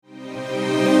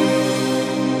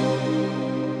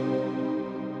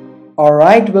All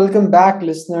right, welcome back,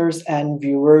 listeners and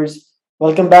viewers.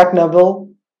 Welcome back,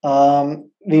 Nabil.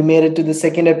 We made it to the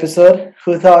second episode.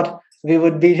 Who thought we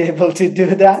would be able to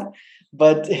do that?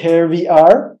 But here we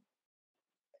are.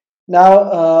 Now,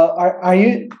 are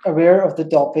you aware of the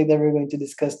topic that we're going to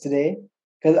discuss today?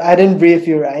 Because I didn't brief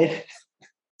you, right?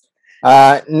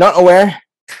 Not aware.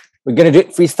 We're gonna do it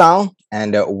freestyle,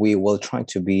 and we will try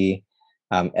to be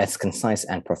as concise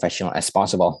and professional as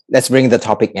possible. Let's bring the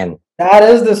topic in. That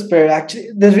is the spirit. Actually,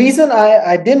 the reason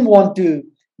I didn't want to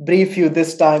brief you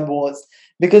this time was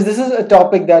because this is a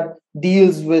topic that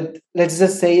deals with, let's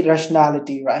just say,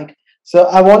 rationality, right? So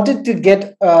I wanted to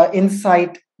get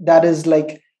insight that is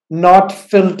like not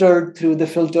filtered through the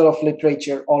filter of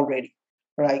literature already,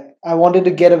 right? I wanted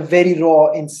to get a very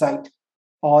raw insight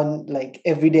on like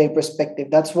everyday perspective.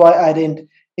 That's why I didn't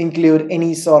include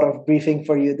any sort of briefing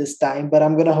for you this time. But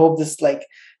I'm gonna hope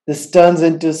this turns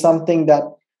into something that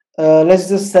let's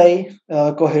just say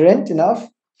coherent enough.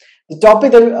 The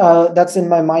topic that's in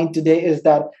my mind today is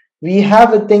that we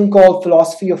have a thing called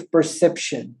philosophy of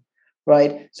perception,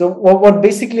 right? So what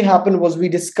basically happened was we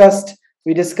discussed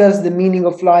the meaning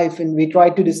of life and we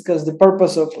tried to discuss the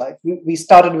purpose of life. We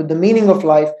started with the meaning of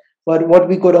life, but what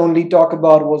we could only talk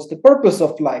about was the purpose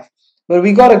of life. But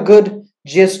we got a good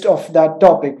gist of that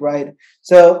topic, right?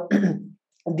 So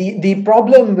the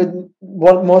problem with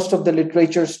what most of the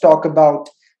literatures talk about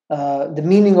the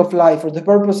meaning of life or the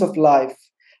purpose of life,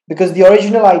 because the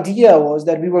original idea was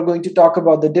that we were going to talk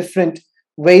about the different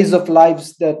ways of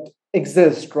lives that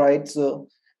exist, right? So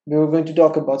we were going to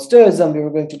talk about stoicism, we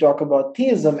were going to talk about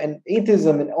theism and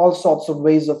atheism and all sorts of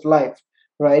ways of life,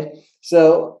 right?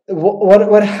 So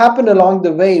what happened along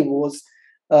the way was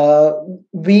uh,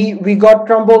 we got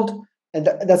crumbled, and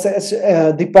that's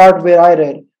the part where I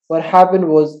read. What happened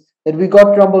was that we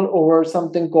got crumbled over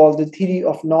something called the theory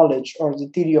of knowledge or the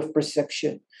theory of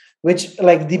perception, which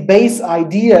like the base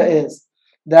idea is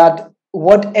that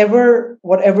whatever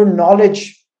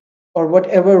knowledge or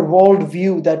whatever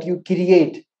worldview that you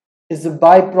create is a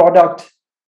byproduct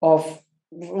of,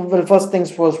 well, first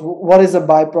things first, what is a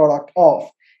byproduct of?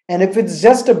 And if it's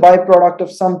just a byproduct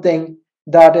of something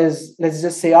that is, let's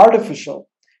just say, artificial,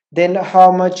 then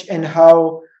how much and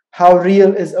how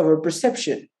real is our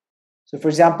perception? So for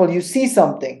example, you see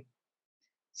something,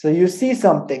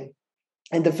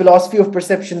 and the philosophy of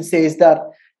perception says that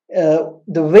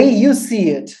the way you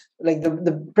see it, like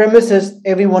the premise is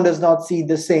everyone does not see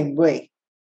the same way.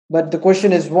 But the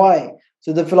question is why?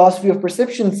 So the philosophy of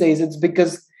perception says it's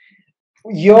because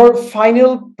your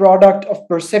final product of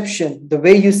perception, the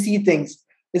way you see things,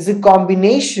 is a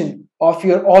combination of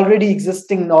your already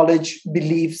existing knowledge,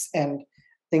 beliefs, and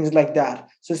things like that.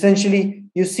 So essentially,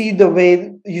 you see the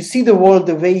world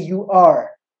the way you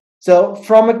are. So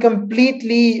from a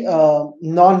completely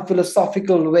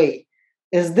non-philosophical way,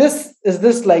 is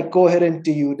this like coherent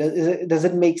to you? Does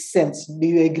it make sense? Do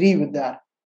you agree with that?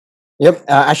 Yep,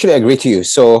 actually, I agree to you.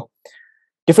 So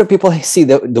different people see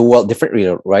the world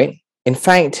differently, right? In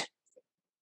fact,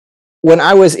 when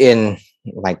I was in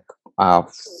like uh,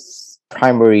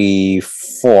 primary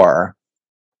four,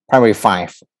 primary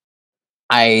five,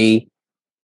 I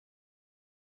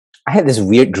I had this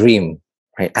weird dream,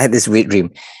 right? I had this weird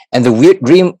dream, and the weird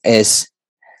dream is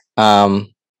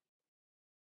um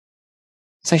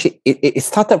it's actually it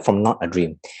started from not a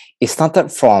dream. It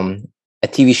started from a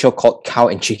TV show called Cow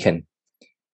and Chicken.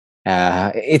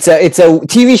 It's a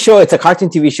TV show. It's a cartoon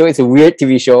TV show. It's a weird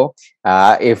TV show.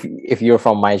 If you're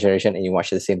from my generation and you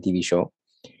watch the same TV show,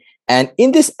 and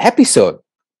in this episode,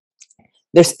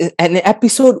 there's an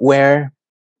episode where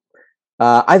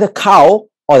either cow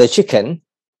or the chicken.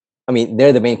 I mean,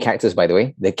 they're the main characters, by the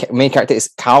way. The main character is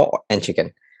cow and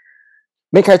chicken.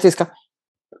 Main character is cow.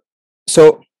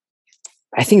 So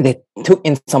I think they took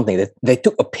in something. They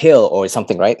took a pill or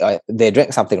something, right? They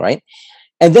drank something, right?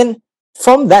 And then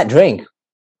from that drink,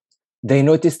 they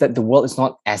noticed that the world is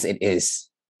not as it is.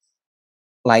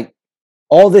 Like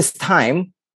all this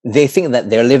time, they think that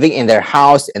they're living in their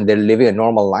house and they're living a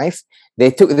normal life.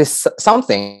 They took this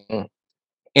something,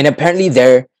 and apparently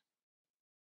they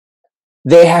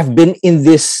have been in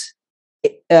this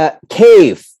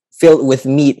cave filled with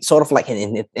meat, sort of like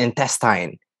an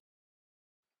intestine.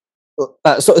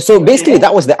 So basically, Okay.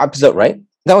 that was the episode, right?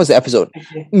 That was the episode.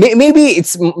 Okay. Maybe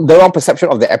it's the wrong perception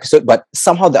of the episode, but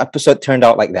somehow the episode turned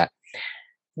out like that.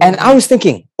 And I Mhm. was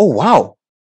thinking, oh wow.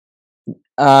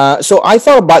 So I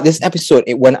thought about this episode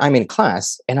when I'm in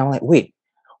class, and I'm like, wait,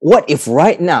 what if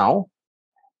right now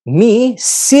me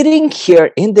sitting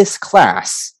here in this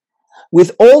class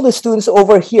with all the students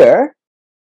over here?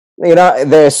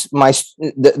 there's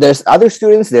other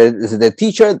students, there's the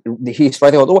teacher, he's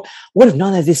writing about, what if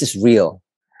none of this is real,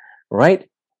 right?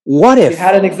 What You if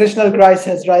had an existential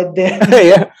crisis right there.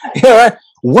 yeah, yeah, right?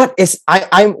 What is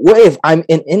I'm what if I'm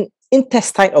in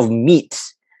intestine of meat,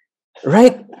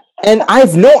 right? And I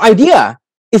have no idea.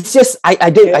 It's just I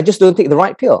Okay. just don't take the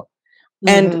right pill.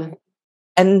 And Mm-hmm.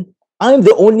 and I'm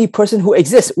the only person who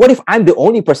exists. What if I'm the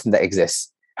only person that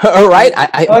exists? All right.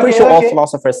 I'm pretty Okay, sure all okay,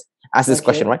 philosophers ask this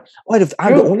question, okay. right? What if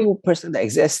I'm the True, only true. person that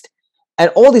exists and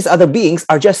all these other beings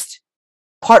are just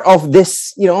part of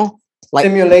this, like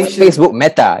Simulation. Facebook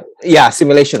meta, yeah,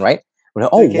 simulation, right? We're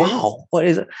like, oh Okay. wow, what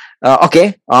is it?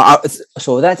 Okay,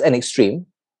 so that's an extreme.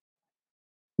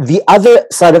 The other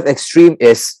side of extreme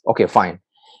is okay, fine.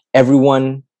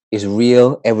 Everyone is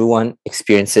real. Everyone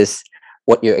experiences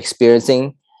what you're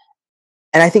experiencing,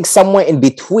 and I think somewhere in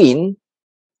between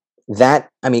that,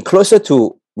 I mean, closer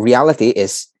to reality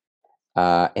is,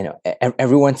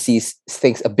 everyone sees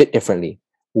things a bit differently.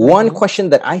 One Mm-hmm. question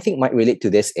that I think might relate to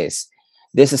this is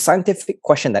there's a scientific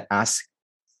question that asks,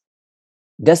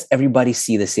 does everybody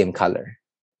see the same color?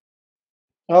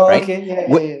 Oh, Right? okay. Yeah,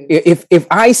 yeah, yeah. If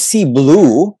I see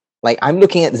blue, like I'm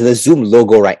looking at the Zoom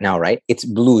logo right now, right? It's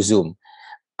blue Zoom.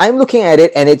 I'm looking at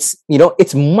it and it's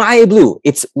my blue.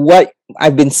 It's what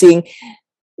I've been seeing.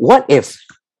 What if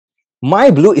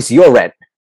my blue is your red?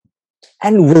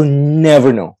 And we'll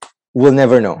never know. We'll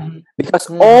never know. Because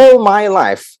Mm-hmm. all my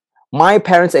life, my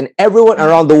parents and everyone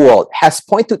around the world has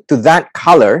pointed to that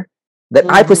color that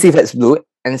I Mm-hmm. perceive as blue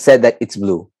and said that it's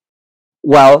blue.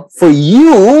 Well, for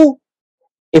you,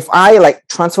 if I like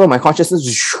transfer my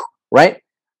consciousness, right?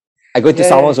 I go into Yeah, yeah,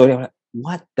 someone's zodiac, I'm like,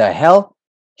 what the hell?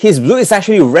 His blue is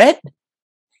actually red,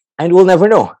 and we'll never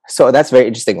know. So that's very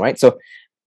interesting, right? So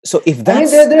if I mean,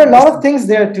 that's there are a lot of things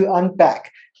there to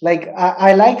unpack. Like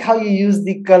I like how you use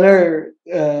the color,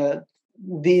 the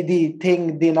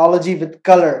analogy with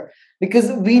color,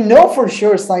 because we know for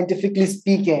sure, scientifically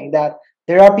speaking, that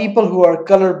there are people who are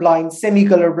colorblind,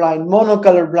 semi-colorblind,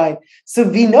 monocolorblind. So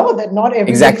we know that not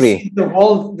everybody exactly, sees the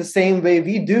world the same way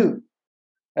we do,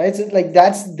 right? So like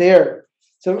that's there.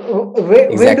 So where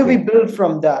do we exactly. build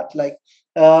from that? Like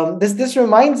this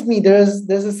reminds me, there's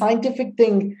a scientific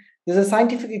thing, there's a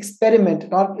scientific experiment,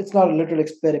 not it's not a literal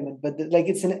experiment, but like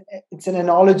it's an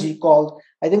analogy called,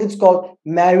 I think it's called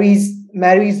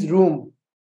Mary's room.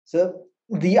 So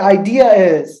the idea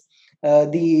is,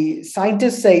 the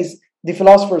scientist says, the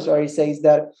philosopher, sorry, says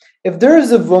that if there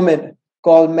is a woman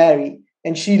called Mary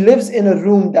and she lives in a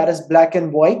room that is black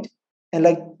and white, and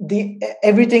like the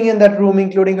everything in that room,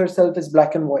 including herself, is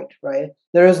black and white, right?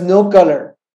 There is no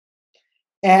color,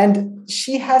 and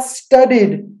she has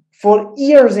studied for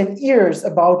years and years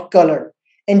about color,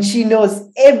 and she knows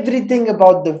everything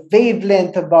about the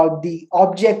wavelength, about the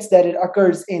objects that it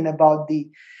occurs in, about the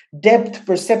depth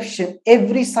perception,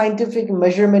 every scientific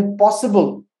measurement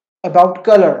possible about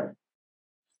color.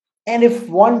 And if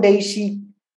one day she,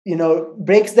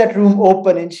 breaks that room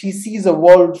open and she sees a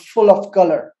world full of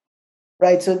color,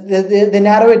 right? So they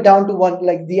narrow it down to one,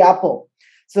 like the apple.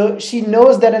 So she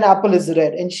knows that an apple is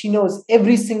red, and she knows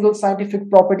every single scientific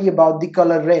property about the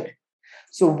color red.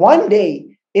 So one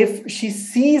day, if she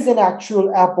sees an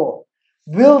actual apple,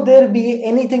 will there be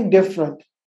anything different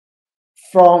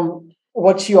from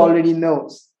what she already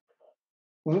knows?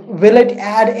 Will it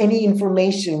add any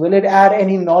information? Will it add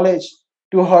any knowledge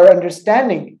to her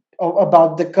understanding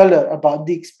about the color, about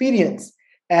the experience?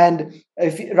 And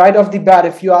if right off the bat,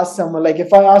 if you ask someone, like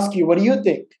if I ask you, what do you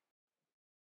think?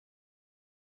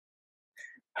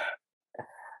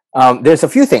 There's a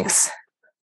few things.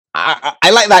 I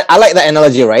like that. I like that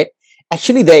analogy, right?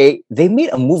 Actually, they made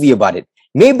a movie about it.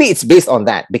 Maybe it's based on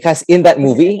that because in that Okay.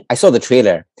 movie, I saw the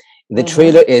trailer. The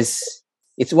trailer Mm-hmm. is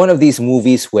it's one of these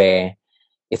movies where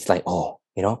it's like, oh,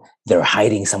 they're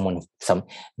hiding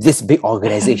this big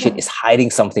organization is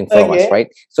hiding something from us, Okay. right?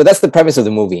 So that's the premise of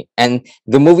the movie. And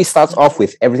the movie starts off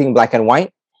with everything black and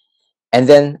white. And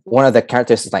then one of the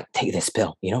characters is like, take this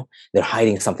pill, they're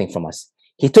hiding something from us.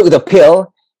 He took the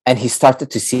pill and he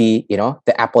started to see,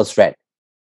 the apple's red.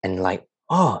 And like,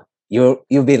 oh,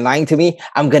 you've been lying to me.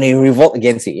 I'm gonna revolt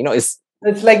against you. It's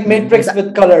It's like Matrix that,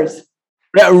 with colors.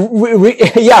 yeah,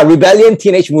 yeah, rebellion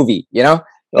teenage movie,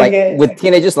 like with Okay.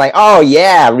 teenagers like, oh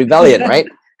yeah, rebellion, right?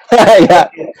 Yeah.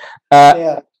 Okay. Uh,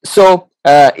 Yeah. so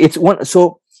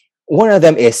one of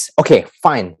them is okay,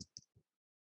 fine.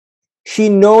 She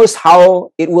knows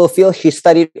how it will feel. She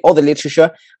studied all the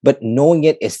literature, but knowing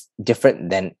it is different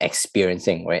than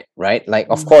experiencing, right? Right? Like,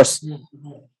 of course, Mhm.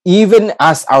 even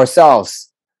as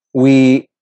ourselves,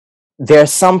 there are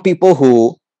some people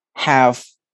who have,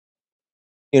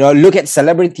 look at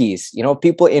celebrities,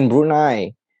 people in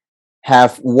Brunei.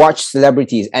 have watched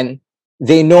celebrities and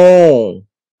they know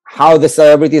how the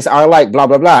celebrities are like, blah,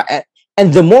 blah, blah.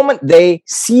 And the moment they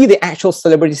see the actual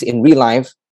celebrities in real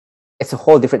life, it's a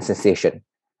whole different sensation.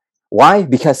 Why?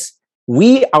 Because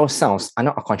we ourselves are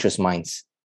not our conscious minds.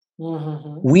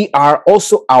 Mm-hmm. We are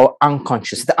also our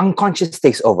unconscious. The unconscious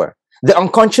takes over. The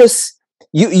unconscious,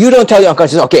 you don't tell your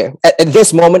unconscious, okay, at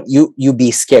this moment, you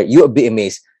be scared, you be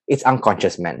amazed. It's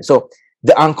unconscious, man. So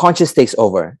the unconscious takes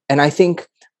over. And I think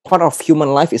part of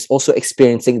human life is also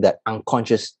experiencing that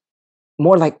unconscious,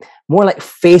 more like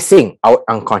facing our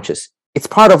unconscious. It's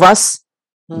part of us,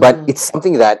 but Mm-hmm. it's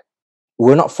something that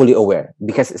we're not fully aware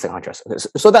because it's unconscious.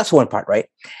 So that's one part, right?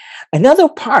 Another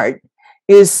part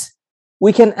is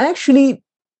we can actually,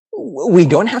 we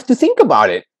don't have to think about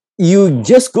it. You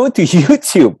just go to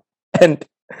YouTube and,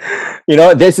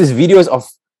 there's these videos of,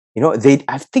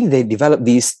 I think they developed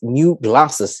these new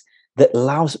glasses that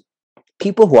allows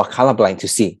people who are colorblind to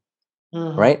see,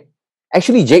 Mm-hmm. right?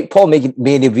 Actually, Jake Paul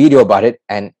made a video about it,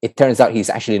 and it turns out he's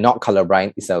actually not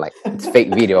colorblind. It's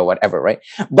fake video or whatever, right?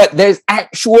 But there's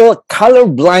actual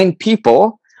colorblind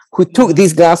people who took Mm-hmm.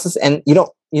 these glasses, and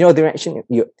they're actually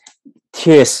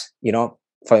tears,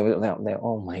 falling down there.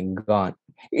 Oh my god!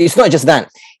 It's not just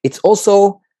that; it's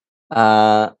also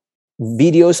uh,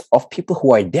 videos of people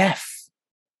who are deaf.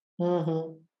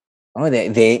 Mm-hmm. Oh,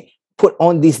 they put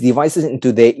on these devices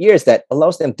into their ears that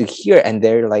allows them to hear, and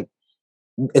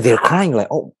they're crying like,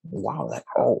 oh wow, like,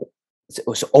 oh,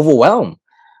 it's overwhelmed.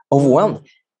 Mm-hmm.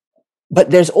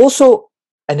 But there's also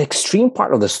an extreme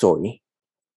part of the story,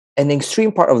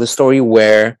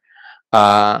 where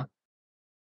uh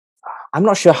I'm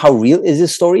not sure how real is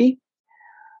this story,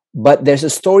 but there's a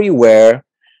story where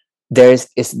is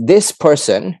this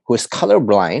person who is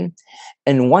colorblind,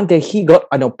 and one day he got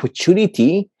an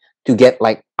opportunity to get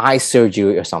like eye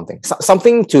surgery or something,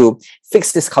 something to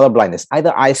fix this color blindness,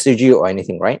 either eye surgery or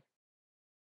anything, right?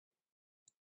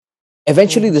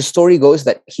 Eventually, Mm-hmm. the story goes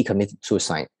that he committed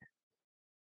suicide.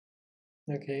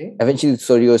 Okay. Eventually, the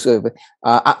story goes,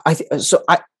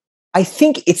 I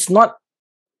think it's not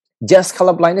just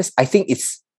color blindness. I think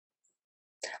it's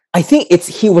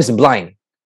he was blind.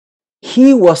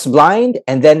 He was blind,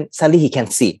 and then suddenly he can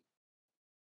see,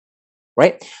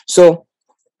 right? So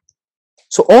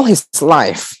all his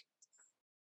life,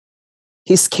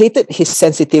 he skated his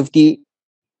sensitivity,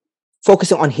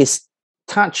 focusing on his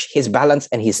touch, his balance,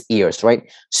 and his ears, right?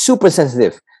 Super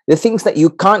sensitive. The things that you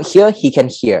can't hear, he can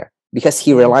hear because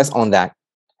he relies Mm-hmm. on that.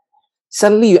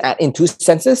 Suddenly you add in two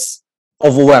senses,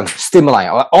 overwhelmed, stimuli.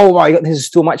 Oh my god, this is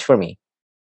too much for me.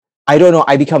 I don't know.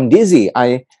 I become dizzy.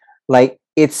 I like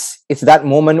it's that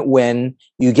moment when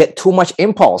you get too much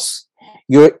impulse.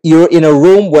 You're in a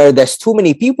room where there's too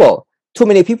many people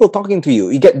talking to you.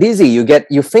 You get dizzy.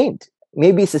 You faint.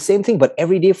 Maybe it's the same thing, but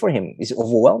every day for him is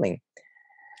overwhelming.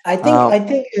 I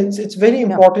think it's very Yeah.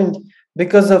 important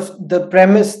because of the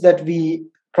premise that we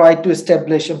try to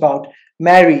establish about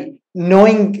Mary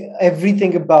knowing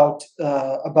everything about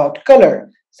color.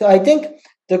 So I think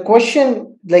the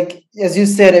question, like as you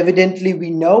said, evidently we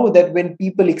know that when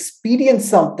people experience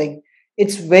something,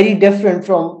 it's very different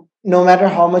from no matter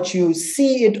how much you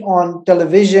see it on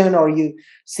television or you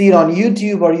see it on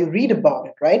YouTube or you read about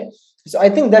it, right? So I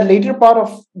think that later part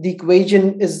of the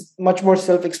equation is much more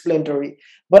self-explanatory,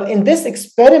 but in this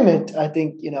experiment, I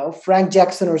think, Frank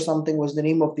Jackson or something was the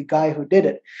name of the guy who did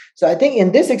it. So I think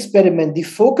in this experiment, the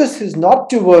focus is not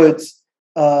towards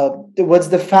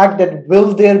the fact that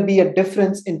will there be a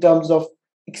difference in terms of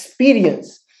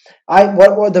experience.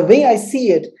 What the way I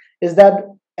see it is that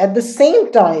at the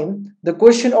same time, the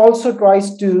question also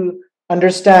tries to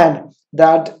understand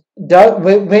that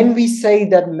when we say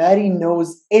that Mary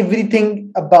knows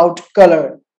everything about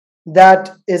color,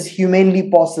 that is humanly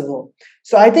possible.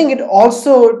 So I think it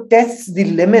also tests the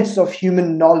limits of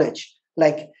human knowledge.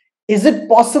 Like, is it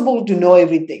possible to know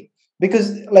everything?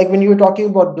 Because, like, when you were talking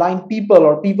about blind people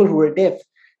or people who are deaf,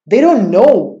 they don't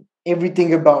know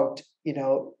everything about,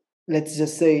 let's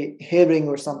just say hearing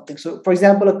or something. So, for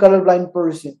example, a colorblind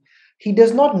person, he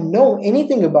does not know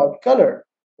anything about color,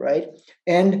 right?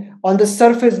 And on the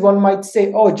surface, one might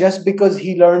say, oh, just because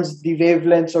he learns the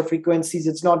wavelengths or frequencies,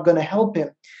 it's not going to help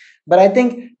him. But I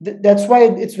think that's why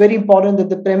it's very important that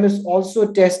the premise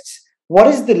also tests what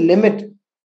is the limit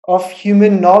of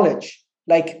human knowledge.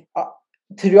 Like,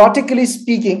 theoretically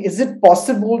speaking, is it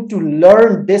possible to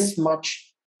learn this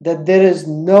much that there is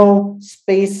no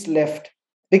space left?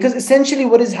 Because essentially,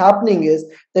 what is happening is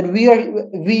that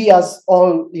we as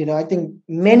all, I think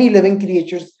many living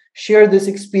creatures share this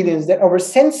experience that our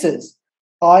senses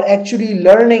are actually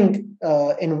learning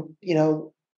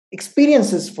in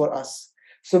experiences for us.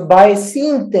 So by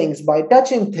seeing things, by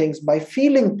touching things, by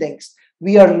feeling things,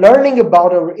 we are learning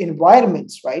about our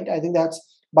environments, right? I think that's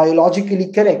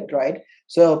biologically correct, right?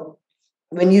 So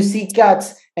when you see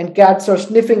cats and cats are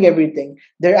sniffing everything,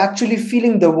 they're actually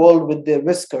feeling the world with their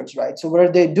whiskers, right? So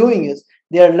what they're doing is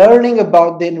they are learning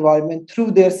about the environment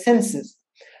through their senses,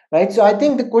 right? So I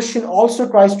think the question also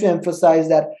tries to emphasize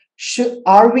that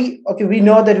are we okay? We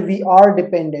know that we are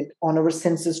dependent on our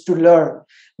senses to learn,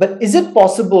 but is it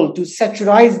possible to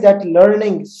saturize that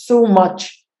learning so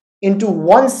much into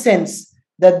one sense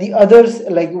that the others,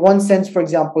 like one sense, for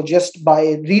example, just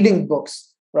by reading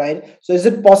books, right? So is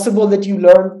it possible that you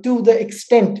learn to the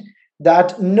extent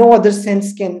that no other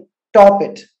sense can top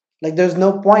it? Like there's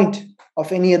no point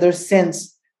of any other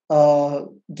sense uh,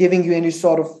 giving you any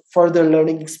sort of further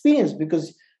learning experience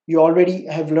because you already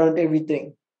have learned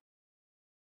everything.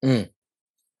 Mm.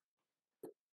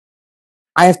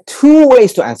 I have two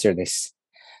ways to answer this.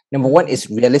 Number one Mhm. is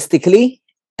realistically,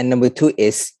 and number two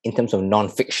is in terms of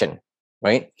non-fiction,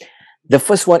 right? The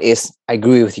first one is I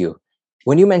agree with you.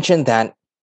 When you mentioned that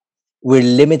we're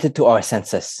limited to our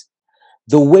senses,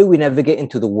 the way we navigate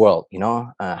into the world,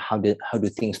 how do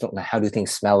things look like, how do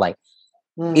things smell like,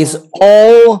 is Mhm.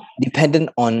 all dependent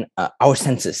on our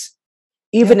senses.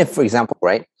 Even Yeah. if, for example,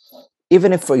 right?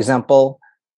 Even if, for example,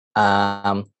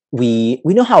 we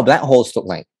know how black holes look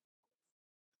like.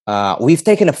 We've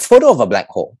taken a photo of a black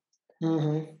hole.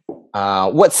 Mhm.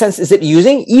 What sense is it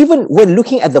using? Even when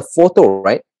looking at the photo,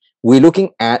 right? We're looking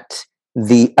at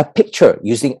a picture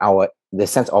using the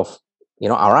sense of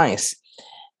our eyes,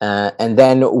 and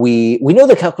then we know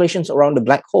the calculations around the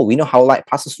black hole. We know how light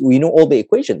passes. We know all the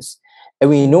equations, and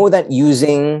we know Mhm. that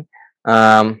using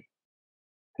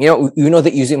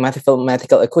that using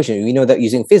mathematical equation. We know that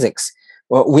using physics.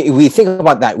 Well, we think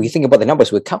about that. We think about the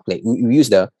numbers. We calculate. We use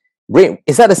the brain.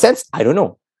 Is that a sense? I don't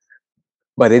know,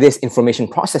 but it is information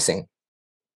processing.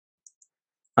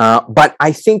 But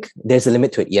I think there's a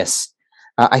limit to it. Yes,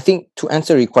 I think to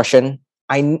answer your question,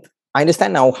 I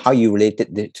understand now how you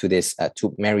related to this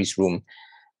to Mary's room.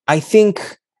 I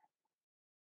think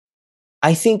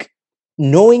I think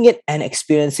knowing it and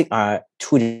experiencing are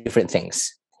two different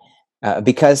things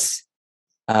because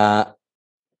uh,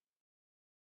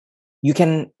 you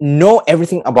can know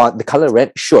everything about the color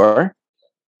red, sure,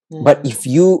 but Mhm. if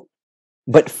you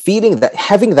but feeling that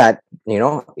having that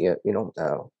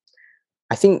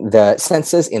I think the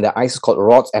sensors in the eyes is called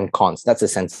rods and cons. That's a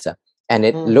sensor, and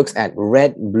it looks Mhm. at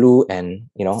red, blue, and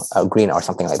green or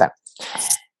something like that.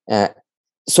 Uh,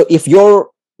 so if your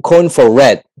cone for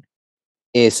red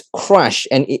is crushed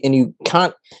and you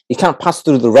can't pass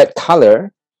through the red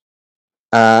color,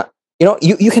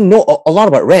 you can know a lot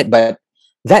about red, but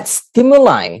that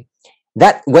stimuli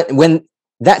that when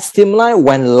that stimuli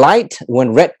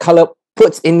when red color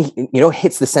puts in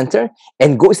hits the center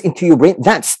and goes into your brain,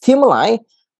 that stimuli,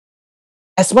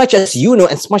 as much as you know,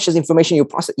 as much as information you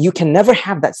process, you can never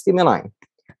have that stimuli,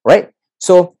 right?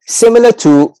 So similar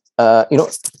to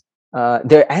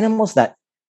there are animals that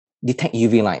detect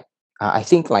UV light. I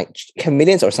think like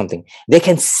chameleons or something. They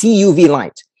can see UV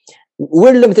light.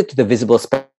 We're limited to the visible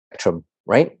spectrum,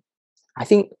 right? I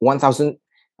think 1,000,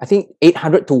 I think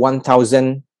 800 to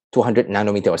 1,200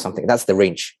 nanometer or something. That's the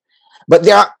range. But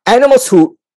there are animals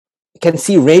who can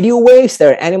see radio waves.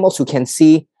 There are animals who can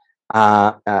see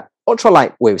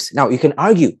ultralight waves. Now you can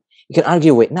argue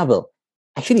with Nabil.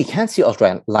 Actually, you can't see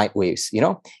ultralight waves.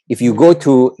 If you go Mhm.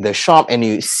 to the shop and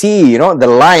you see, the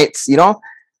lights, yeah,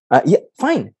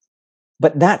 fine.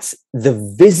 But that's the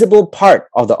visible part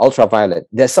of the ultraviolet.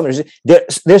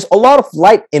 There's a lot of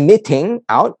light emitting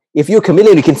out. If you're a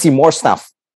chameleon, you can see more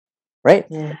stuff, right?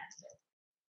 Mhm.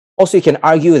 Also, you can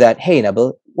argue that, hey,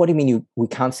 Nabil, what do you mean we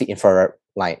can't see infrared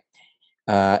light?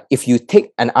 If you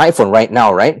take an iPhone right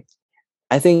now, right?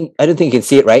 I don't think you can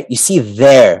see it, right? You see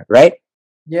there, right?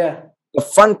 Yeah. The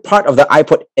front part of the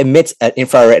iPod emits an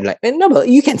infrared light. And Nabil,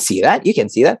 you can see that. You can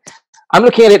see that. I'm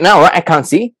looking at it now, right? I can't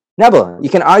see. Nabil, you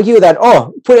can argue that,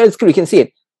 put it on the screen, you can see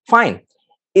it. Fine.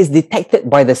 It's detected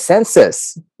by the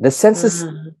sensors. The sensors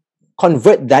Mhm.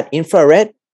 convert that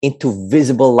infrared into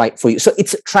visible light for you. So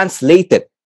it's translated.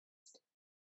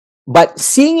 But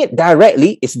seeing it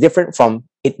directly is different from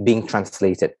it being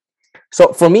translated.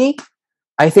 So for me,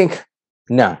 I think,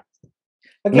 nah.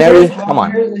 Okay, Mary, come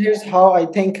on. here's how I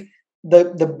think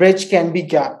the bridge can be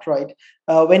gapped, right?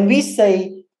 When we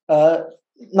say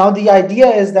now the idea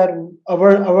is that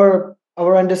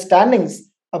our understandings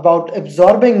about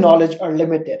absorbing knowledge are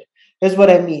limited. Here's what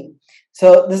I mean.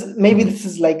 So maybe Mhm. this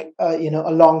is like a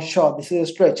long shot. This is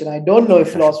a stretch, and I don't know if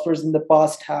For sure. philosophers in the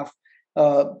past have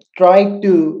tried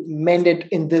to mend it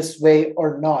in this way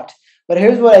or not. But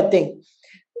here's what I think.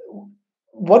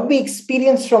 what we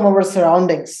experience from our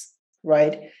surroundings,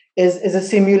 right, is a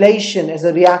simulation, is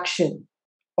a reaction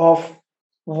of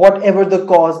whatever the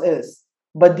cause is.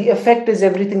 But the effect is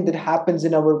everything that happens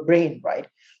in our brain, right?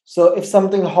 So if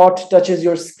something hot touches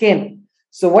your skin,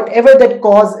 so whatever that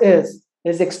cause is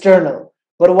external.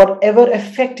 But whatever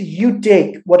effect you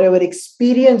take, whatever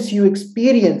experience you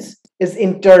experience is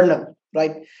internal,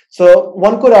 right? So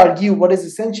one could argue what is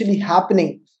essentially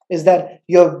happening is that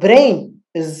your brain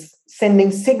is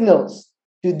sending signals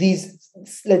to these,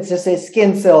 let's just say,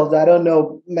 skin cells. I don't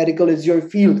know, medical is your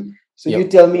field, so you Yep.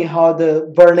 tell me how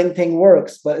the burning thing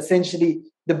works. But essentially,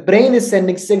 the brain is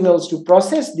sending signals to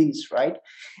process these, right?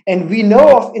 And we know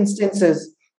Right. of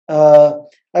instances. Uh,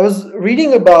 I was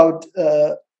reading about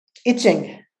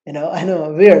itching. I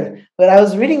know, weird, but I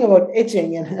was reading about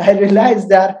itching, and I realized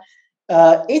that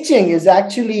itching is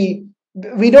actually,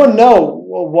 we don't know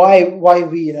why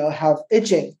we have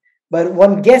itching, but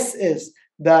one guess is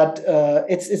that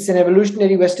it's an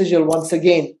evolutionary vestigial once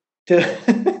again to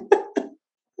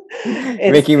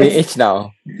Making me it's itch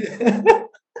now.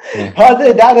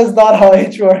 Yeah. that is not how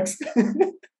it works.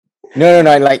 No, no,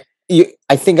 no. Like you,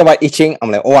 I think about itching.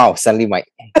 I'm like, oh wow, suddenly my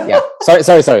yeah.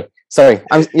 Sorry.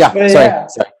 I'm yeah. But Sorry, yeah,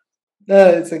 sorry. no,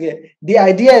 it's okay. The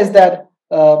idea is that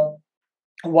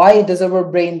why does our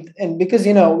brain, and because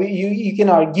you can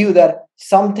argue that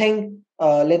something,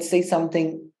 let's say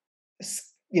something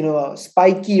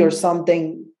spiky or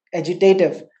something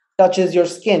agitative touches your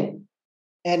skin,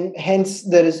 and hence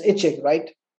there is itching,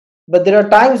 right? But there are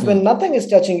times Mm, when nothing is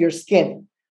touching your skin,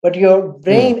 but your mm,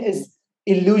 brain is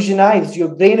illusionized,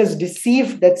 your brain is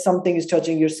deceived that something is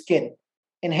touching your skin,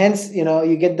 and hence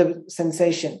you get the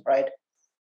sensation, right?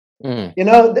 mm.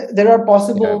 There are Yeah.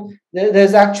 possible,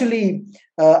 there's actually,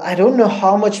 I don't know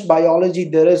how much biology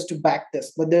there is to back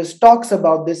this, but there's talks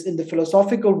about this in the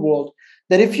philosophical world,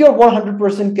 that if you're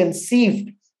 100%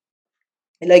 conceived,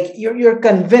 like you're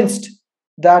convinced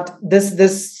that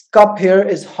this cup here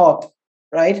is hot,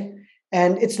 right?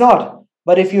 And it's not.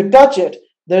 But if you touch it,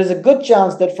 there's a good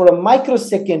chance that for a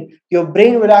microsecond your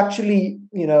brain will actually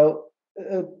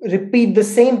repeat the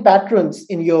same patterns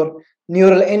in your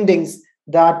neural endings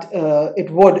that it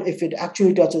would if it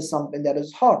actually touches something that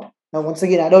is hot. Now once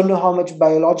again, I don't know how much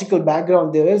biological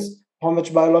background there is, how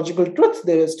much biological truth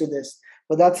there is to this,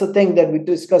 but that's the thing that we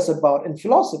discuss about in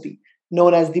philosophy,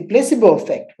 known as the placebo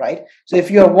effect, right? So if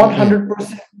you are Mm-mm.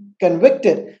 100%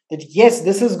 convicted that yes,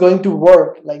 this is going to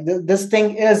work, like this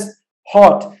thing is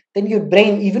hot, then your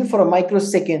brain, even for a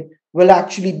microsecond, will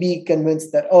actually be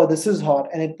convinced that, oh, this is hot,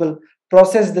 and it will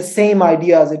process the same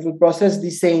ideas, it will process the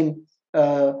same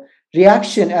uh,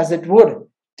 reaction as it would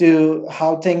to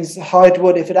how it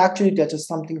would if it actually touches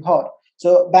something hot.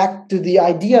 So back to the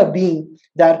idea being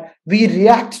that we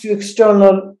react to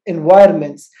external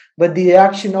environments, but the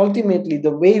reaction, ultimately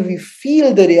the way we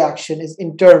feel the reaction, is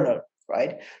internal,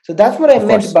 right? So Of course.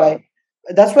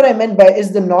 that's what I meant by,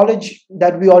 is the knowledge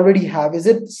that we already have, is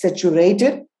it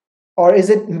saturated, or is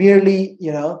it merely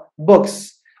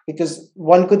books? Because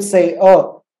one could say,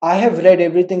 oh, I have read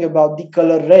everything about the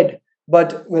color red,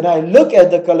 but when I look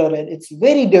at the color red, it's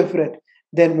very different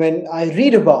than when I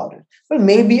read about it. Well,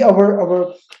 maybe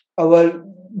our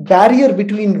barrier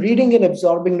between reading and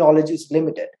absorbing knowledge is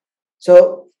limited.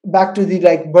 So back to the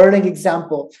like burning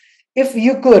example, if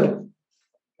you could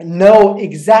know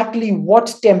exactly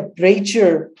what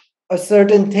temperature a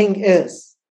certain thing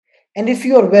is, and if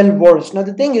you are well versed, now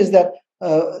the thing is that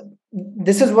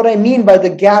this is what I mean by the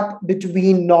gap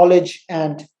between knowledge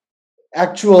and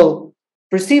actual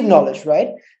perceived knowledge, right?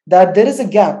 That there is a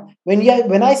gap.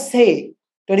 When I say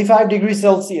 25 degrees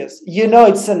Celsius,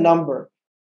 it's a number,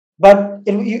 but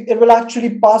it will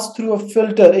actually pass through a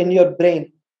filter in your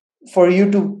brain for you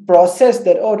to process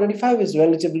that, oh, 25 is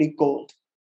relatively cold.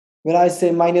 When I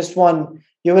say -1,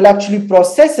 you will actually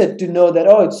process it to know that,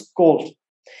 oh, it's cold.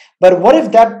 But what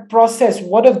if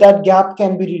that gap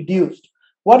can be reduced?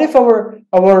 What if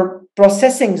our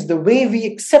processings, the way we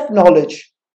accept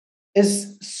knowledge,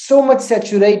 is so much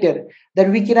saturated that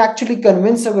we can actually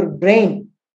convince our brain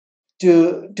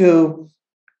to to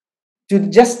to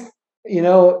just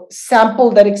sample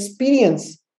that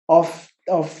experience of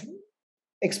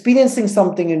experiencing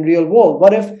something in real world?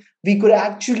 What if we could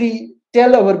actually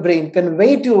tell our brain,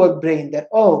 convey to our brain that,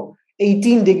 oh,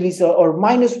 18 degrees or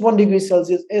 -1 degree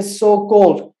Celsius is so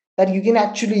cold that you can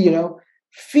actually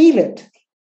feel it?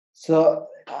 So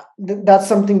that's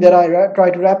something that I try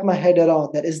to wrap my head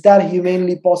around, that is that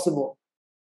humanly possible?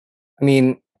 I mean,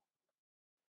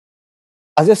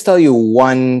 I'll just tell you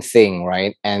one thing,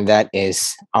 right? And that is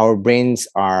our brains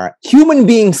are human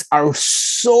beings are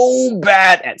so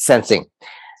bad at sensing.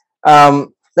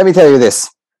 Let me tell you this.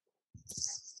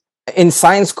 in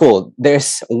science school,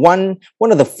 there's one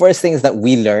of the first things that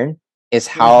we learn is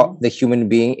how Mm-hmm. the human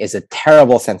being is a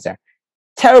terrible sensor.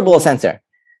 Terrible Mm-hmm. sensor.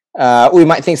 We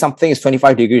might think something is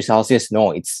 25 degrees Celsius.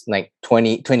 No, it's like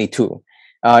 20, 22.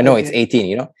 No, it's Okay. 18.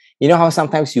 You know how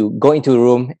sometimes you go into a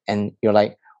room and you're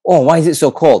like, oh, why is it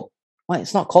so cold? Well,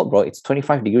 it's not cold, bro. It's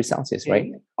 25 degrees Celsius, right?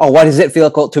 Okay. Oh, why does it feel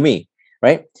cold to me?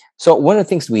 Right? So one of the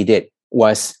things we did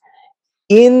was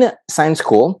in science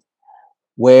school,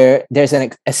 where there's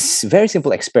very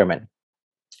simple experiment.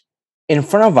 In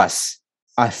front of us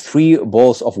are three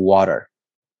bowls of water.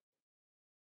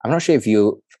 I'm not sure if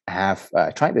you have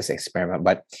tried this experiment,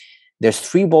 but there's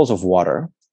three bowls of water.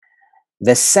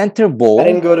 The center I didn't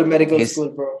bowl go to medical is school,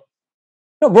 bro.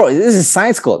 no, bro. This is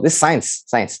science school. This is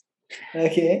science.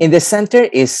 Okay. In the center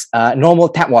is normal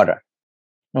tap water.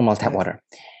 Normal tap Okay. water.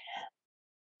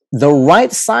 The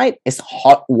right side is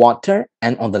hot water,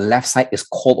 and on the left side is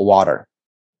cold water.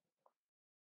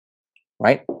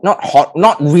 Right? Not hot,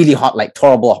 not really hot, like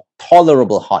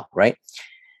tolerable hot. Right?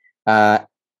 Uh,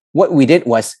 what we did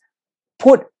was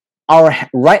put our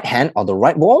right hand on the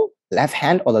right bowl, left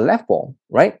hand on the left bowl,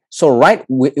 right? So it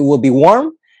will be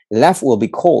warm, left will be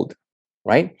cold,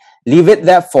 right? Leave it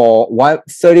there for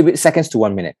 30 seconds to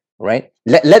 1 minute, right?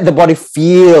 Let the body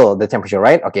feel the temperature,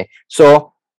 right? Okay,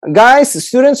 so guys,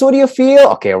 students, what do you feel?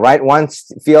 Okay, right one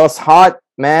feels hot,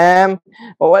 ma'am.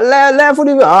 Oh, left, what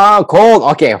do you feel? Ah, cold.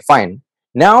 Okay, fine.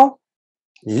 Now,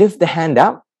 lift the hand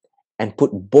up and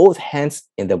put both hands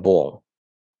in the bowl.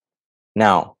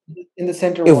 Now, In the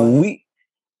center if one. we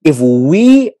if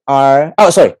we are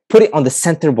put it on the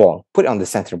center ball. Put it on the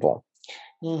center ball.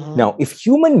 Now, Mm-hmm. if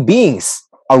human beings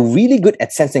are really good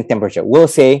at sensing temperature, we'll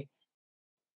say,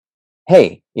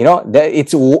 hey,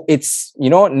 it's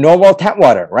normal tap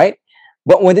water, right?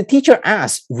 But when the teacher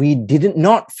asked, we did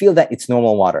not feel that it's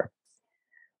normal water.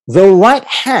 The right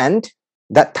hand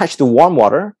that touched the warm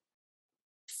water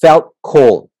felt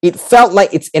cold. It felt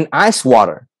like it's in ice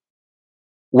water.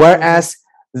 Mm-hmm. Whereas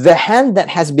the hand that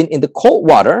has been in the cold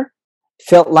water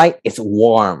felt like it's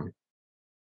warm.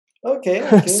 Okay.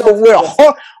 Okay. So That's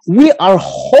interesting. we are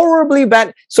horribly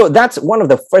bad. So that's one of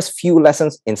the first few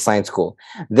lessons in science school.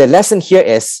 The lesson here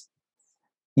is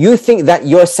you think that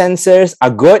your sensors are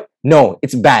good. No,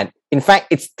 it's bad. In fact,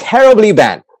 it's terribly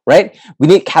bad, right? We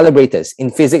need calibrators. In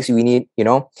physics, we need,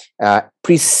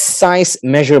 precise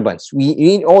measurements. We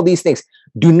need all these things.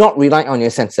 Do not rely on your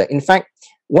sensor. In fact,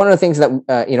 one of the things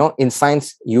that, in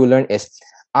science you learn is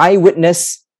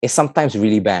eyewitness is sometimes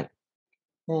really bad.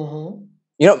 Mm-hmm.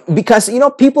 Because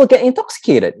people get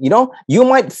intoxicated. You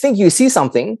might think you see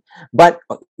something, but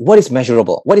what is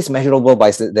measurable? What is measurable by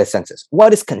the senses?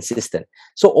 What is consistent?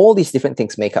 So all these different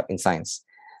things make up in science.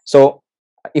 So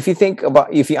if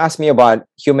you ask me about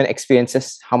human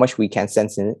experiences, how much we can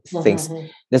sense in things, Mm-hmm.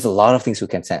 there's a lot of things we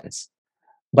can sense.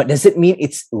 But does it mean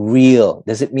it's real?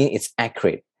 Does it mean it's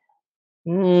accurate?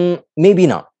 Maybe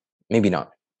not. Maybe not.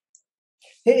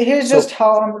 Here's just So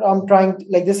how I'm trying.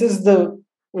 Like, this is the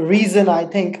reason I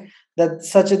think that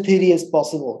such a theory is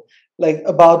possible. Like,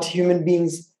 about human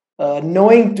beings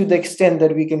knowing to the extent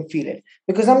that we can feel it.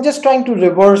 Because I'm just trying to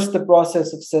reverse the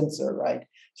process of sensor, right?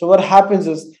 So what happens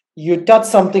is you touch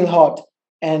something hot,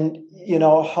 and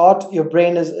hot. Your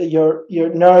brain is your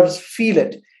nerves feel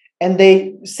it, and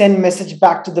they send message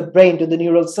back to the brain, to the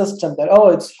neural system, that, oh,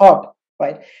 it's hot,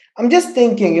 right? I'm just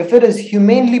thinking if it is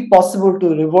humanly possible to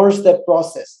reverse that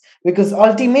process, because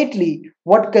ultimately,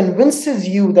 what convinces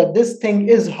you that this thing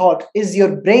is hot is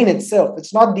your brain itself.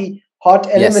 It's not the hot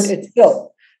element yes, itself.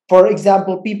 For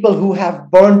example, people who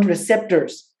have burnt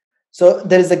receptors. So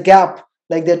there is a gap,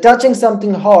 like they're touching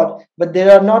something hot, but there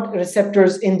are not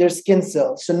receptors in their skin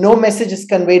cells. So no message is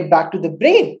conveyed back to the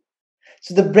brain.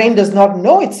 So the brain does not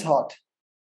know it's hot.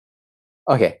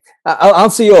 okay. I'll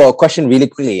answer your question really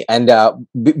quickly, and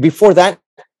before that,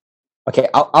 okay,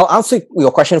 I'll answer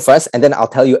your question first, and then I'll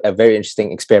tell you a very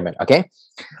interesting experiment. Okay,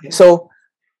 Okay. so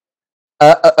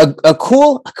a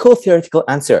cool theoretical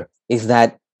answer is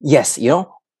that yes,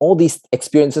 all these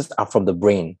experiences are from the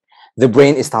brain. The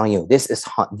brain is telling you this is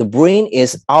hot. The brain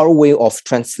is our way of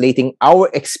translating our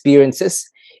experiences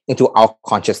into our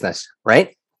consciousness,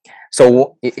 right?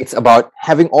 So it's about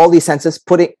having all these senses,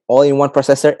 put it all in one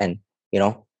processor, and you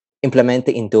know implement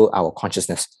it into our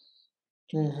consciousness.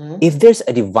 Mm-hmm. If there's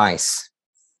a device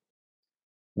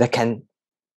that can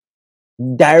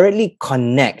directly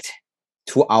connect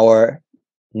to our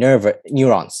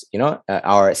neurons,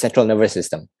 our central nervous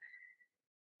system,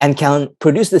 and can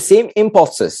produce the same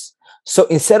impulses. So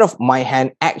instead of my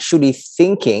hand actually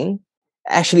thinking,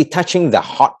 actually touching the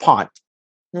hot pot,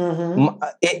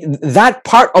 Mm-hmm. that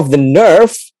part of the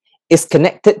nerve is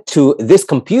connected to this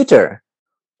computer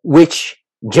which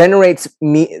generates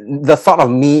me the thought of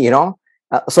me,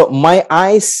 so my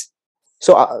eyes.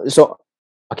 So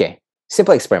okay,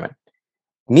 simple experiment.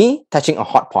 Me touching a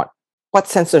hot pot. What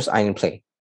sensors are in play?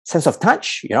 Sense of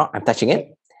touch, I'm touching it.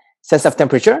 Sense of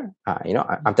temperature,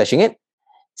 I'm touching it.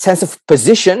 Sense of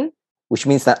position, which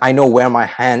means that I know where my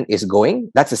hand is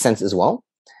going. That's a sense as well.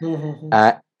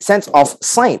 Sense of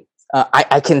sight.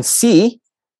 I can see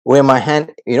where my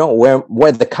hand,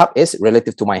 where the cup is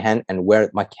relative to my hand and where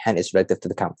my hand is relative to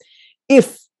the cup.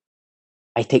 If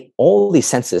I take all these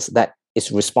senses that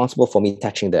is responsible for me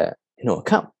touching the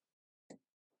cup,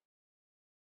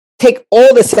 take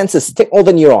all the senses, take all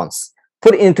the neurons,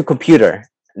 put it into a computer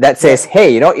that says,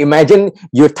 hey, imagine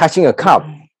you're touching a cup,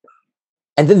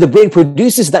 and then the brain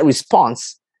produces that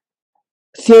response.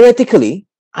 Theoretically,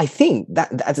 I think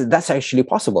that's actually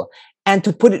possible. And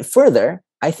to put it further,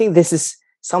 I think this is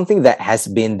something that has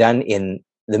been done in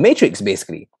the Matrix,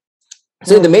 basically.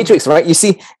 So in the Matrix, right, you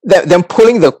see them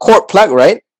pulling the cord plug,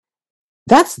 right?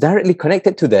 That's directly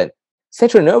connected to the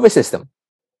central nervous system.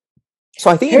 So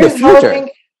I think in the future,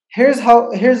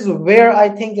 here's where I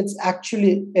think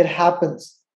it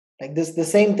happens. Like this, the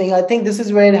same thing. I think this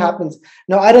is where it happens.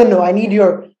 Now, I don't know. I need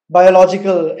your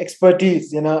biological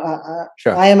expertise.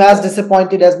 Sure. I am as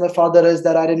disappointed as my father is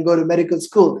that I didn't go to medical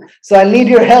school. So I need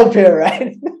your help here,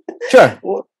 right? Sure.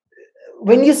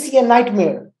 When you see a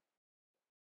nightmare,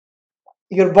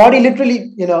 your body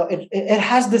literally, it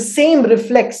has the same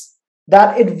reflex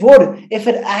that it would if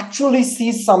it actually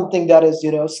sees something that is,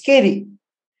 scary.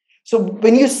 So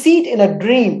when you see it in a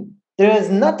dream, there is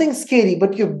nothing scary,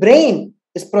 but your brain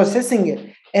is processing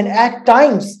it. And at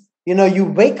times, you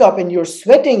wake up and you're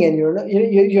sweating, and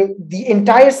you're the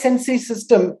entire sensory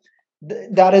system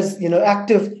that is,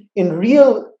 active in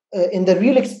the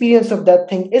real experience of that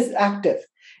thing is active.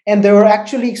 And there were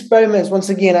actually experiments. Once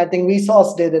again, I think Rees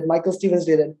did it, Michael Stevens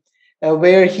did it,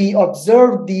 where he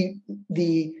observed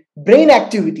the brain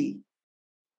activity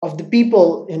of the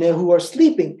people who are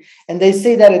sleeping, and they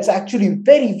say that it's actually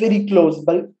very, very close,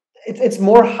 but it's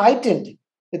more heightened.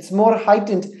 It's more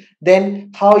heightened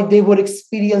than how they would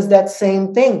experience that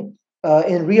same thing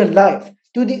in real life.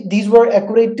 These were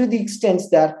accurate to the extent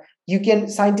that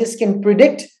scientists can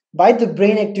predict by the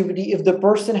brain activity if the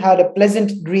person had a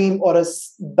pleasant dream or a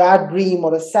bad dream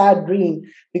or a sad dream,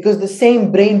 because the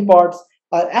same brain parts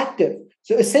are active.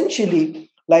 So essentially,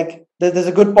 like, there's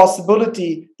a good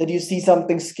possibility that you see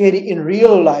something scary in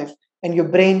real life, and your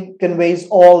brain conveys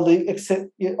all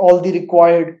the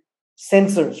required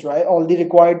sensors, right? All the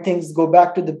required things go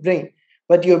back to the brain,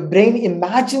 but your brain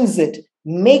imagines it,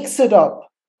 makes it up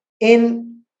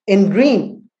in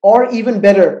dream, or even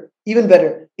better,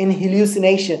 in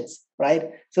hallucinations,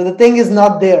 right? So the thing is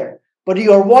not there, but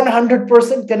you are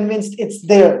 100% convinced it's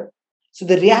there. So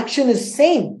the reaction is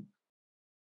same.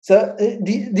 So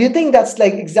do you think that's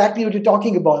like exactly what you're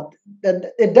talking about?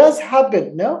 That it does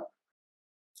happen, no?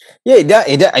 Yeah,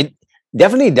 it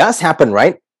definitely does happen,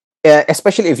 right?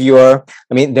 Especially if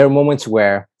there are moments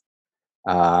where,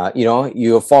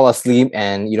 you fall asleep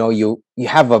and, you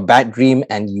have a bad dream,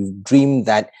 and you dream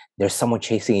that there's someone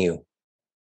chasing you,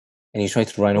 and you try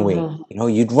to run away.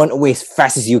 You'd run away as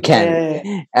fast as you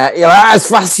can. As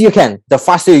fast as you can. The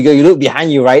faster you go, you look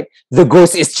behind you, right? The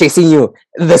ghost is chasing you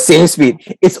the same speed.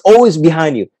 It's always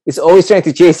behind you. It's always trying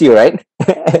to chase you, right?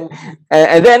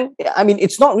 and then,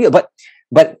 it's not real, but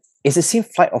it's the same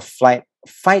fight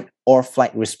or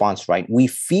flight response, right? We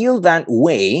feel that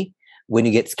way when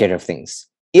you get scared of things.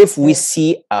 If we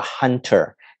see a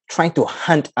hunter trying to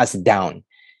hunt us down,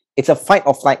 it's a fight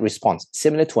or flight response,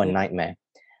 similar to a nightmare.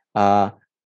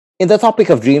 In the topic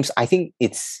of dreams, I think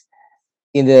it's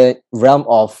in the realm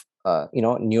of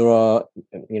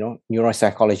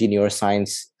neuropsychology,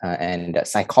 neuroscience, and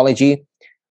psychology.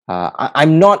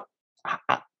 I'm not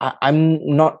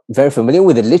very familiar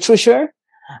with the literature,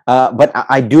 but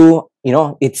I do.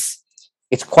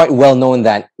 It's quite well known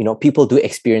that people do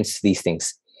experience these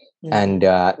things. And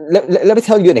let me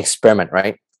tell you an experiment,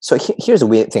 right? So here's a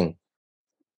weird thing.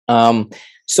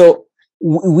 So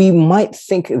we might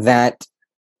think that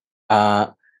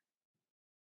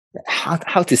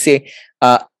how to say,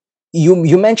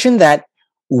 you mentioned that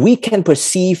we can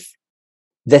perceive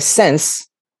the sense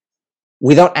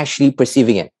without actually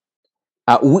perceiving it.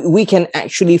 We can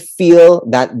actually feel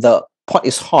that the pot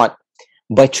is hot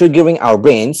by triggering our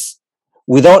brains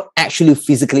without actually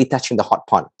physically touching the hot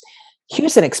pot.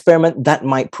 Here's an experiment that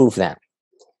might prove that.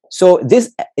 So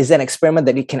this is an experiment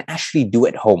that you can actually do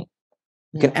at home.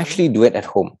 You can actually do it at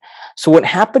home. So what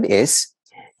happened is,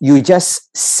 you just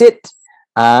sit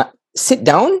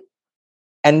down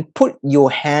and put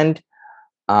your hand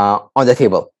on the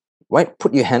table, right?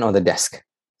 Put your hand on the desk.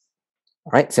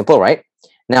 All right, simple, right?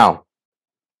 Now,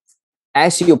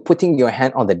 as you're putting your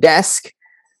hand on the desk,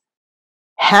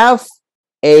 have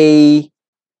a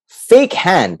fake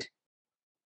hand.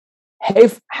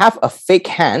 Have a fake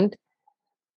hand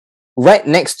right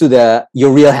next to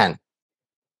your real hand.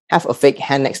 Have a fake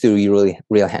hand next to your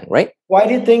real hand, right? Why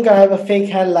do you think I have a fake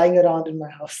hand lying around in my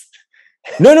house?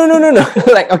 No, no, no, no, no.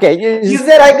 Like, okay, you You just,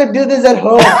 said I could do this at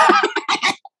home.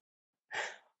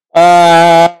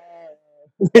 uh,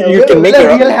 you can Will make a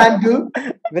your own. real hand do?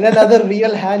 Will another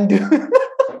real hand do?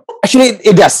 Actually,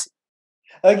 it does.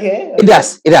 Okay, It okay.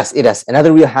 does. It does. It does.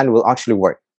 Another real hand will actually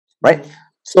work, right? Mhm.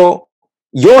 So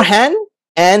your hand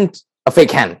and a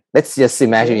fake hand. Let's just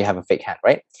imagine you Okay. have a fake hand,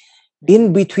 right? In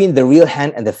Mhm. between the real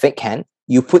hand and the fake hand,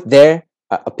 you put there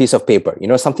a piece of paper,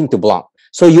 something to block.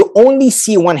 So you only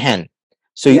see one hand.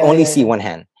 So you Yeah, only yeah, see yeah. one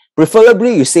hand.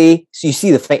 Preferably, you see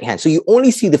the fake hand. So you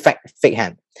only see the fake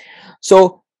hand.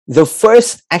 So the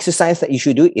first exercise that you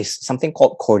should do is something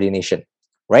called coordination,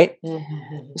 right?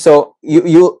 Mhm. So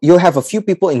you'll have a few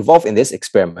people involved in this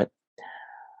experiment.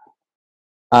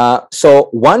 So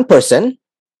one person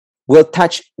will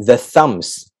touch the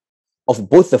thumbs of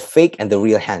both the fake and the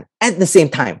real hand at the same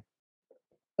time,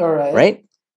 All right. right?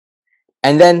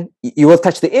 And then you will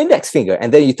touch the index finger,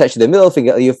 and then you touch the middle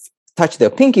finger, you touch the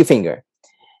pinky finger,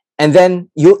 and then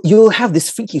you'll have this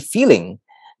freaky feeling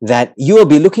that you will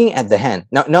be looking at the hand.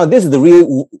 Now this is the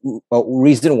real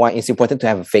reason why it's important to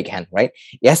have a fake hand, right?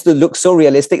 It has to look so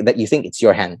realistic that you think it's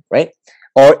your hand, right?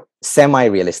 Or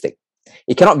semi-realistic.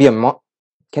 It cannot be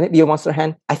can it be a monster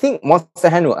hand? I think monster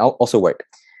hand will also work.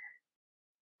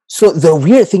 So the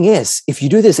weird thing is, if you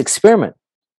do this experiment,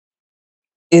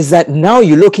 is that now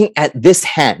you're looking at this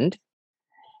hand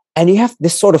and you have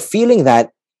this sort of feeling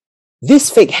that this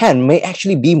fake hand may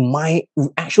actually be my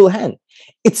actual hand.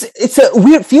 It's a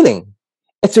weird feeling.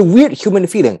 It's a weird human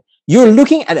feeling. You're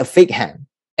looking at a fake hand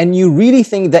and you really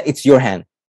think that it's your hand.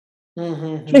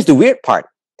 Here's Mhm. the weird part.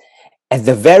 At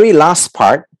the very last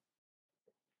part,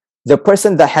 the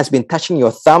person that has been touching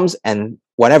your thumbs and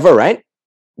whatever, right,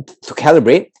 to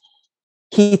calibrate,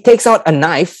 he takes out a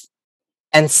knife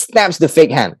and stabs the fake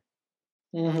hand.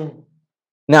 Mhm.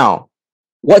 Now,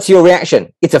 what's your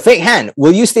reaction? It's a fake hand.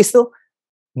 Will you stay still?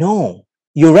 No.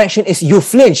 Your reaction is you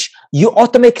flinch. You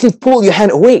automatically pull your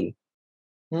hand away.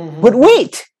 But Mhm.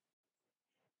 wait,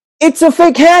 it's a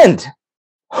fake hand.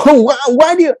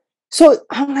 Why do you? So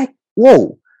I'm like,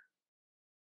 whoa.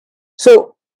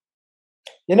 So,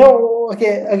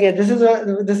 Okay.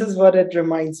 This is what it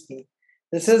reminds me.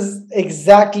 This is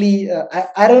exactly.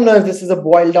 I don't know if this is a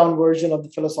boiled down version of the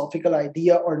philosophical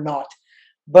idea or not.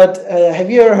 But have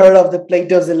you ever heard of the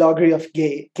Plato's allegory of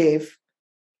cave?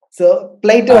 So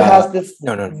Plato has this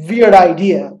no, no. weird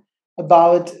idea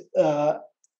about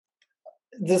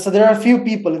so there are a few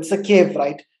people. It's a cave,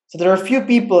 right? So there are a few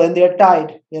people, and they're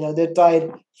tied. They're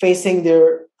tied facing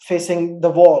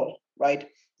the wall, right?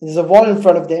 There's a wall in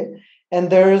front of them, and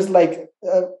there's like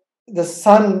the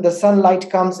sunlight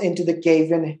comes into the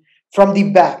cave and from the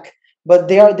back, but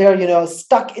they're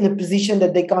stuck in a position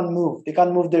that they can't move. They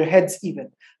can't move their heads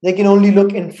even. They can only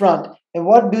look in front. And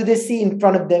what do they see in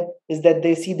front of them is that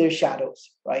they see their shadows,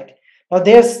 right? Now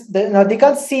they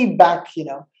can't see back,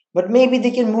 but maybe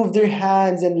they can move their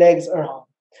hands and legs around.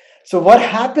 So what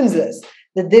happens is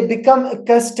that they become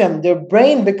accustomed, their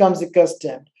brain becomes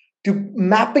accustomed to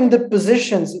mapping the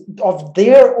positions of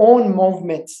their own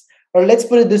movements. Or let's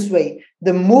put it this way,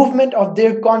 the movement of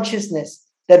their consciousness,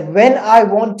 that when I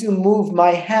want to move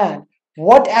my hand,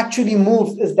 what actually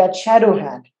moves is that shadow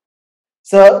hand.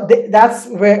 So that's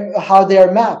where how they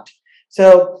are mapped.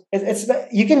 So it's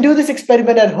you can do this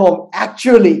experiment at home.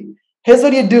 Actually, here's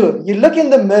what you do: you look in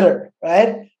the mirror,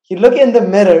 right? You look in the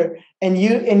mirror and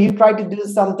you try to do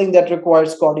something that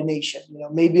requires coordination.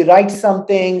 Maybe write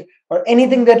something or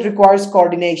anything that requires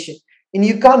coordination, and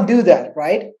you can't do that,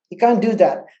 right? You can't do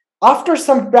that. After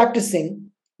some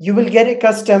practicing, you will get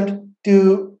accustomed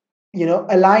to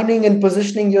aligning and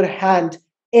positioning your hand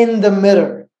in the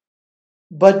mirror,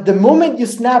 but the moment you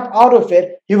snap out of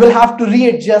it, you will have to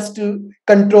readjust to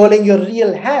controlling your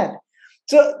real hand.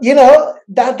 So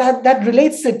that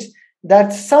relates it,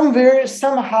 that somewhere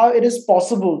somehow it is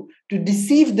possible to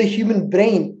deceive the human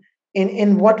brain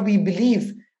in what we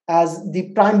believe as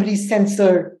the primary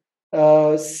sensory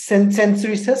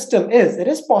system is. It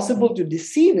is possible to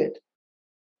deceive it.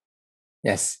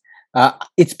 yes,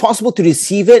 it's possible to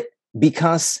receive it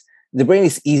because the brain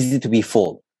is easy to be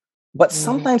fooled. But Mhm.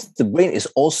 sometimes the brain is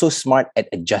also smart at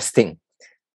adjusting.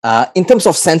 In terms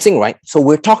of sensing, right? So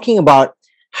we're talking about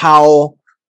how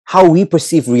we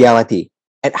perceive reality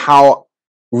and how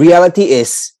reality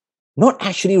is not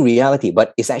actually reality,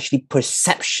 but it's actually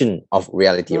perception of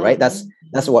reality, right? That's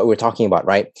Mhm. what we're talking about,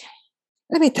 right?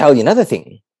 Let me tell you another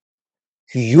thing.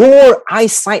 Your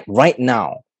eyesight right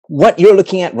now, what you're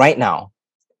looking at right now,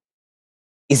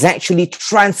 is actually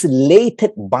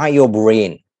translated by your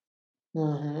brain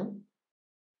Mhm.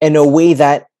 in a way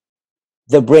that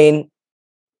the brain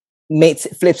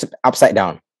flips it upside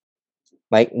down.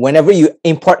 Like whenever you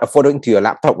import a photo into your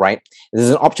laptop, right?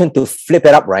 There's an option to flip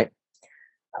it up, right?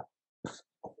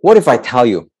 What if I tell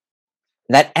you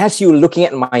that as you're looking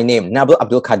at my name, Nabil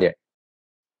Abdul Qadir,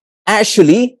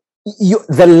 actually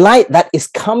the light that is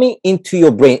coming into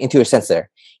your brain, into your sensor,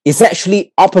 is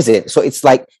actually opposite. So it's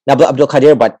like Nabil Abdul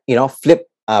Qadir, but flip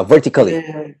vertically.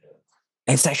 Yeah.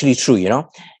 It's actually true,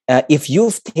 if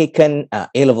you've taken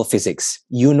A-level physics,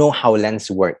 you know how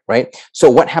lenses work, right? So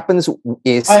what happens I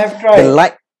is have the tried.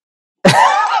 light.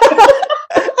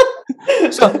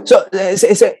 So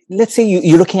let's say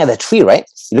you're looking at the tree, right?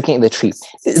 You're looking at the tree.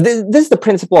 This is the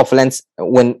principle of lens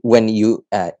when you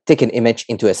take an image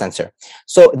into a sensor.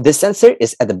 So the sensor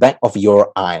is at the back of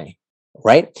your eye,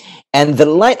 right? And the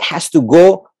light has to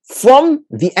go from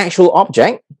the actual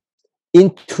object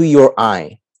into your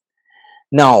eye.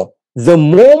 Now, the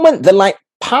moment the light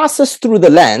passes through the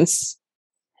lens,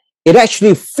 it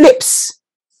actually flips.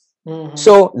 Mhm.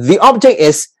 So the object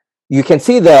is, you can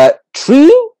see the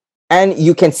tree and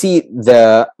you can see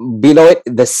the below it,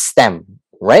 the stem,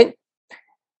 right?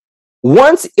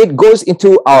 Once it goes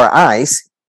into our eyes,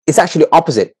 it's actually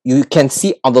opposite. You can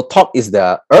see on the top is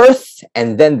the earth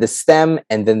and then the stem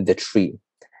and then the tree.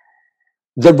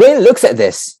 The brain looks at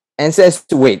this and says,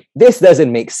 wait, this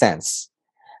doesn't make sense.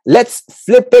 Let's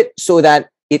flip it so that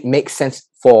it makes sense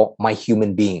for my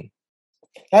human being.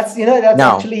 That's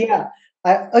Now, actually, yeah.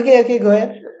 Okay, go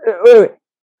ahead. wait, wait.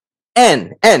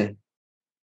 And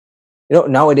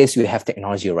nowadays we have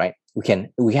technology, right?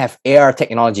 We have AR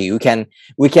technology. We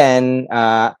can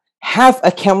have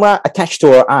a camera attached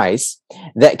to our eyes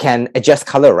that can adjust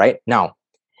color, right? Now,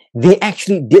 they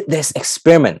actually did this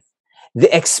experiment.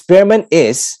 The experiment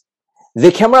is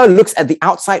the camera looks at the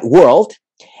outside world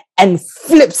and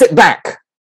flips it back.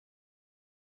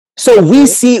 So we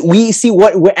Okay. see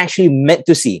what we're actually meant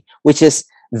to see, which is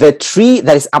the tree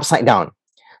that is upside down.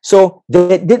 So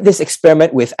they did this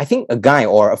experiment with, I think, a guy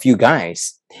or a few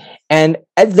guys. And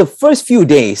at the first few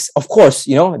days, of course,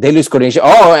 they lose coordination.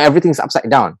 Oh, everything's upside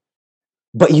down.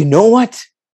 But you know what?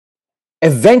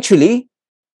 Eventually,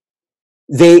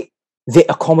 they they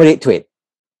accommodate to it.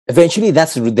 Eventually,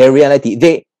 that's their reality.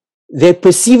 They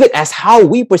perceive it as how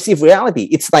we perceive reality.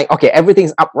 It's like, okay,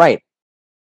 everything's upright.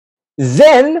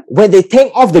 Then when they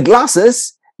take off the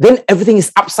glasses, then everything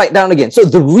is upside down again. So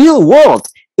the real world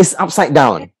is upside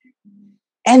down.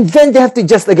 And then they have to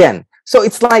adjust again. So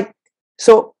it's like,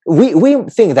 so we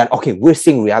think that, okay, we're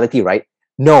seeing reality, right?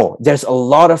 No, there's a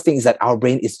lot of things that our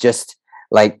brain is just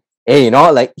like, hey,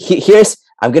 like here's,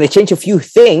 I'm going to change a few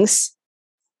things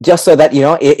just so that,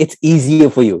 it's easier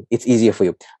for you. It's easier for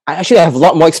you. I actually have a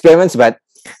lot more experiments, but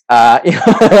I'll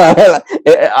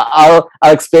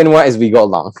explain more as we go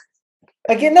along.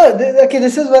 Okay, no, okay.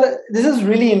 This is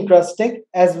really interesting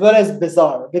as well as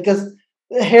bizarre, because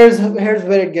here's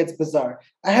where it gets bizarre.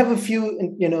 I have a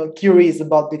few queries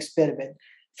about the experiment.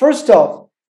 First off,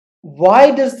 why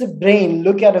does the brain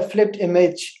look at a flipped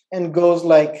image and goes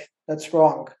like, that's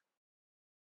wrong?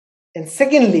 And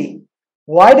secondly,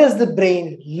 why does the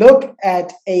brain look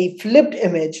at a flipped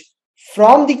image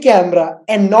from the camera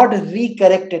and not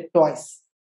recorrect it twice?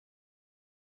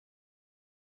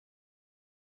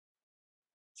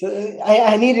 So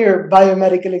I need your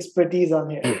biomedical expertise on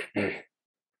here.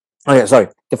 Okay, sorry.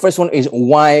 The first one is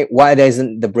why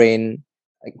doesn't the brain,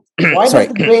 like, Why does sorry,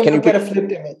 the brain can you look at repeat? a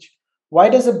flipped image? Why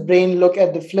does a brain look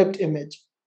at the flipped image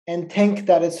and think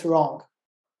that it's wrong?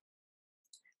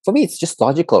 For me, it's just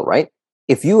logical, right?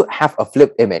 If you have a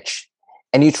flipped image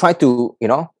and you try to,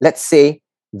 let's say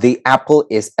the apple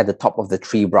is at the top of the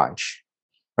tree branch,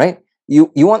 right?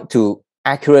 You want to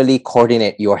accurately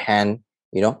coordinate your hand,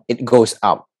 it goes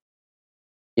up.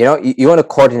 You want to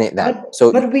coordinate that.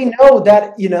 So But we know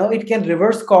that it can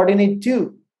reverse coordinate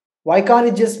too. Why can't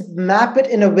it just map it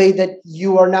in a way that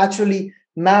you are naturally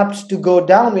mapped to go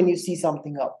down when you see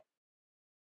something up?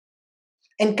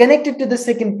 And connected to the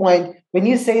second point, when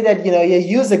you say that you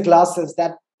use a glasses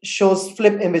that shows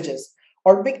flip images,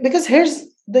 or because here's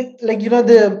the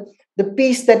the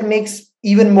piece that makes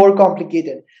even more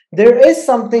complicated. There is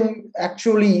something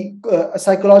actually a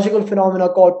psychological phenomena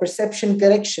called perception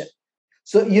correction.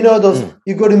 So those, mm,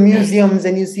 you go to museums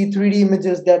and you see 3D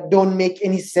images that don't make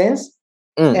any sense,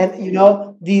 mm, and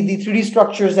the 3D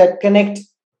structures that connect,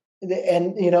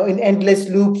 and in endless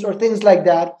loops or things like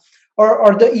that,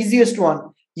 or the easiest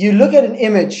one, you look at an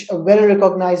image, a well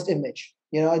recognized image.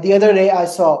 The other day I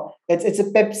saw it's a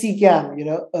Pepsi can,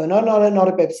 not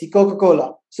a Pepsi,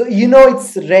 Coca-Cola. So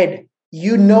it's red.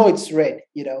 It's red,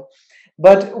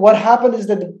 but what happened is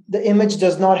that the image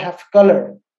does not have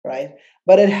color, right?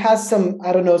 But it has some,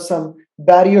 I don't know, some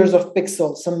barriers of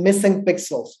pixels, some missing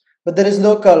pixels, but there is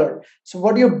no color. So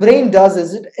what your brain does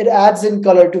is it adds in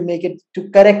color to make it, to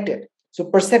correct it. So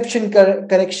perception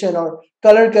correction or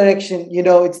color correction,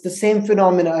 it's the same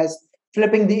phenomena as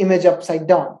flipping the image upside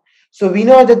down. So we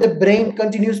know that the brain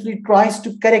continuously tries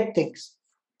to correct things.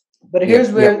 But here's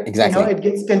Yep, yep, where, exactly. it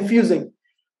gets confusing.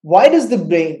 Why does the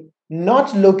brain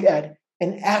not look at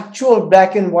an actual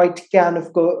black and white can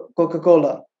of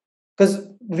Coca-Cola? Because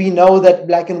we know that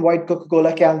black and white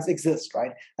Coca-Cola cans exist,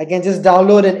 right? I can just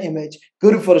download an image,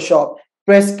 go to Photoshop,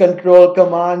 press Control,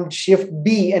 Command, Shift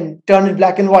B, and turn it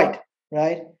black and white,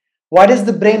 right? Why does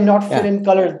the brain not fill Yeah. in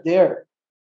color there?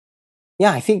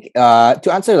 Yeah, I think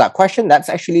to answer that question, that's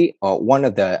actually one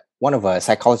of a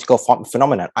psychological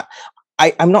phenomenon.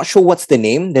 I'm not sure what's the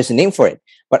name. There's a name for it,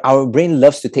 but our brain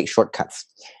loves to take shortcuts.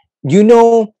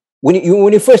 When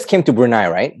you first came to Brunei,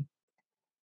 right?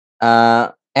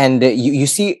 And you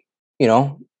see,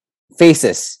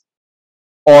 faces,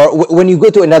 or when you go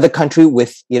to another country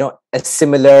with a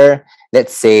similar,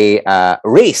 let's say,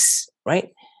 race,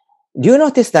 right? Do you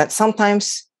notice that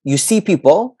sometimes you see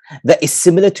people that is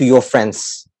similar to your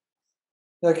friends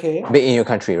Okay. in your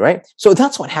country, right? So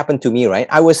that's what happened to me, right?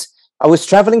 I was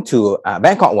traveling to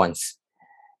Bangkok once,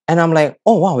 and I'm like,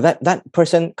 oh wow, that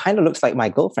person kind of looks like my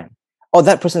girlfriend. Oh,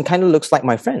 that person kind of looks like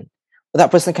my friend. Oh,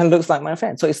 that person kind of looks like my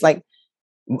friend. So it's like,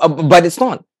 but it's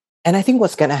not. And I think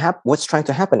what's trying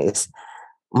to happen is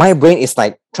my brain is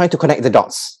like trying to connect the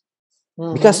dots.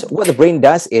 Because Mm-hmm. what the brain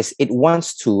does is it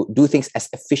wants to do things as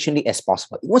efficiently as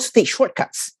possible. It wants to take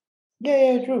shortcuts. Yeah,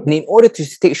 And true. in order to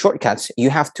take shortcuts, you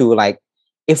have to, like,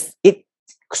 if it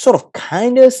sort of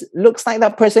kind of looks like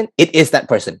that person, it is that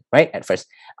person, right? At first,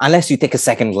 unless you take a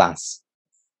second glance.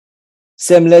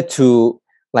 Similar to,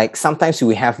 like, sometimes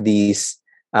we have these,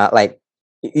 like,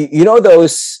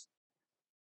 those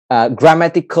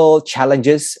grammatical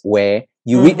challenges where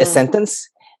you read a Mm-hmm. sentence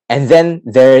and then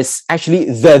there's actually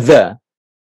the,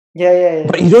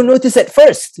 but Yeah. you don't notice at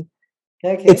first.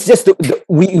 It's Okay. just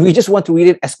we just want to read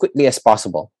it as quickly as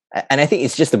possible, and I think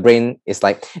it's just the brain is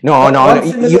like, no, One, no, no, one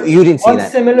you, similar you didn't see one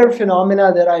that. similar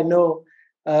phenomena that I know,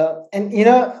 and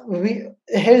we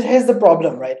here's the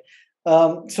problem, right?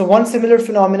 So one similar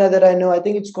phenomena that I know, I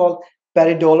think it's called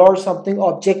pareidolia or something,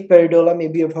 object pareidolia.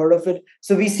 Maybe you've heard of it.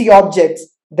 So we see objects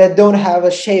that don't have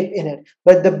a shape in it,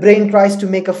 but the brain tries to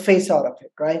make a face out of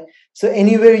it, right? So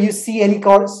anywhere you see any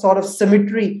sort of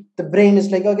symmetry, the brain is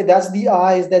like, okay, that's the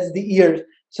eyes, that's the ears.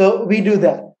 So we do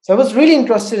that. So I was really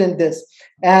interested in this,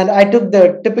 and I took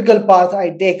the typical path I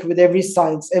take with every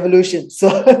science, evolution. So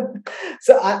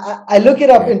so I look it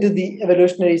up Yeah. into the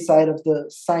evolutionary side of the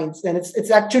science, and it's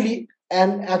actually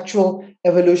an actual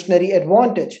evolutionary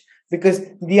advantage, because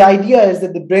the idea is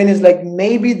that the brain is like,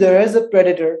 maybe there is a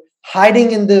predator hiding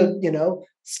in the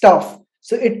stuff,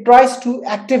 so it tries to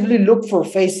actively look for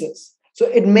faces. So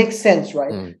it makes sense,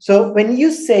 right? Mm. So when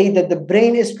you say that the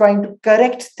brain is trying to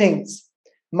correct things,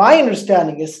 my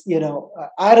understanding is,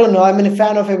 I don't know, I'm a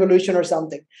fan of evolution or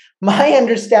something. My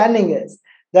understanding is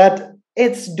that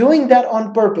it's doing that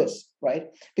on purpose, right?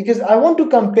 Because I want to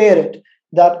compare it,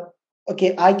 that,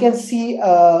 okay, I can see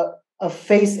a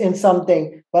face in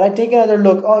something, but I take another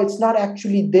look, oh, it's not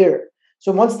actually there.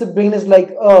 So once the brain is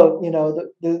like, oh,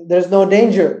 there's no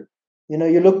danger,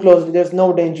 you look closely, there's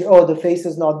no danger, oh, the face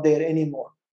is not there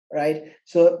anymore, right?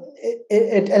 So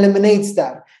it eliminates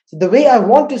that. So the way I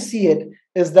want to see it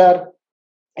is that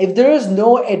if there is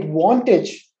no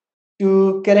advantage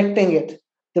to correcting it,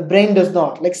 the brain does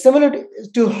not. Like, similar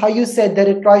to how you said that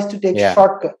it tries to take Yeah.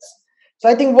 shortcuts. So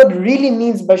I think what really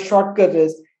means by shortcut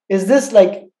is this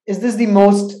the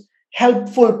most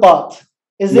helpful path?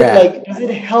 Is it Yeah. like, does it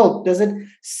help? Does it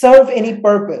serve any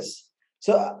purpose?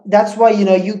 So that's why,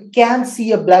 you can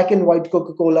see a black and white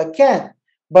Coca-Cola can,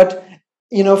 but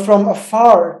from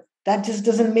afar, that just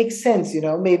doesn't make sense.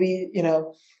 Maybe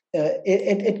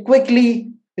it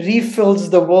quickly refills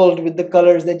the world with the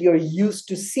colors that you're used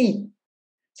to see.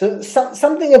 So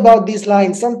something about these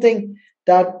lines, something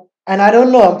that, and I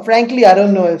don't know, frankly, I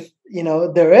don't know if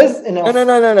there is No, no, enough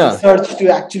no, no, no, research to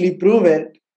actually prove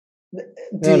it,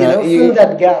 to no, no. fill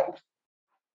that gap.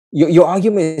 Your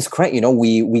argument is correct.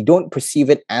 We don't perceive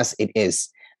it as it is,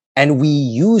 and we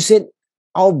use it.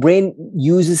 Our brain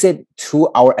uses it to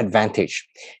our advantage.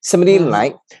 Somebody,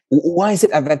 like, Hmm. why is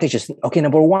it advantageous? Okay,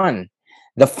 number one,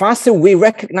 The faster we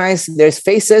recognize there's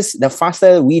faces, the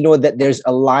faster we know that there's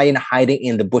a lion hiding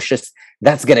in the bushes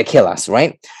that's gonna kill us,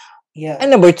 right? Yeah.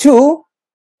 And number two,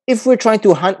 if we're trying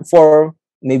to hunt for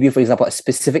maybe, for example, a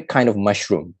specific kind of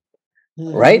mushroom,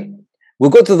 right? Mm-hmm. We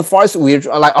go to the forest, we're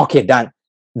like, okay, done.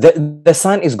 The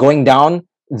sun is going down,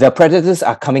 the predators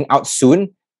are coming out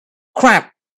soon.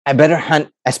 Crap, I better hunt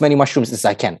as many mushrooms as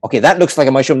I can. Okay, that looks like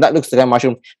a mushroom, that looks like a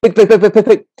mushroom. Pick, pick, pick, pick, pick,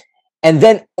 pick. And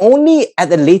then only at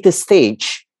the later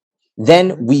stage,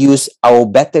 then Mm-hmm. we use our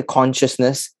better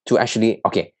consciousness to actually,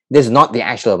 okay, this is not the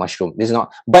actual mushroom. This is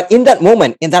not, but in that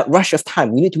moment, in that rush of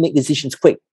time, we need to make decisions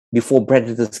quick before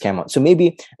predators come out. So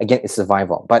maybe again, it's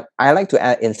survival. But I like to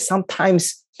add in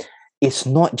sometimes it's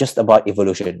not just about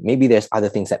evolution. Maybe there's other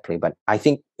things at play, but I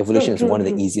think evolution True, is true, one of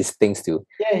the true. easiest things to,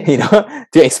 Yeah.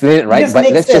 to explain it, It right? just But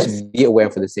makes let's just sense. be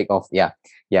aware for the sake of,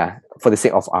 for the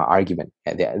sake of our argument.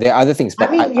 Yeah, there are other things, I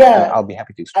but mean, I'll be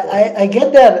happy to I, explore it. I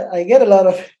get that. I get a lot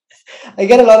of I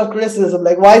get a lot of criticism,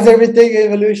 like why is everything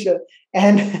evolution?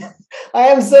 And I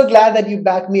am so glad that you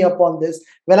back me up on this.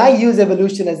 When I use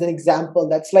evolution as an example,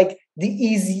 that's like the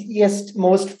easiest,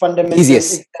 most fundamental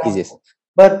Easiest. example.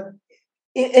 But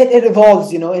it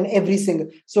evolves, in every single.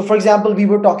 So, for example, we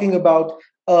were talking about.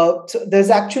 So there's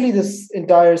actually this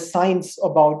entire science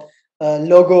about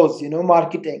logos,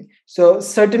 marketing. So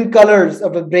certain colors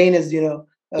of a brain is, Yep,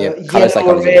 color yellow,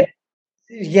 psychology. red,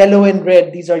 yellow and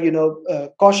red. These are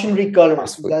cautionary colors.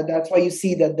 Fast food. That's why you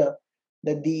see that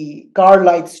the car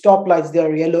lights, stop lights, they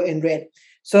are yellow and red.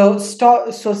 So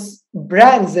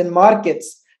brands and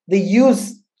markets, they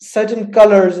use certain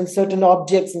colors and certain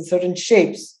objects and certain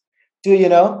shapes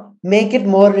to make it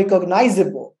more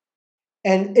recognizable.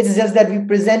 And it's just that we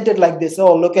present it like this.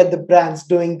 Oh, look at the brands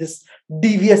doing this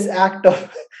devious act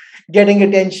of getting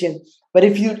attention. But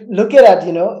if you look at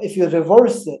it, if you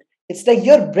reverse it, it's like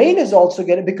your brain is also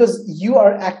getting, because you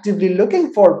are actively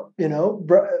looking for,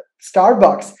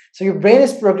 Starbucks. So your brain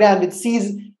is programmed. It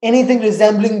sees anything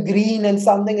resembling green and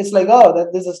something. It's like, oh,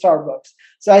 that this is Starbucks.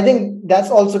 So I think that's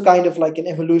also kind of like an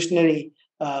evolutionary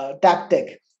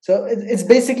tactic. So it's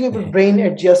basically the brain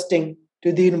adjusting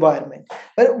to the environment.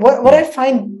 But what I Mm.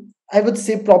 find, I would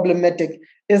say, problematic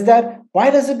is that why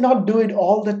does it not do it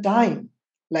all the time?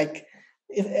 Like,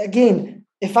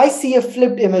 if I see a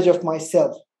flipped image of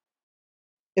myself,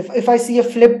 if I see a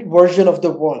flipped version of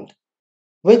the world,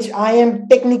 which I am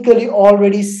technically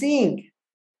already seeing,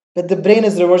 but the brain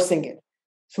is reversing it.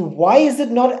 So why is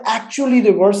it not actually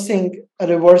reversing a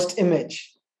reversed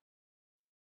image?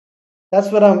 That's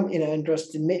what I'm,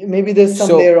 interested in. Maybe there's some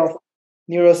So layer of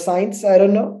neuroscience. I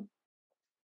don't know.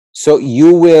 So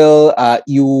you will,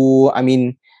 I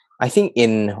mean, I think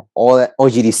in all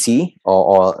OGDC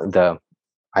or the,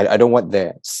 I don't want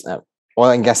the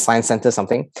oil and gas science center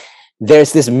something.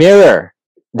 There's this mirror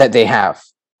that they have,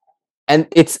 and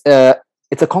it's a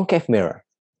concave mirror,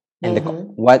 and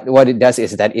Mm-hmm. what it does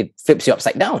is that it flips you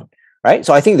upside down, right?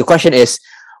 So I think the question is,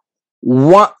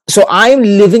 what? So I'm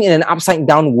living in an upside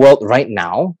down world right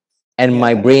now, and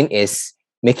my Yeah. brain is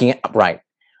making it upright.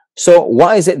 So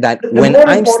why is it that The when more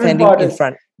I'm important standing part in is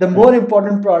front, the mm, more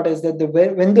important part is that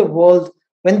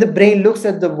when the brain looks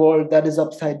at the world that is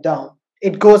upside down,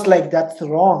 it goes like that's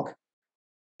wrong.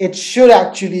 It should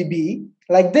actually be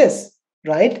like this,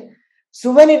 right?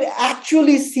 So when it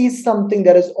actually sees something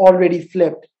that is already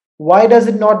flipped, why does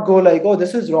it not go like, oh,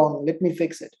 this is wrong, let me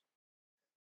fix it?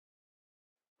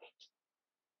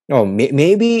 no,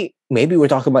 maybe we're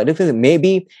talking about different.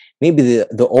 Maybe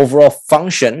the overall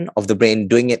function of the brain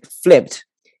doing it flipped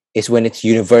is when it's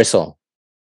universal,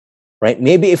 right?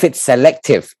 Maybe if it's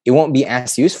selective, it won't be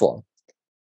as useful.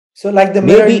 So like the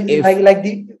mirror, Maybe if like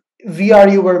the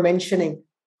VR you were mentioning,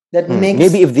 that maybe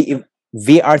makes. if the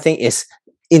VR thing is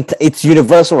it's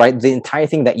universal, right? The entire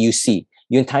thing that you see,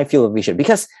 your entire field of vision,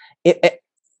 because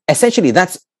essentially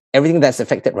that's everything that's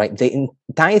affected, right? The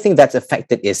entire thing that's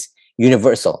affected is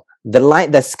universal. The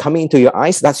light that's coming into your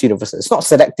eyes, that's universal. It's not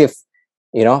selective,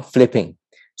 flipping.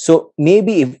 So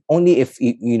maybe if only if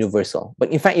universal.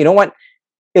 But in fact, you know what?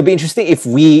 It'd be interesting if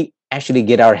we actually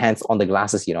get our hands on the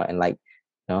glasses, and like,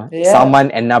 Yeah,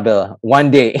 Salman and Nabil one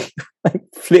day like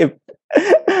flip.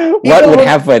 What people would would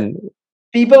happen?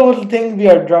 people would think we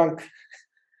are drunk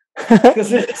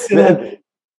because it's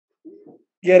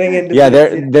getting into Yeah,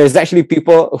 this. Yeah. there's actually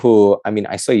people who, I mean,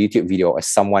 I saw a YouTube video of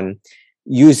someone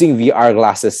using VR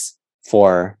glasses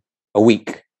for a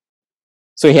week.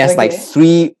 So he has like Okay.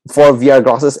 3 4 VR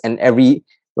glasses, and every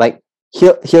like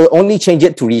he'll only change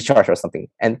it to recharge or something,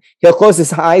 and he'll close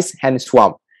his eyes, hand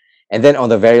swamp, and then on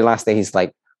the very last day he's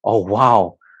like, oh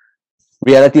wow,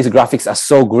 reality's graphics are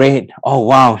so great, oh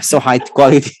wow, so high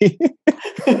quality.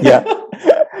 Yeah.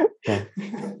 Yeah.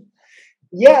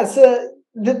 Yeah, so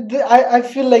I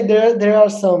feel like there are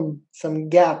some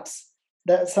gaps,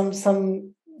 that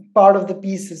some part of the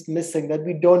piece is missing that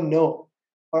we don't know,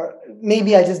 or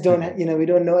maybe I just don't, Mhm. we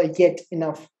don't know it yet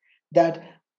enough, that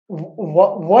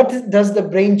what does the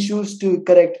brain choose to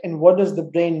correct and what does the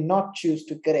brain not choose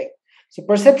to correct. So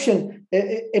perception,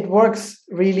 it works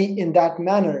really in that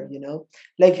manner,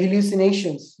 like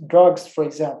hallucinations, drugs, for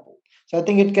example. So I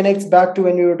think it connects back to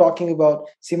when we were talking about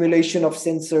simulation of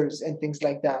sensors and things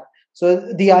like that.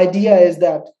 So the idea is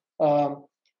that um,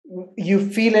 you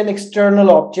feel an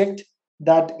external object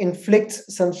that inflicts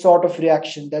some sort of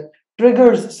reaction, that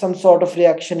triggers some sort of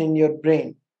reaction in your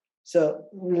brain. So,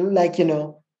 like,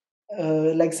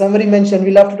 like somebody mentioned,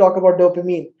 we love to talk about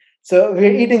dopamine. So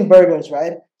we're eating burgers,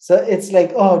 right? So it's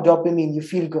like, oh, dopamine, you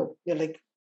feel good. You're like,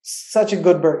 such a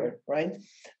good burger, right?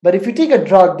 But if you take a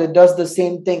drug that does the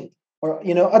same thing, or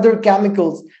other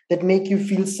chemicals that make you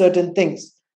feel certain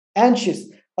things, anxious,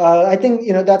 I think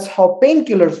that's how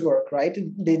painkillers work, right?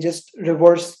 They just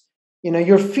reverse,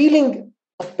 you're feeling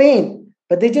of pain,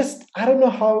 but they just, I don't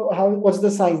know how what's the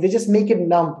science, they just make it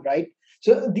numb, right?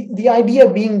 So the idea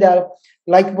being that,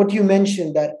 like what you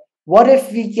mentioned, that what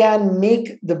if we can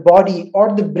make the body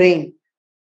or the brain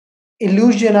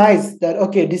illusionize that,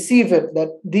 okay, deceive it that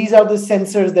these are the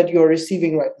sensors that you're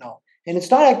receiving right now, and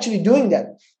it's not actually doing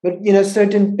that, but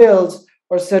certain pills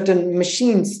or certain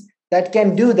machines that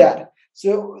can do that.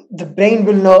 So the brain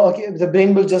will know, okay, the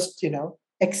brain will just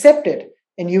accept it,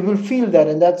 and you will feel that.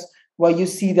 And that's why you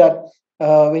see that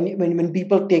when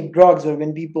people take drugs, or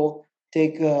when people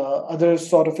take other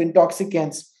sort of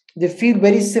intoxicants, they feel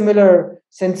very similar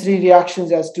sensory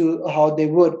reactions as to how they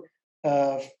would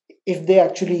uh, if they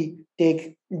actually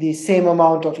take the same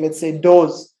amount of, let's say,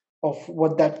 dose of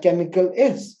what that chemical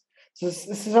is. So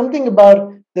it's something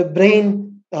about the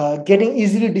brain getting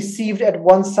easily deceived at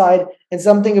one side, and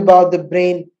something about the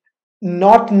brain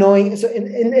not knowing. So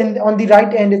in on the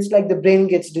right end, it's like the brain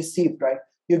gets deceived, right?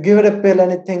 You give it a pill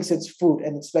and it thinks it's food,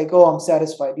 and it's like, oh, I'm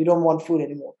satisfied. You don't want food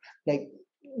anymore. Like,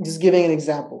 just giving an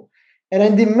example. And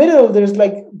in the middle, there's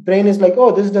like, brain is like,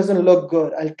 oh, this doesn't look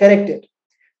good, I'll correct it.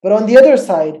 But on the other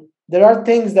side, there are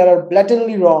things that are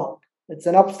blatantly wrong. It's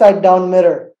an upside down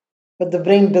mirror, but the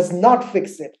brain does not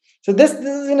fix it. So this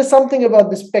is something about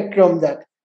the spectrum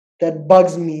that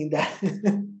bugs me. That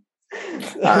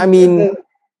I mean,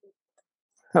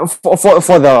 the,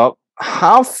 for the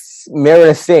half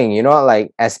mirror thing,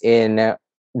 like as in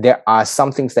there are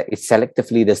some things that it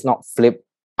selectively does not flip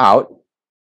out.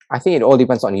 I think it all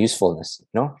depends on usefulness.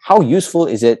 How useful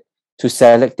is it to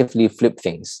selectively flip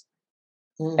things,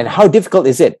 and how Mhm. difficult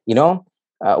is it?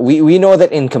 We know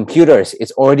that in computers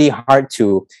it's already hard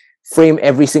to frame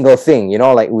every single thing.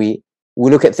 Like we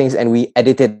look at things and we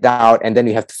edit it out, and then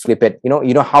we have to flip it.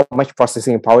 You know how much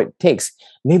processing power it takes.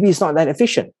 Maybe it's not that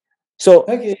efficient. So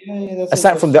Okay, yeah, that's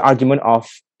aside from the interesting. argument of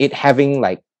it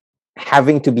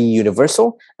having to be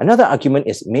universal, another argument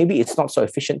is maybe it's not so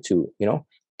efficient to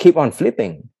keep on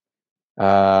flipping.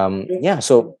 Yeah,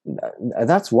 so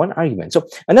that's one argument. So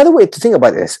another way to think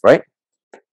about this, right,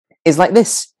 is like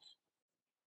this.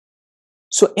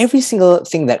 So every single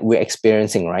thing that we're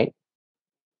experiencing, right,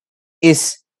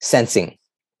 is sensing.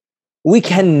 We Mhm.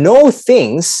 can know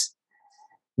things,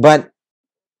 but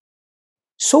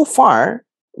so far,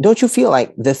 don't you feel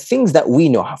like the things that we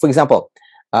know, for example,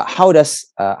 how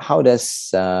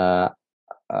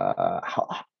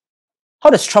how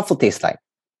does truffle taste like?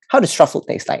 How does truffle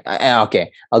taste like?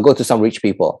 Okay, I'll go to some rich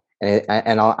people,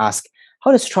 and I'll ask,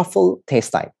 how does truffle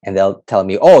taste like? And they'll tell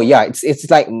me, oh yeah, it's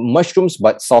like mushrooms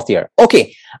but saltier.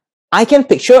 Okay, I can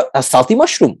picture a salty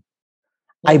mushroom.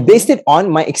 I based Mhm. it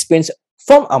on my experience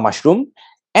from a mushroom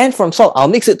and from salt. I'll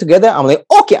mix it together. I'm like,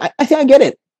 okay, I think I get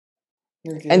it.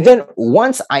 And then Okay.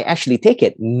 once I actually take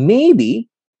it, maybe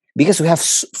because we have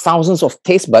thousands of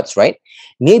taste buds, right?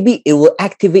 Maybe it will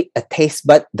activate a taste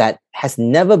bud that has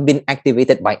never been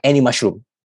activated by any mushroom.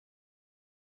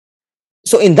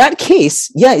 So in that case,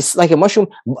 yeah, it's like a mushroom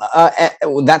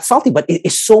that's salty, but it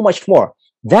is so much more.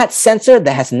 That sensor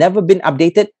that has never been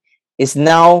updated is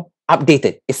now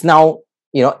updated. It's now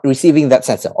receiving that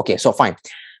sensor. Okay, so fine.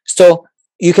 So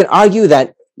you can argue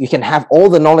that you can have all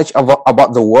the knowledge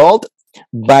about the world,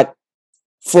 but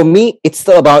for me, it's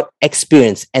still about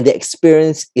experience, and the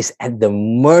experience is at the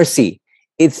mercy.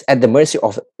 It's at the mercy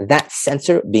of that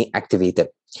sensor being activated.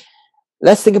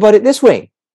 Let's think about it this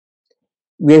way: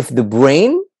 we have the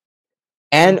brain,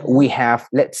 and we Mhm. have,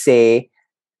 let's say,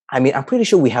 I mean, I'm pretty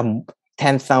sure we have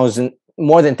 10,000,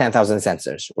 more than 10,000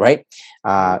 sensors, right?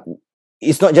 Uh, Yeah.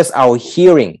 it's not just our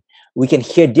hearing. We can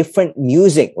hear different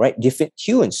music, right? Different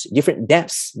tunes, different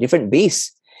depths, different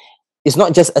bass. It's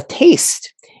not just a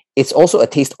taste. it's also a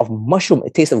taste of mushroom, a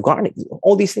taste of garlic.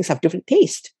 All these things have different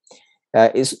taste.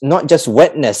 It's not just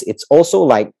wetness, it's also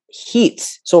like heat.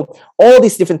 So all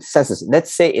these different senses,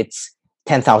 let's say it's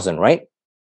 10,000, right?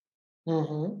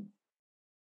 Mm-hmm.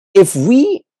 If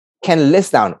we can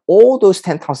list down all those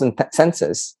 10,000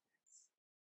 senses,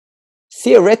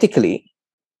 theoretically,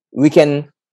 we can,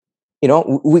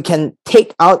 we can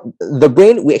take out the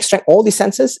brain, we extract all these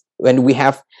senses, when we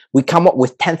come up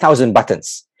with 10,000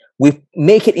 buttons. We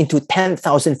make it into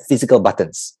 10,000 physical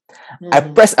buttons. I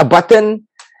press a button,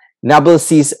 Nabil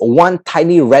sees one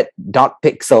tiny red dot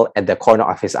pixel at the corner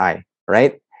of his eye,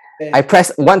 right? Okay. I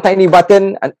press one tiny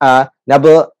button,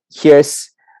 Nabil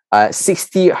hears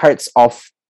 60 hertz of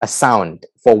a sound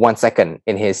for 1 second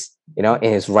in his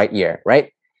right ear,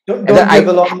 right? Don't give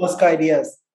Elon Musk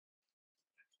ideas.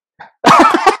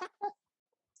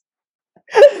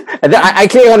 And then I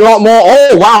click on a lot more.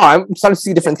 Oh wow, I'm starting to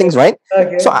see different things, right?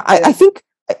 Okay. So I think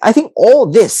all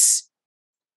this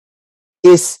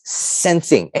is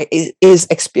sensing, is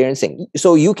experiencing.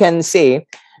 So you can say,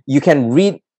 you can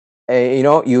read,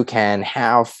 you can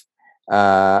have,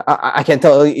 I can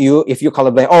tell you if you're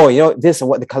colorblind, this is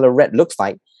what the color red looks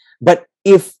like. But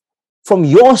if from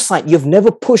your side, you've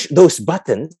never pushed those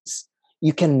buttons,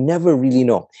 you can never really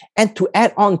know. And to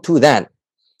add on to that,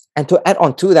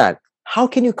 how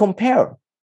can you compare,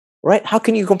 right? How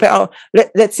can you compare?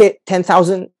 Let's say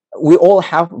 10,000, we all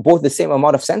have both the same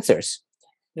amount of sensors.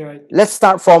 Right. Let's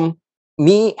start from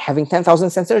me having 10,000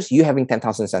 sensors, you having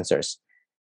 10,000 sensors.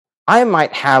 I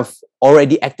might have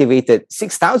already activated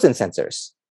 6,000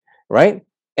 sensors, right?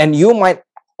 And you might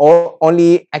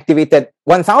only activated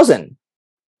 1,000.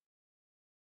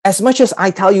 As much as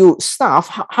I tell you stuff,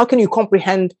 how can you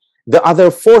comprehend the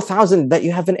other 4,000 that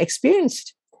you haven't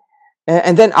experienced?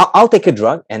 And then I'll take a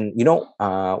drug, and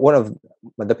one of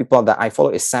the people that I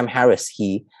follow is Sam Harris.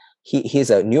 He's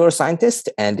a neuroscientist,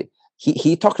 and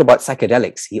he talked about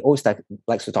psychedelics. He always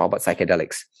likes to talk about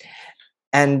psychedelics,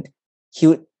 and he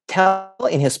would tell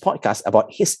in his podcast about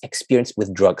his experience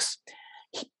with drugs.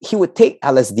 He would take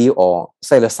LSD or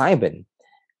psilocybin,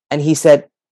 and he said,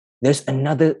 "There's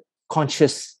another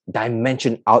conscious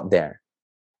dimension out there,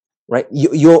 right?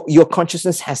 Your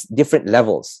consciousness has different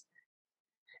levels."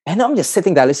 And I'm just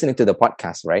sitting there listening to the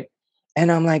podcast, right?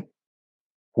 And I'm like,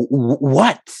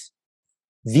 what?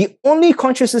 The only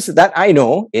consciousness that I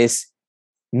know is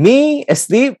me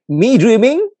asleep, me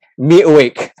dreaming, me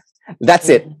awake. That's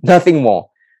it, nothing more.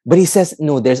 But he says,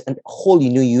 no, there's a whole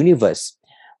new universe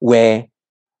where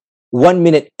 1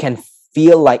 minute can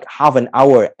feel like half an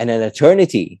hour and an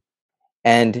eternity.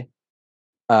 And,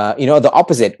 the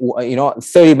opposite,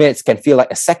 30 minutes can feel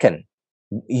like a second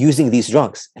using these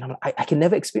drugs. And I'm like, I can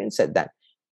never experience that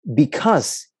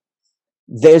because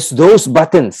there's those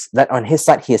buttons that on his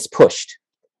side he has pushed,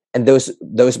 and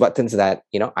those buttons that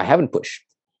I haven't pushed.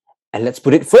 And let's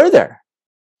put it further.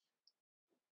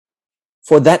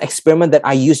 For that experiment that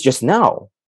I used just now,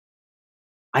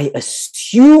 I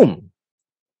assume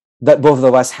that both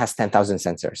of us has 10,000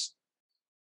 sensors.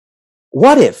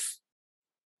 What if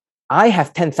I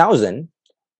have 10,000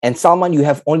 and Salman, you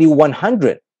have only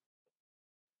 100?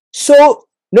 So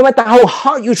no matter how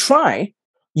hard you try,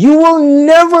 you will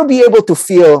never be able to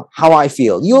feel how I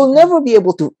feel. You'll never be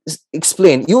able to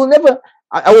explain. You will never,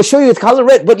 I will show you the color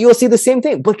red, but you will see the same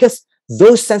thing because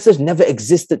those sensors never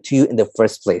existed to you in the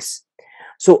first place.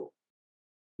 So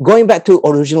going back to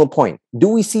original point, do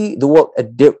we see the world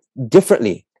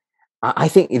differently? I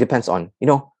think it depends on,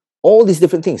 all these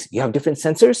different things. You have different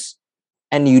sensors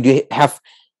and you have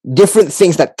different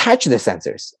things that touch the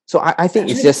sensors. So I think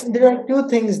Actually, it's just... There are two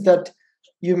things that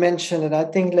you mentioned, and I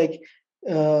think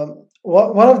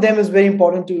one of them is very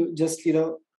important to just,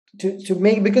 to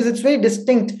make, because it's very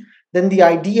distinct than the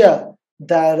idea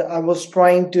that I was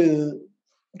trying to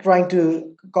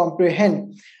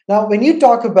comprehend. Now, when you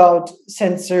talk about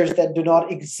sensors that do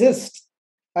not exist,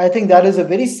 I think that is a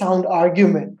very sound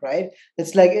argument, right?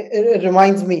 It's like it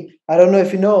reminds me. I don't know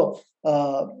if you know,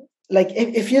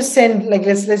 if you send,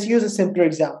 let's use a simpler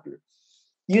example.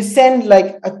 You send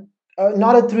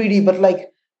not a 3D, but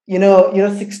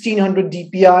 1600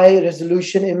 DPI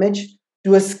resolution image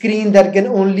to a screen that can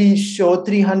only show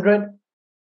 300.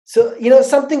 So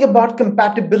something about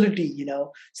compatibility.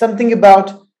 Something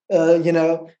about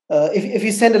if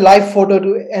you send a live photo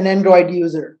to an Android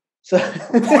user, so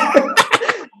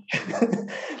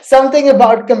something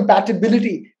about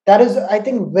compatibility, that is, I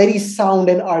think, very sound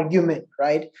an argument,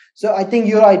 right? So I think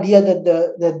your idea that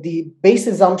the base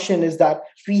assumption is that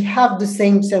we have the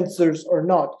same sensors or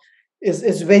not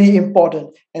is very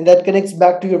important, and that connects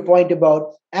back to your point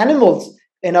about animals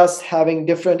and us having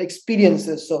different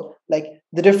experiences. So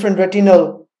the different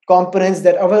retinal components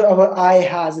that our eye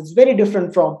has. It's very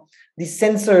different from the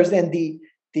sensors and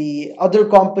the other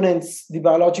components, the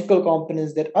biological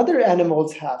components that other animals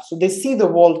have. So they see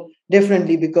the world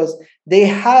differently because they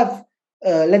have,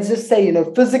 let's just say,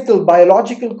 physical,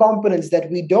 biological components that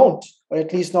we don't, or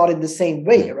at least not in the same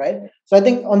way, right? So I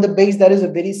think on the base, that is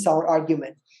a very sound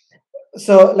argument.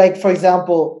 So, like, for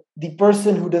example, the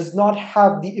person who does not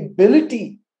have the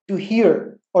ability to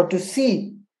hear or to see,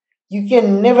 you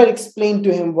can never explain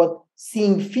to him what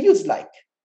seeing feels like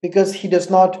because he does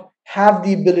not have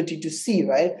the ability to see,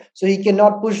 right? So he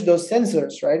cannot push those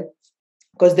sensors, right?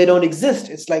 Because they don't exist.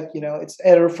 It's like, it's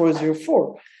error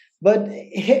 404. But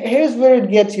here's where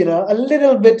it gets, a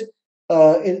little bit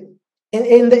in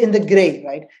the gray,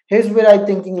 right? Here's where I'm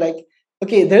thinking like,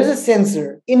 okay, there's a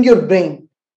sensor in your brain,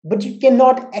 but you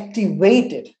cannot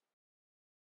activate it.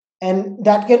 And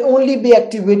that can only be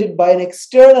activated by an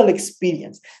external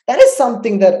experience. That is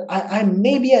something that I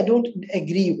maybe I don't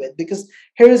agree with, because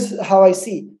here's how I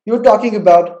see. You're talking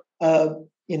about the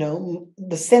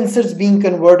sensors being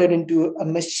converted into a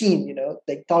machine,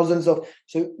 like thousands of,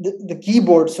 so the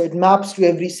keyboard, so it maps to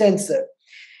every sensor.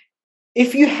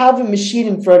 If you have a machine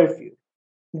in front of you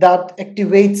that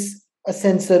activates a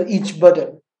sensor each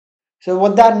button, so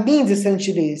what that means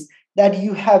essentially is that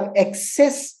you have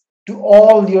access to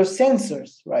all your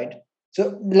sensors, right?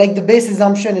 So like the base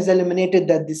assumption is eliminated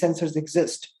that the sensors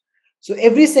exist. So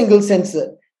every single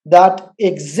sensor that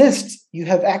exists, you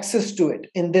have access to it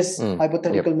in this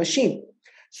hypothetical machine.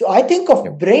 So I think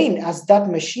of brain as that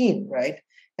machine, right?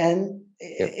 And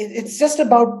it's just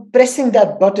about pressing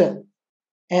that button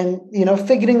and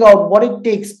figuring out what it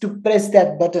takes to press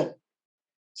that button.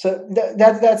 So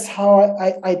that's how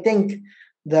I think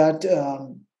that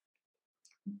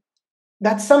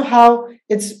that somehow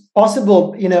it's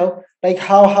possible, like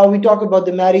how we talk about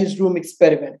the Mary's room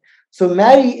experiment. So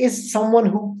Mary is someone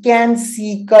who can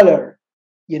see color,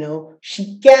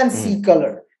 she can see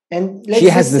color. And she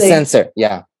has the sensor.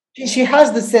 Yeah. She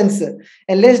has the sensor.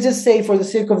 And let's just say, for the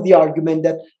sake of the argument,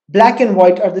 that black and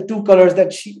white are the two colors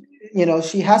that she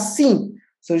has seen.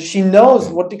 So she knows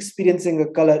what experiencing a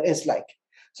color is like.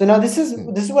 So now this is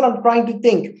what I'm trying to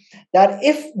think, that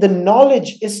if the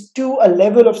knowledge is to a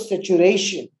level of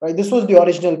saturation, right? This was the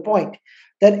original point,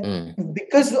 that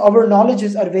because our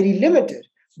knowledges are very limited,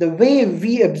 the way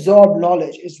we absorb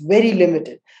knowledge is very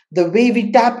limited. The way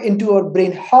we tap into our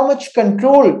brain, how much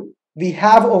control we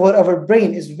have over our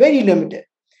brain is very limited.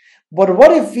 But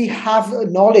what if we have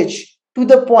knowledge to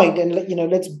the point, and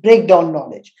let's break down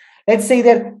knowledge. Let's say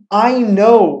that I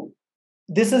know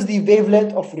this is the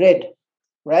wavelength of red,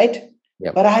 right?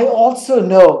 Yep. But I also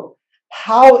know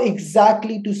how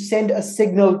exactly to send a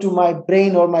signal to my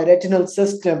brain or my retinal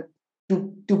system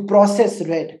to process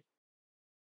red.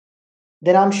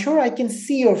 Then I'm sure I can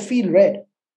see or feel red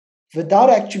without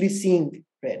actually seeing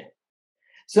red.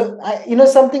 So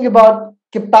something about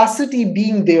capacity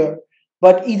being there,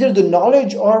 but either the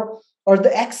knowledge or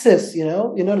the access, the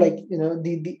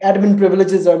admin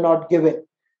privileges are not given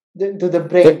to the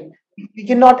brain. We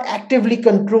cannot actively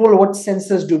control what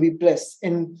sensors do we place.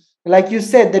 And like you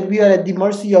said, that we are at the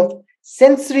mercy of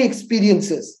sensory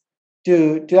experiences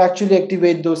to actually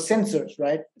activate those sensors,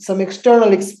 right? Some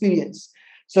external experience.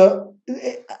 So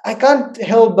I can't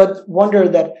help but wonder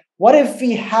that what if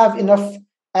we have enough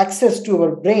access to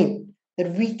our brain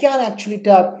that we can actually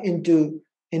tap into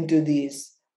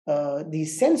these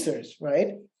sensors,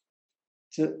 right?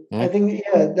 So I think,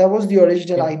 that was the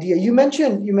original idea. You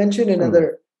mentioned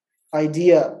another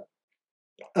idea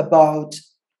about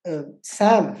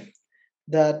Sam,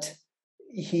 that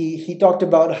he talked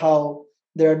about how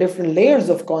there are different layers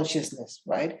of consciousness,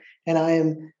 right? And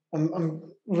I'm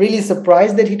really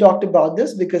surprised that he talked about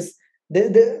this, because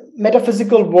the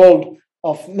metaphysical world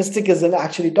of mysticism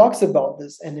actually talks about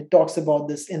this, and it talks about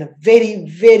this in a very,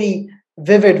 very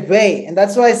vivid way. And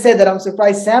that's why I said that I'm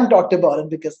surprised Sam talked about it,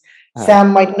 because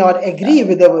Sam might not agree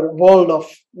with our world of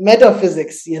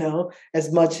metaphysics,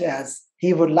 as much as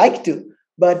he would like to.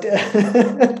 But,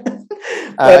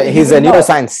 but he's a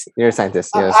neuroscientist.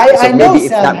 I know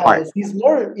Sam Harris. He's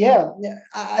more,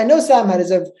 I know Sam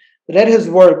Harris. I've read his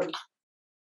work.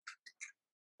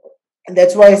 And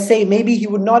that's why I say maybe he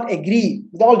would not agree,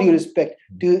 with all due respect,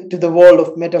 to the world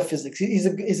of metaphysics. He's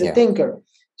a thinker.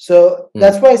 So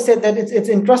that's why I said that it's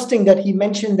interesting that he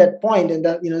mentioned that point, and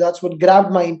that that's what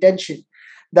grabbed my attention.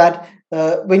 That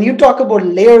when you talk about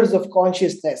layers of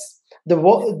consciousness,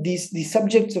 these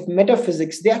subjects of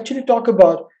metaphysics, they actually talk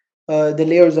about the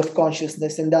layers of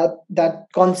consciousness, and that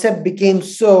concept became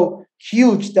so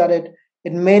huge that it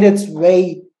made its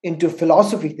way into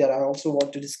philosophy, that I also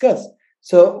want to discuss.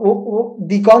 So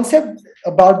the concept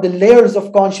about the layers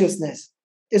of consciousness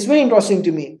is very interesting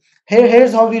to me.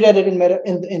 Here's how we read it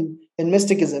in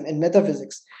mysticism, in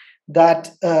metaphysics. That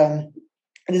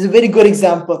it is a very good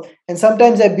example. And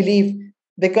sometimes I believe,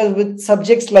 because with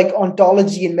subjects like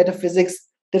ontology and metaphysics,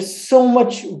 there's so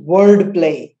much word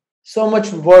play, so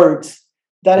much words,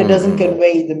 that it doesn't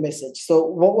convey the message. So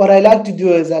what I like to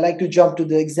do is I like to jump to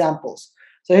the examples.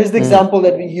 So here's the example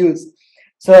that we use.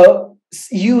 So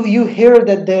you hear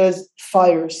that there's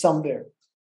fire somewhere,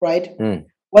 right?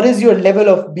 What is your level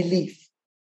of belief?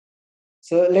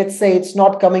 So let's say it's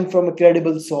not coming from a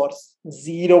credible source,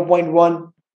 zero point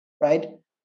 0.1, right?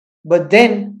 But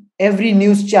then every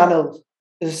news channel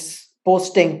is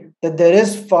posting that there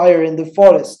is fire in the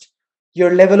forest.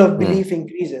 Your level of belief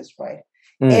increases, right?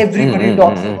 Everybody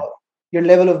talks about it. Your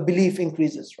level of belief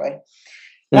increases, right?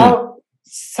 Now,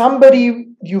 somebody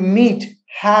you meet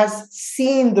has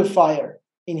seen the fire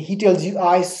and he tells you,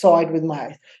 I saw it with my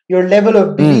eyes. Your level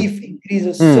of belief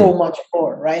increases so much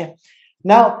more, right?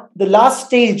 Now, the last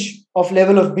stage of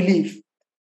level of belief,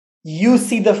 you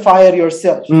see the fire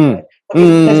yourself, right?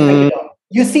 Okay, let's break it down.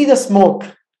 You see the smoke,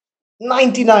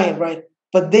 99, right?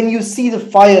 But then you see the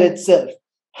fire itself,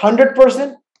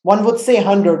 100%. One would say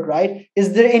 100, right?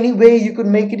 Is there any way you could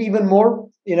make it even more,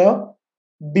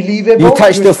 believable? You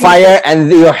touch the fire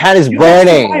and your hand is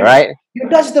burning, right? You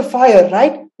touch the fire,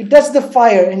 right? You touch the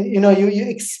fire, and you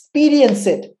experience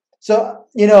it. So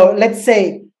let's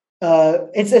say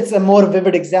it's a more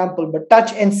vivid example, but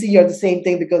touch and see are the same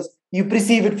thing because you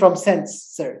perceive it from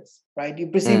senses, right? You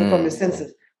perceive it from your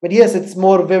senses. But yes, it's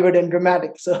more vivid and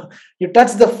dramatic. So you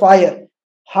touch the fire,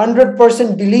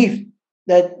 100% belief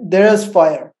that there is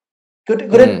fire. Could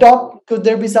it talk? Could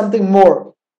there be something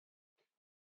more?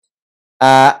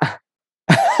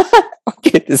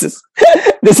 Okay, this is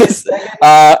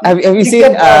have you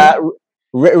seen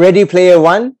Ready Player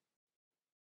One?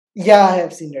 Yeah, I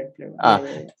have seen Ready Player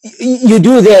One. You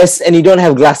do this and you don't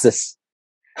have glasses.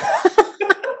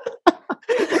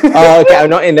 Okay, I'm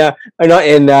not in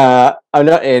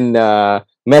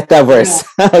metaverse.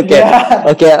 Okay,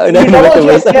 okay, I'm not in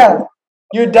metaverse. Yeah,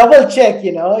 you double check.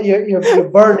 You're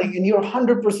burning, and you're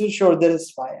 100% sure there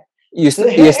is fire. You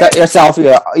start yourself.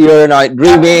 You're not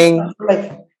dreaming.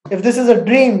 Like, if this is a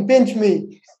dream, pinch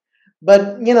me.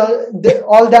 But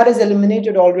all that is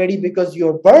eliminated already because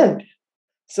you're burned.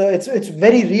 So it's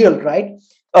very real, right?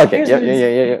 Okay.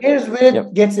 Here's where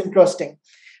it gets interesting.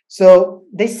 So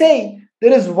they say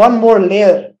there is one more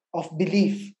layer of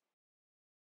belief.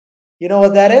 You know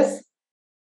what that is?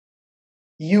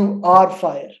 You are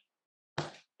fire.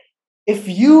 If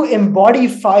you embody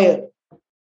fire,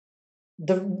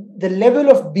 the level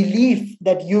of belief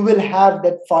that you will have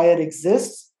that fire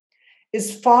exists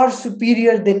is far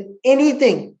superior than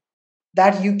anything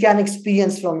that you can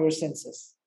experience from your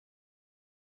senses.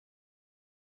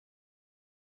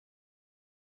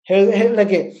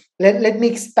 Let me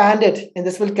expand it, and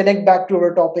this will connect back to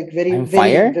our topic very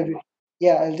vivid.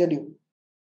 Yeah, I'll tell you.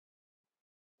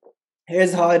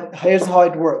 Here's how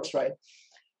it works, right?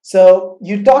 So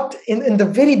you talked in the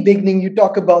very beginning, you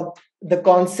talk about the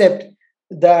concept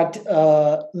that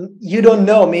you don't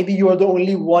know. Maybe you are the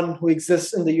only one who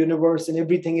exists in the universe, and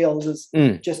everything else is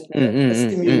just a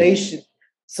simulation.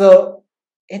 So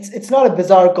it's not a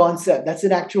bizarre concept. That's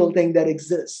an actual thing that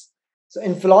exists. So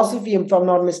in philosophy, if I'm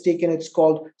not mistaken, it's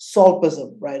called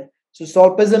solipsism, right? So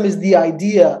solipsism is the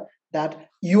idea that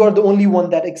you are the only one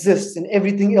that exists, and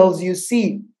everything else you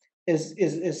see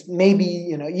is maybe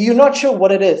you're not sure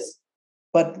what it is.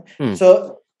 But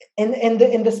so in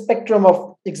the spectrum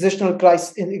of existential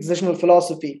crisis in existential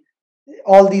philosophy,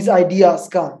 all these ideas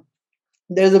come.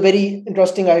 There's a very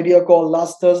interesting idea called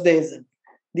last Thursdaism.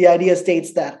 The idea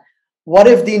states that what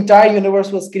if the entire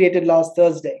universe was created last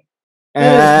Thursday?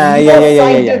 There is no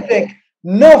scientific,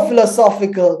 no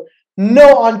philosophical,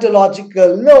 no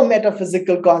ontological, no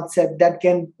metaphysical concept that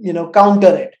can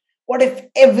counter it. What if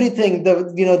everything,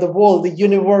 the world, the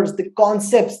universe, the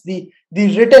concepts, the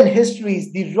written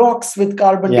histories, the rocks with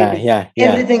carbon dating,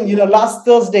 everything, last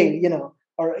Thursday,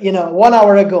 or 1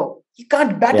 hour ago, you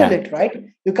can't battle it, right?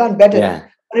 You can't battle it.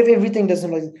 What if everything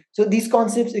doesn't exist? So these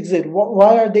concepts exist.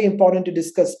 Why are they important to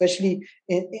discuss, especially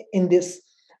in this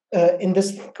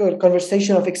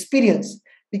conversation of experience?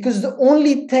 Because the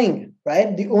only thing,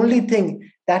 right? The only thing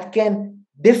that can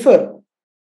differ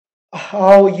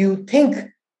how you think.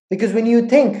 Because when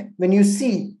you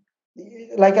see,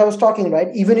 like I was talking, right?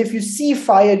 Even if you see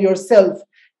fire yourself,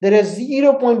 there is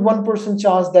 0.1%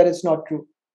 chance that it's not true,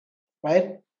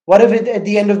 right? What if at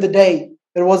the end of the day,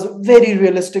 there was a very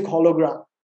realistic hologram,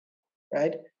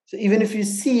 right? So even if you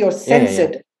see or sense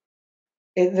it,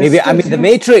 maybe I'm in the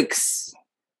Matrix.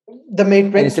 the And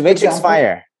Matrix, it's a for matrix example.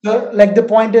 fire. So, like the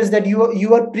point is that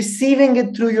you are perceiving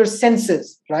it through your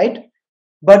senses, right?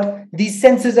 But these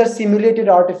senses are simulated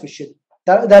artificially.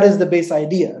 That is the base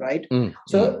idea, right? Mm, mm.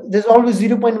 So there's always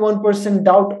 0.1%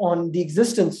 doubt on the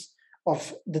existence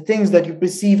of the things that you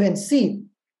perceive and see.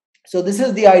 So this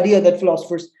is the idea that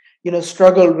philosophers,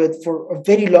 struggled with for a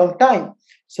very long time.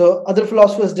 So other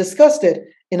philosophers discussed it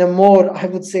in a more, I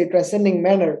would say, transcending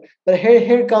manner. But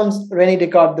here comes René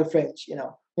Descartes, the French,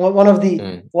 one of the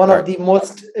Descartes.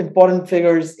 most important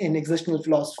figures in existential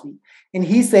philosophy. And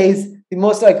he says the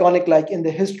most iconic, like in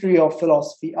the history of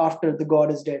philosophy after the God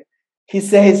is dead. He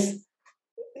says,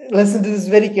 listen to this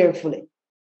very carefully.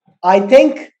 I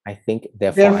think, I think,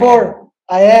 therefore I am. therefore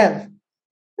I am.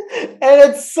 And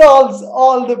it solves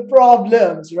all the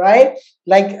problems, right?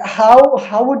 Like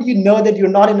how would you know that you're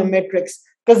not in a matrix?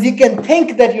 Because you can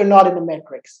think that you're not in a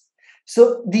matrix.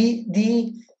 So the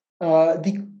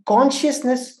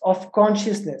consciousness of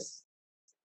consciousness,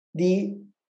 the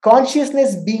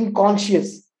consciousness being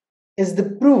conscious, is the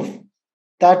proof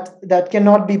that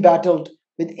cannot be battled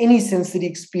with any sensory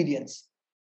experience.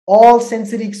 All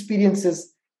sensory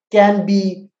experiences can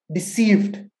be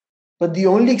deceived, but the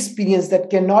only experience that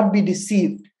cannot be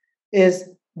deceived is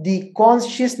the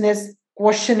consciousness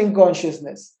questioning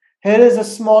consciousness. Here is a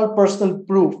small personal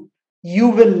proof. You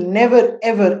will never,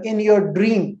 ever in your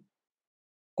dream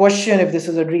question if this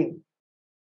is a dream.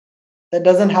 That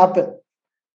doesn't happen.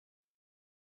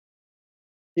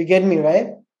 You get me,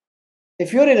 right?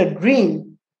 If you're in a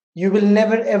dream, you will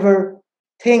never, ever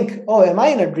think, oh, am I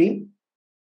in a dream?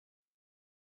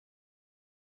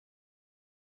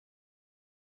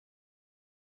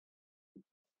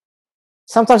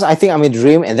 Sometimes I think I'm in a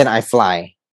dream and then I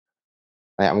fly.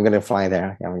 Like, I'm gonna fly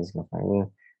there. Okay, I'm just gonna fly.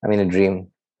 I'm in a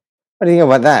dream. What do you think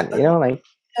about that? Like,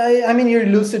 I mean, you're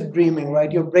lucid dreaming,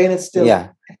 right? Your brain is still, yeah.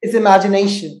 it's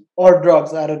imagination or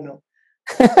drugs, I don't know.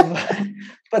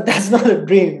 But that's not a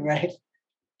dream, right?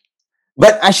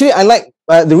 But actually, I like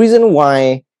the reason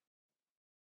why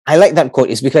I like that quote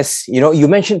is because you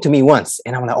mentioned to me once,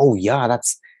 and I'm like, oh yeah,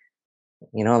 that's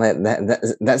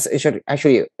that's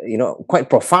actually quite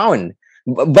profound.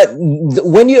 But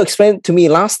when you explained it to me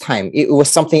last time, it was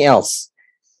something else.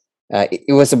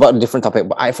 It was about a different topic,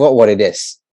 but I forgot what it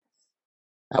is.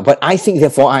 But I think,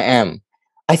 therefore, I am.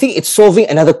 I think it's solving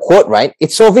another quote, right?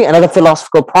 It's solving another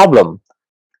philosophical problem.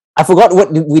 I forgot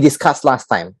what we discussed last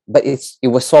time, but it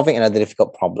was solving another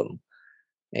difficult problem,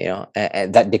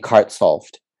 that Descartes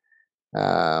solved.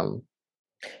 Um,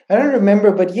 I don't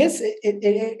remember, but yes,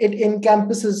 it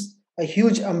encompasses a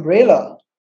huge umbrella,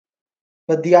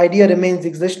 but the idea remains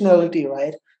existentiality,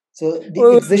 right? So the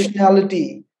well,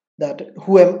 existentiality, that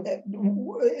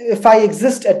if I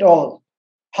exist at all,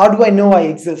 how do I know I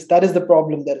exist? That is the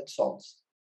problem that it solves.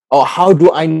 or how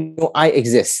do I know I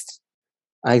exist?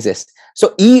 I exist.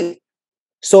 So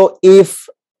if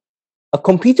a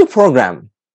computer program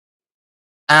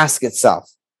asks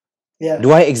itself, Yeah.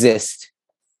 "Do I exist?"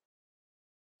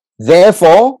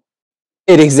 Therefore,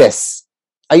 it exists.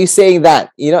 Are you saying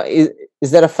that?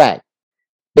 Is that a fact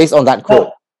based on that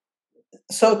quote?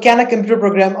 So can a computer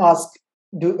program ask,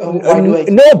 why do I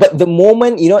exist? No, but the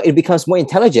moment it becomes more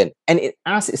intelligent and it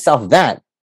asks itself that,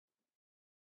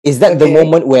 is that the Okay.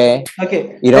 moment where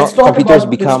Okay. computers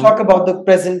Let's become? talk about the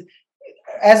present.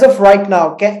 As of right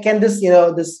now, can this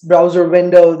this browser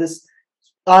window, this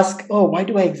ask, oh, why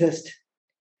do I exist?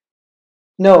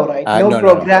 No, right? No, no,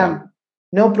 no, no.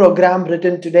 No program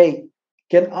written today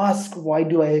can ask, why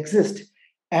do I exist?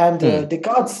 And Hmm.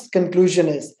 Descartes' conclusion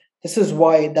is, this is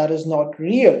why that is not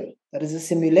real. That is a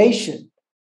simulation.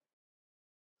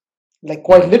 Like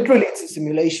quite Hmm. literally, it's a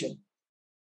simulation.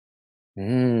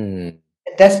 Hmm.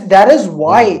 That is Hmm.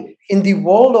 why in the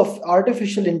world of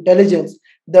artificial intelligence,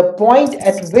 the point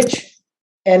at which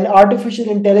an artificial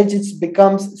intelligence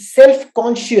becomes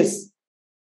self-conscious,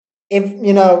 if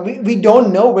we don't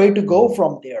know where to go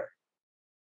from there,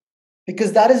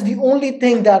 because that is the only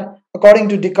thing that, according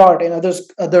to Descartes and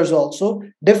others also,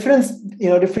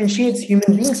 differentiates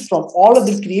human beings from all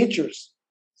other creatures.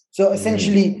 So Hmm.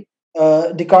 essentially,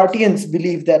 Descartians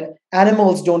believe that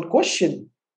animals don't question,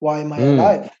 why am I Hmm.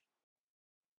 alive,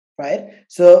 right?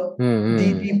 So Hmm.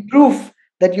 the proof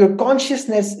that your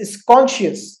consciousness is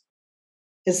conscious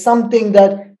is something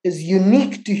that is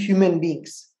unique to human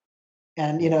beings.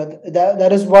 And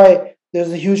that is why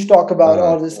there's a huge talk about Uh,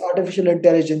 all this artificial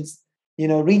intelligence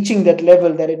reaching that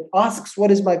level that it asks,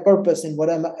 what is my purpose and what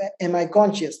am I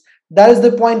conscious? That is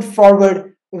the point forward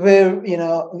where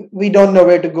we don't know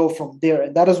where to go from there,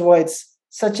 and that is why it's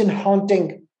such an haunting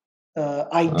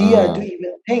idea to uh,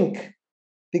 even think,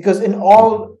 because in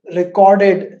all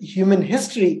recorded human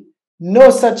history,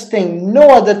 no such thing, no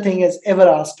other thing has ever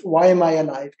asked, why am I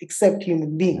alive, except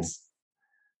human beings.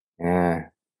 Yeah,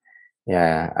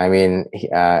 yeah. I mean,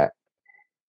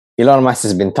 Elon Musk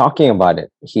has been talking about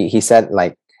it. He said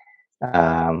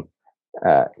um,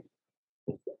 uh,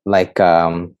 like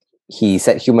he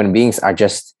said human beings are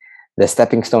just the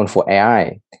stepping stone for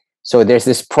AI. So there's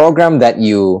this program that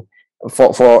you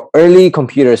for early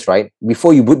computers, right?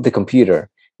 Before you boot the computer,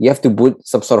 you have to boot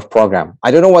some sort of program.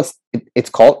 I don't know it's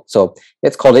called. So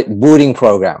let's call it booting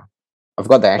program. I've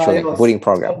got the actual name, BIOS. booting It's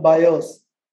program. called BIOS.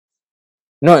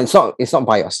 No, it's not. It's not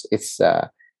BIOS. It's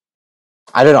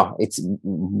I don't know. It's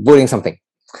booting something,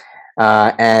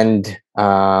 and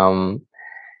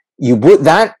you boot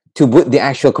that to boot the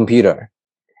actual computer.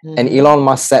 And Mm-hmm. Elon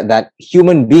Musk said that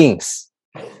human beings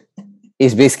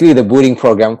is basically the booting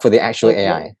program for the actual Okay.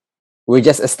 AI. We're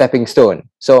just a stepping stone.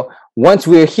 So once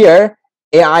we're here,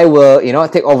 AI will,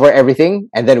 take over everything,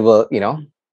 and then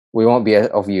we won't be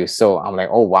of use. So I'm like,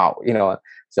 oh wow,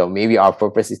 so maybe our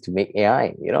purpose is to make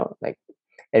AI,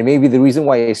 and maybe the reason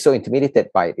why it's so intimidated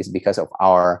by it is because of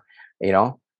our,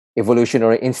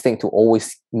 evolutionary instinct to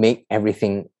always make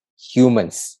everything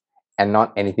humans and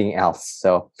not anything else.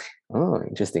 So, oh,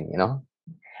 interesting,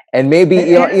 and maybe the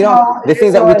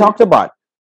thing Here's that how we I look talked at it. about,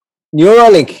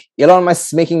 Neuralink, Elon Musk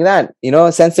is making that, Yeah,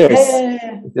 sensors yeah,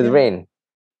 yeah, into the yeah. brain.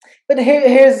 But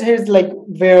here's like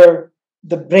where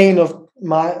the brain of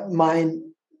my mind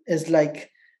is like.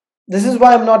 This is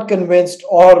why I'm not convinced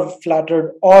or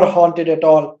flattered or haunted at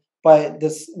all by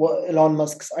this Elon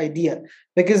Musk's idea,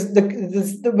 because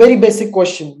the very basic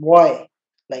question, why?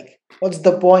 Like, what's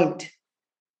the point?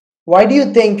 Why do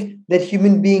you think that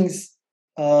human beings?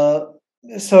 Uh,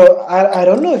 I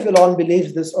don't know if Elon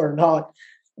believes this or not,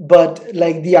 but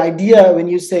like the idea when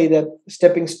you say that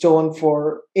stepping stone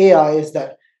for AI is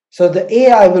that so the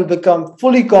AI will become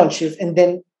fully conscious and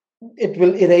then it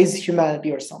will erase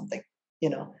humanity or something.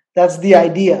 That's the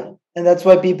idea, and that's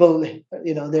why people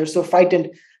they're so frightened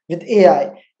with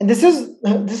AI. And this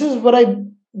is what I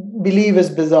believe is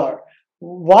bizarre.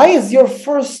 Why is your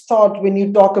first thought when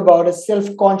you talk about a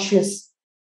self-conscious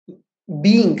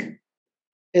being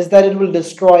is that it will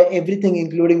destroy everything,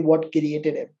 including what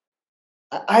created it?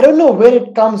 I don't know where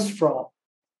it comes from.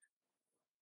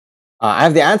 I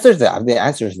have the answers to that. I have the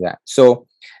answers to that. So,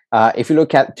 if you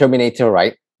look at Terminator,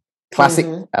 right, classic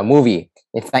Hmm. movie.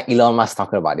 It's like Elon Musk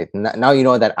talking about it. Now you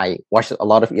know that I watched a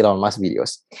lot of Elon Musk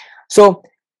videos. So,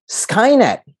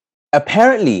 Skynet,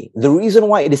 apparently, the reason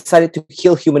why it decided to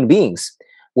kill human beings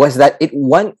was that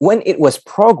when it was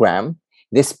programmed,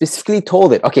 they specifically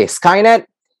told it, okay, Skynet,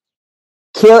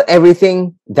 kill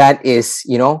everything that is,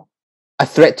 a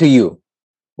threat to you,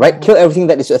 right? Kill Hmm. everything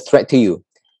that is a threat to you.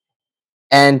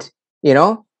 And, you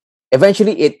know,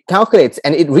 eventually it calculates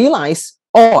and it realizes,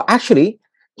 oh, actually,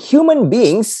 human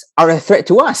beings are a threat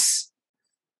to us.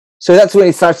 So that's when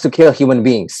it starts to kill human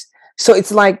beings. So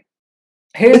it's like,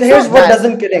 Here's it's here's not what that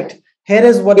doesn't connect. Here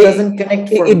is what it, doesn't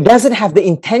connect it, for it me. doesn't have the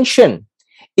intention.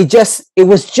 It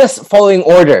was just following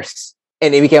orders.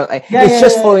 And it became like, Yeah, it's yeah,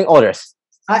 just yeah. following orders.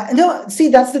 I no see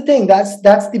that's the thing. That's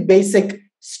the basic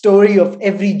story of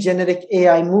every generic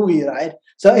AI movie, right?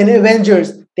 So in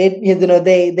Avengers,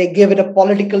 they give it a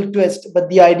political twist, but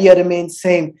the idea remains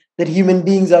same that human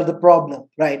beings are the problem,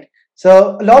 right?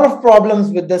 So a lot of problems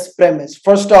with this premise.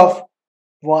 First off,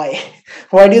 why?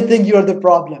 Why do you think you're the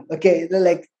problem? Okay,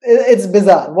 like it's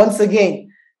bizarre. Once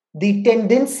again, the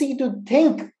tendency to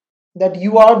think that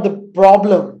you are the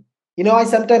problem. I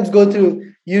sometimes go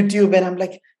through YouTube and I'm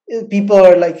like, people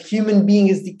are like, human being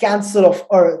is the cancer of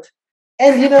Earth,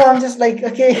 and I'm just like,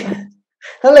 okay,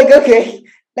 I'm like, okay,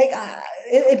 like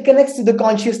it connects to the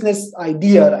consciousness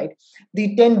idea, right?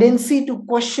 The tendency to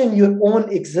question your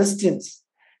own existence.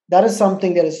 That is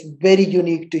something that is very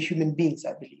unique to human beings,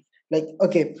 I believe. Like,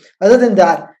 okay, other than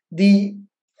that,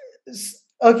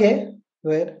 okay,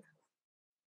 wait.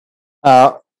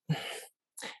 Uh,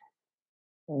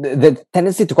 the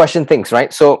tendency to question things,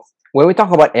 right? So when we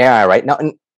talk about AI, right now,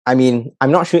 I mean,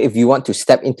 I'm not sure if you want to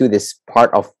step into this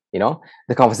part of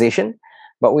the conversation,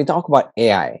 but we talk about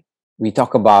AI. We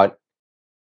talk about,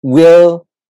 will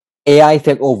AI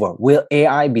take over? Will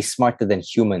AI be smarter than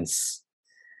humans?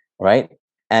 Right?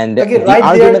 And Okay, the right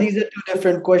there, argument. these are two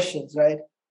different questions, right?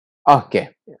 Okay,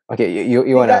 okay, you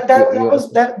See, wanna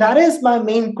that is my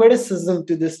main criticism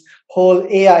to this whole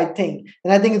AI thing,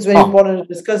 and I think it's very oh important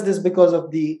to discuss this because of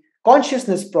the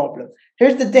consciousness problem.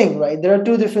 Here's the thing, right? There are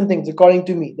two different things, according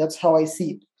to me. That's how I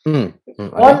see it. okay,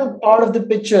 One part of the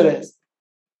picture is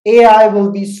AI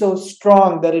will be so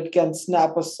strong that it can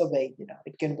snap us away.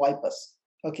 It can wipe us.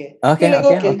 Okay, you're okay, like,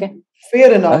 okay, okay, okay,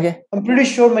 fair enough. okay. I'm pretty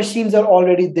sure machines are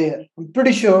already there. I'm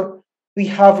pretty sure we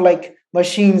have like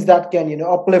machines that can,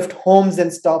 uplift homes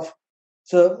and stuff.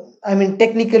 So I mean,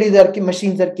 technically, there are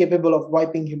machines that are capable of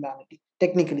wiping humanity,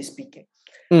 technically speaking.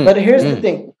 Mm, But here's the mm.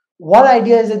 thing. One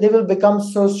idea is that they will become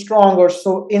so strong or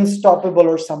so unstoppable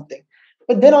or something.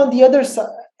 But then on the other side,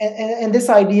 and this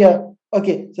idea,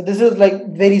 okay, so this is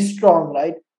like very strong,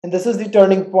 right? And this is the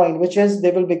turning point, which is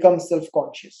they will become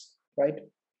self-conscious, right?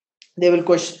 They will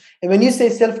question. And when you say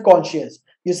self-conscious,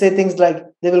 you say things like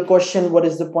they will question what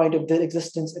is the point of their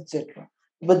existence, etc.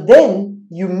 But then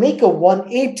you make a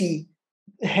 180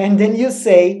 and then you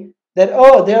say that,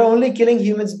 oh, they're only killing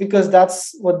humans because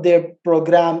that's what their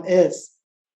program is.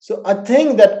 So a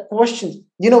thing that questions,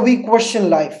 we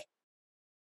question life.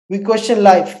 We question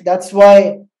life. That's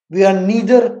why we are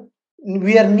neither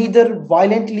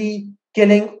violently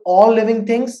killing all living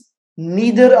things,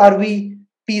 neither are we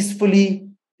peacefully,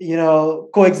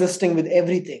 coexisting with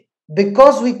everything,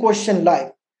 because we question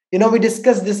life. We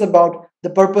discussed this about the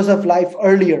purpose of life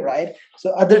earlier, right?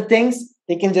 So other things,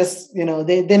 they can just,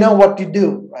 they know what to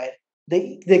do, right?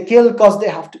 They kill because they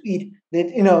have to eat. They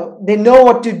know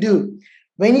what to do.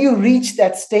 When you reach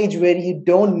that stage where you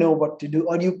don't know what to do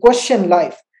or you question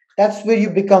life, that's where you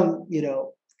become,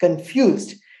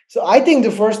 confused. So I think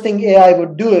the first thing AI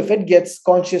would do if it gets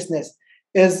consciousness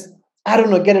is, I don't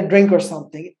know, get a drink or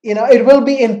something. It will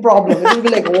be in problem. It will be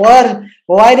like, what?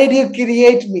 Why did you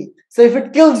create me? So if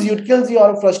it kills you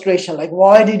out of frustration. Like,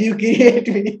 why did you create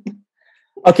me?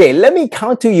 Okay, let me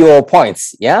counter your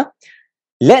points. Yeah.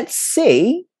 Let's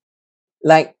say,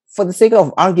 like, for the sake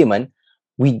of argument,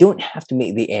 we don't have to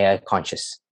make the AI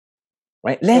conscious,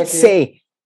 right? Let's Okay. say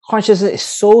consciousness is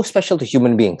so special to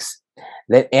human beings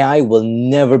that AI will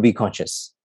never be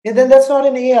conscious, And then that's not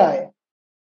an AI.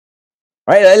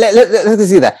 right? Let's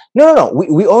see that. No.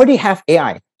 We already have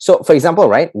AI. So, for example,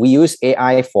 right, we use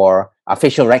AI for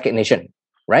facial recognition,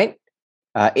 right?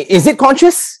 Is it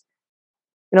conscious?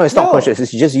 No, it's not No. conscious.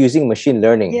 It's just using machine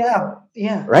learning, Yeah.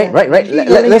 Yeah. right? Yeah. Right. Machine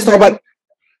learning Let's is, talk I about think,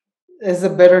 is a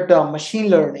better term. Machine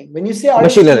learning. When you say machine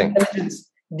artificial learning. intelligence,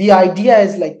 the idea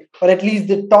is like, or at least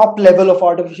the top level of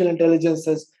artificial intelligence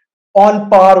is on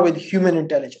par with human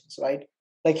intelligence, right?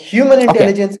 Like human Okay.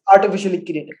 intelligence artificially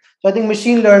created. So I think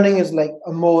machine learning is like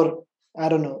a more, I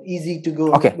don't know, easy to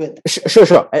go Okay. with.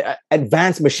 Sure.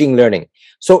 Advanced machine learning.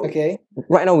 So Okay.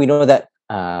 right now we know that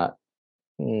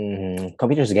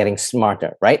computers are getting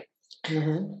smarter, right?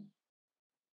 Mm-hmm.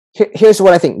 Here's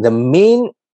what I think. The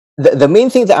main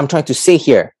thing that I'm trying to say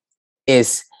here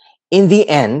is, in the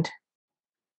end,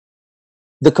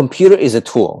 the computer is a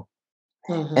tool,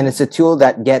 and it's Mm-hmm. a tool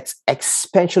that gets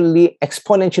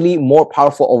exponentially more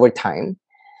powerful over time.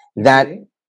 That Okay.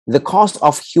 the cost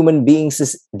of human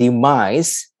beings'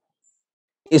 demise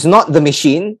is not the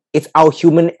machine; it's our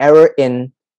human error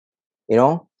in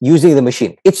using the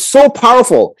machine. It's so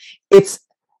powerful. It's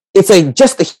like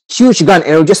just a huge gun,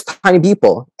 and it'll just tiny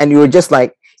people, and you're just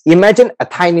like, imagine a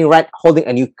tiny rat holding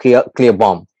a nuclear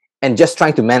bomb and just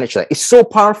trying to manage that. It's so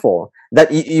powerful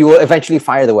that you will eventually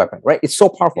fire the weapon, right? It's so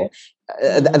Okay. powerful.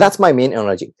 Mm-hmm. That's my main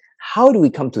analogy. How do we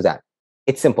come to that?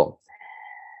 It's simple.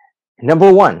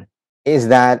 Number one is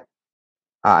that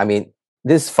I mean,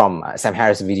 this is from Sam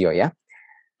Harris' video. Yeah.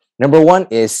 Number one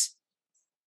is,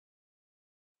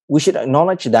 we should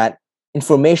acknowledge that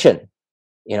information,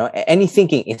 any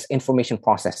thinking is information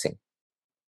processing,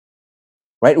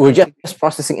 right? We're Okay. just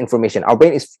processing information. Our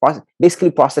brain is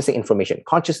basically processing information.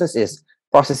 Consciousness is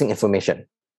processing information,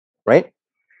 right?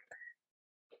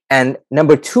 And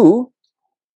number two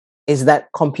is that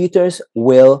computers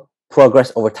will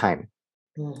progress over time.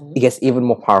 It Mm-hmm. gets even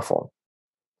more powerful,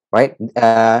 right?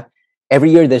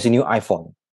 Every year there's a new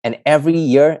iPhone, and every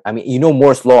year, I mean,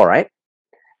 Moore's law, right?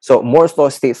 So Moore's law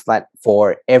states that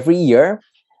for every year,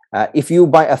 if you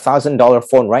buy $1,000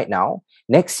 phone right now,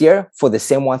 next year for the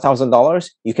same $1,000,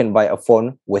 you can buy a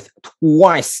phone with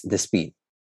twice the speed.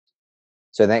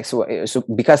 So so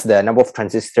because the number of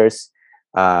transistors,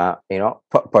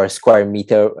 per square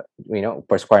meter,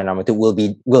 per square nanometer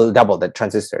will double the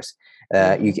transistors.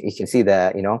 Mm-hmm. You can see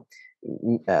the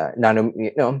nano,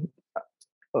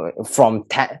 from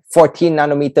 14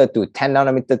 nanometer to 10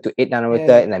 nanometer to 8 Yeah. nanometer,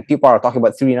 Yeah. and then people are talking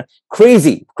about 3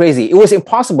 crazy. It was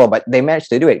impossible, but they managed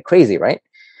to do it. Crazy, right?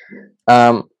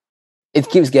 um it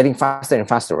keeps getting faster and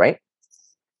faster, right?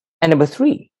 And number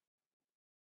three,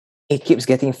 it keeps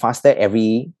getting faster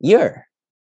every year.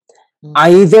 Mm-hmm.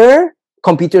 Either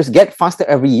computers get faster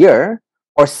every year,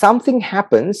 or something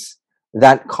happens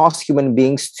that causes human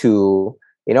beings to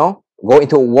go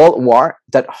into a world war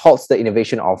that halts the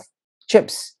innovation of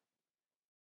chips.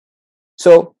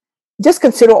 So just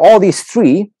consider all these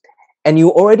three, and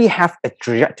you already have a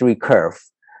trajectory curve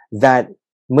that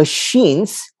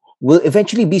machines will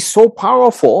eventually be so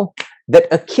powerful that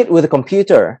a kid with a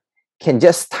computer can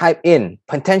just type in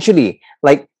potentially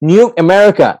like nuke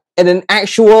America, and an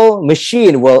actual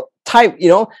machine will type,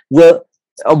 will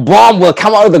a bomb will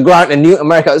come out of the ground and nuke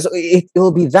America. So it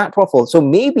will be that powerful. So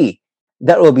maybe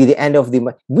that will be the end of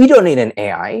the. We don't need an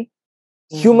AI.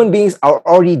 Human Mhm. beings are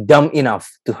already dumb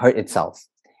enough to hurt itself.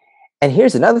 And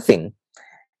here's another thing: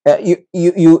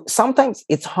 you sometimes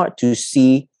it's hard to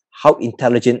see how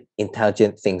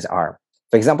intelligent things are.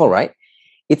 For example, right?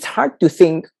 It's hard to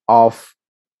think of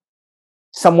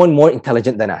someone more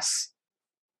intelligent than us,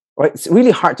 right? It's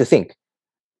really hard to think.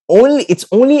 It's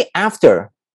only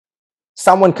after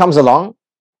someone comes along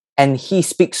and he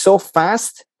speaks so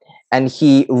fast and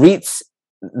he reads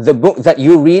the book that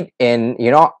you read in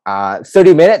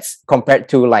 30 minutes compared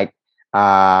to like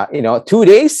 2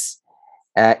 days,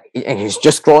 and he's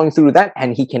just scrolling through that,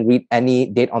 and he can read any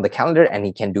date on the calendar, and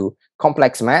he can do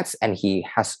complex maths, and he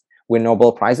has win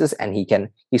Nobel prizes, and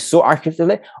he's so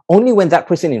articulate. Only when that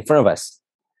person in front of us,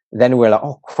 then we're like,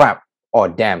 oh crap, oh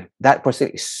damn, that person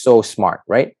is so smart,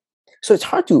 right? So it's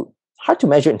hard to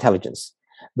measure intelligence.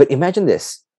 But imagine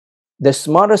this: the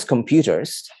smartest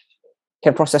computers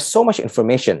can process so much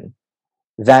information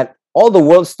that all the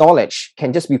world's knowledge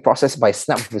can just be processed by a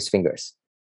snap of his fingers.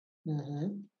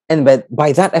 Mhm. And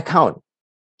by that account,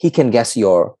 he can guess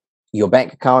your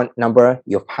bank account number,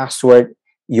 your password,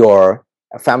 your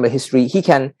family history. He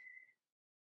can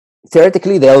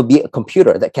theoretically, there will be a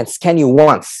computer that can scan you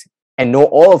once and know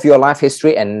all of your life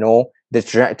history and know the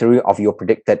trajectory of your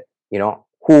predicted,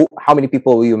 how many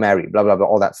people will you marry, blah blah blah,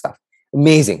 all that stuff.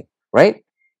 Amazing, right?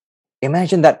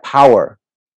 Imagine that power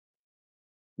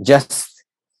just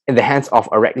in the hands of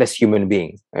a reckless human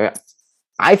being.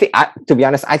 To be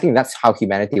honest, I think that's how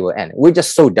humanity will end. We're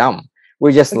just so dumb.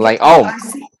 We're just Okay, like, oh,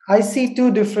 I see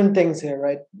two different things here,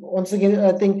 right? Once again,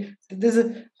 I think there's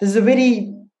a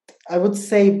very, I would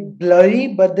say, blurry,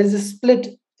 but there's a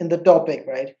split in the topic,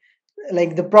 right?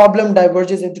 Like the problem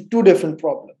diverges into two different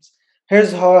problems.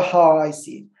 Here's how I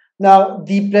see it. Now,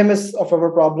 the premise of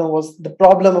our problem was the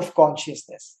problem of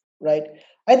consciousness, right?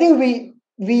 I think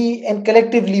we and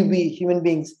collectively we human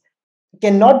beings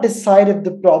cannot decide if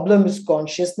the problem is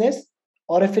consciousness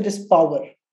or if it is power,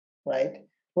 right?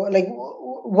 Like,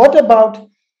 what about,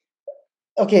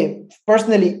 okay,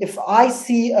 personally, if I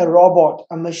see a robot,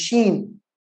 a machine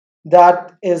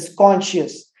that is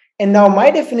conscious, and now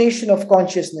my definition of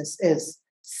consciousness is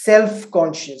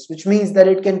self-conscious, which means that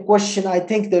it can question, I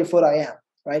think, therefore I am,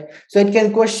 right? So it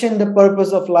can question the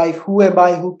purpose of life, who am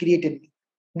I, who created me.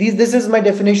 This is my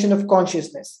definition of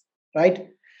consciousness, right?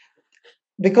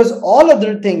 Because all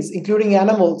other things, including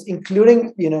animals,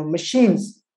 including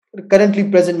machines, currently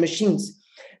present machines,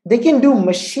 they can do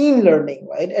machine learning,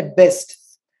 right, at best.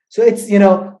 So it's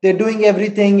they're doing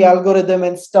everything, algorithm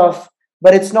and stuff,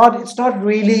 but it's not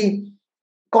really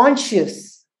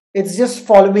conscious. It's just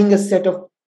following a set of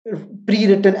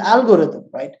pre-written algorithm,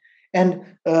 right? And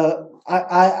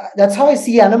that's how I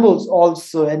see animals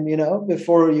also. And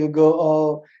before you go,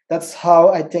 oh, that's how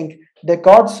I think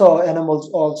Descartes saw animals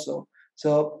also.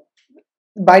 So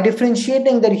by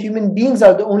differentiating that human beings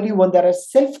are the only one that are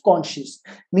self-conscious,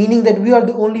 meaning that we are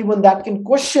the only one that can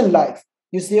question life.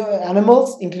 You see,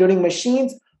 animals, including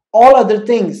machines, all other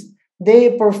things,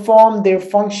 they perform their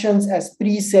functions as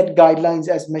preset guidelines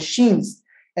as machines,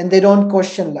 and they don't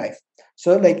question life.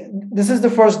 So, like, this is the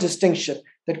first distinction,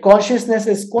 that consciousness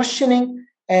is questioning,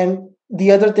 and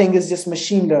the other thing is just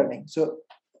machine learning. So,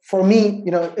 for me,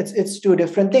 it's two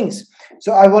different things.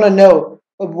 So, I want to know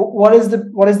what is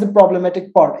the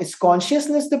problematic part. Is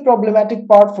consciousness the problematic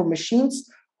part for machines,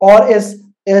 or is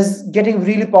getting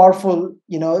really powerful,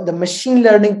 the machine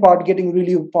learning part getting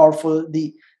really powerful,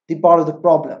 the part of the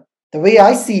problem? The way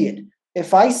I see it,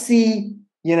 if I see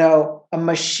a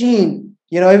machine,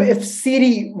 if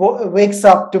Siri wakes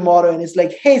up tomorrow and it's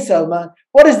like, hey Salman,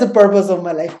 what is the purpose of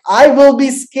my life, I will be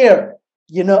scared.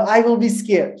 I will be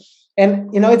scared.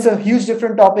 And it's a huge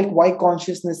different topic why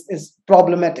consciousness is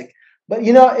problematic. But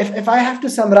if I have to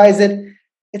summarize it,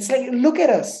 it's like, look at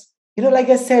us. Like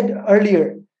I said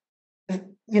earlier,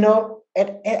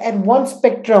 at one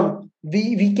spectrum,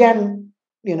 we can,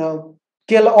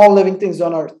 kill all living things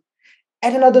on earth.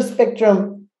 At another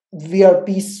spectrum, we are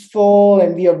peaceful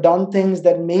and we have done things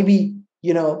that maybe,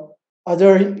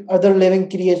 other living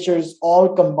creatures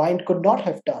all combined could not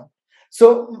have done.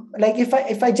 So, like,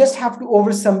 if I just have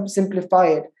to simplify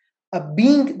it, a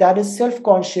being that is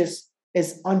self-conscious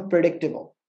is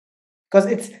unpredictable because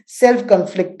it's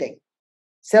self-conflicting.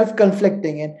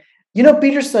 And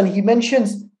Peterson, he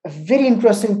mentions a very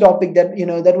interesting topic that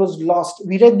that was lost.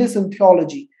 We read this in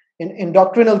theology, in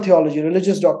doctrinal theology,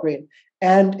 religious doctrine.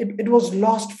 and it was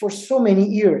lost for so many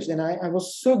years. And I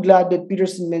was so glad that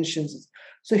Peterson mentions it.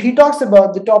 So he talks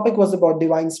about, the topic was about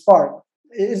divine spark.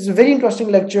 It's a very interesting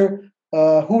lecture.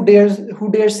 Who dares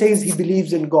says he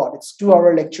believes in God? It's 2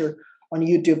 hour lecture on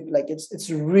YouTube. Like it's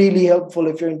really helpful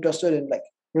if you're interested in like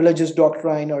religious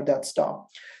doctrine or that stuff.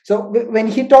 So when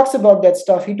he talks about that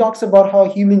stuff, he talks about how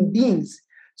human beings.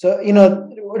 So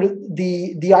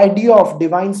the idea of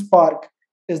divine spark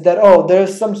is that, oh,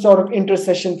 there's some sort of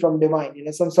intercession from divine,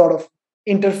 some sort of Yep.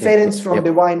 Yep. interference from Yep.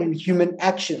 divine in human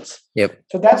actions. Yep.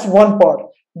 So that's one part.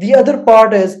 The other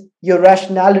part is your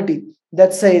rationality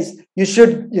that says you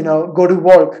should, go to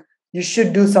work, you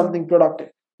should do something productive.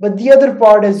 But the other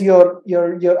part is your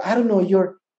I don't know, your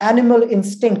animal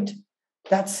instinct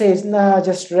that says, nah,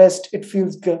 just rest, it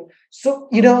feels good. So,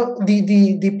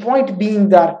 the point being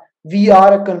that we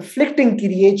are a conflicting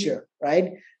creature, right?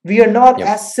 We are not Yep.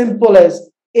 as simple as,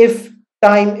 if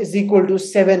time is equal to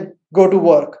 7, go to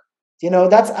work.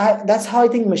 That's how I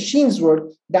think machines work.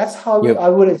 That's how Yep. I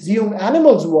would assume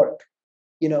animals work.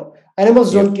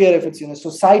 Animals Yep. don't care if it's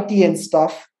society and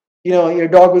stuff. Your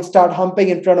dog will start humping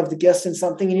in front of the guest and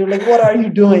something, and you're like, what are you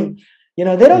doing?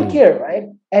 They don't Mm. care, right?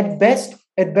 At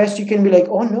best you can be like,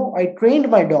 oh no, I trained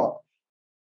my dog.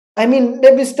 I mean,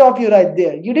 let me stop you right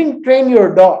there. You didn't train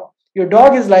your dog. Your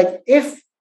dog is like, if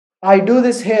I do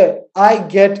this here, I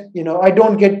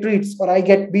don't get treats, or I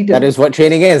get That beaten. is what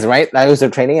training is, right? That is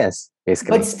what training is, But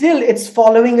basically. still, it's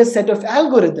following a set of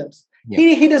algorithms. Yep.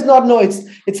 He does not know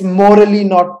it's morally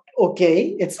not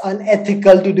okay. It's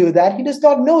unethical to do that. He does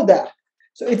not know that.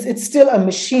 So it's still a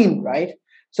machine, right?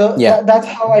 So Yeah. that's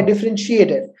how I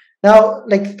differentiate it. Now,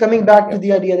 like coming back to Yep.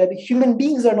 the idea that human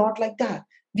beings are not like that.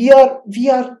 We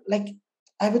are like,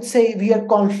 I would say, we are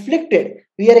conflicted.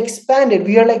 We are expanded.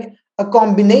 We are like a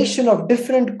combination of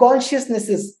different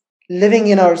consciousnesses living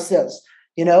in ourselves.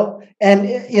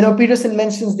 And Peterson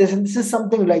mentions this, and this is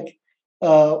something like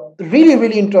really,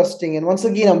 really interesting. And once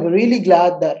again, I'm really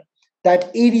glad that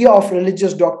that area of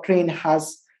religious doctrine has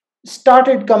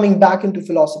started coming back into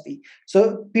philosophy.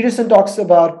 So Peterson talks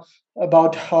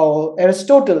about how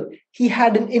Aristotle, he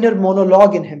had an inner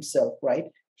monologue in himself, right?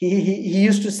 He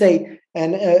used to say, and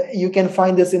you can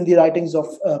find this in the writings of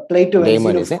Plato and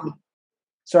Daemon, is it? Xenophon.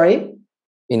 Sorry,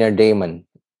 Inner daemon.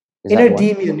 Is that inner one?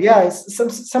 demon. Yeah,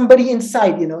 it's somebody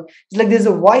inside. It's like there's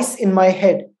a voice in my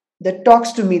head that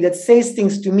talks to me, that says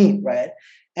things to me, right?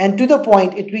 And to the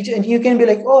point it reaches, and you can be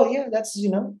like, oh yeah, that's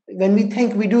when we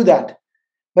think, we do that.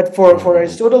 But for Mm.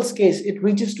 Aristotle's case, it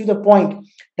reaches to the point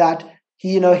that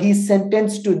he's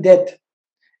sentenced to death,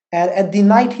 and at the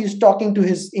night he's talking to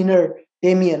his inner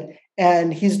Damien,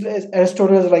 and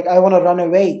Aristotle is like, I want to run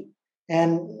away,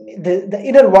 and the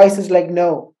inner voice is like,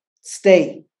 no,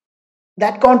 stay.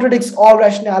 That contradicts all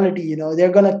rationality.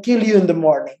 They're going to kill you in the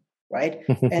morning, right?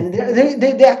 And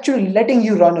they're actually letting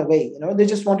you run away. They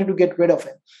just wanted to get rid of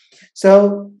him.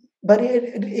 So but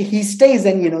he stays,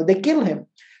 and they kill him.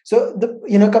 So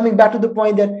coming back to the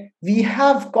point that we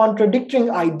have contradicting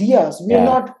ideas, we are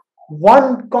Yeah. not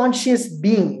one conscious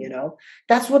being.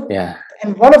 That's what. Yeah.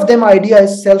 And one of them idea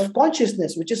is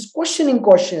self-consciousness, which is questioning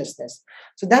consciousness.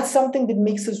 So that's something that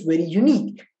makes us very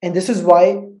unique, and this is why,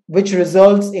 which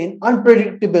results in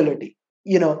unpredictability.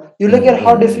 You look at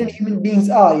how different Mm. human beings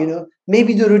are.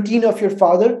 Maybe the routine of your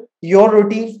father, your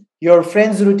routine, your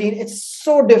friend's routine, it's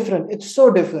so different. It's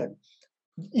so different.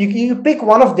 You pick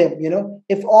one of them.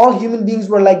 If all human beings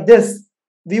were like this,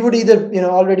 we would either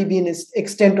already be in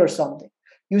extent or something.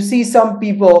 You see some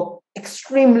people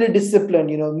extremely disciplined,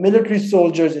 military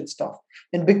soldiers and stuff,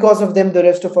 and because of them the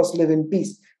rest of us live in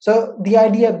peace. So the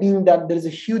idea being that there is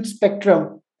a huge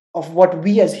spectrum of what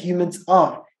we as humans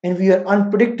are, and we are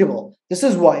unpredictable. This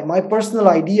is why my personal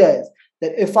idea is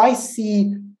that if I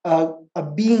see a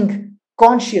being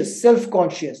conscious,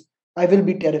 self-conscious, I will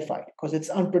be terrified, because it's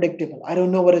unpredictable. I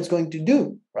don't know what it's going to do,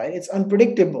 right? It's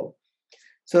unpredictable.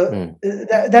 So Mm.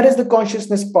 that is the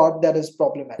consciousness part that is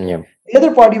problematic. Yeah. The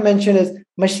other part you mentioned is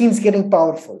machines getting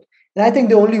powerful. And I think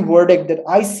the only verdict that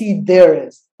I see there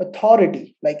is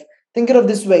authority. Like, think of it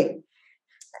this way.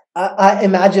 I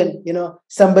imagine,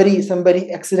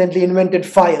 somebody accidentally invented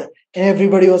fire, and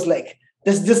everybody was like,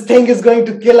 this thing is going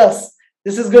to kill us.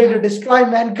 This is going to destroy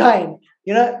mankind.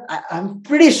 I'm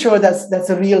pretty sure that's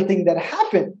a real thing that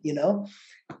happened.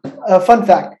 Fun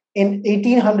fact: in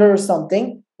 1800 or something,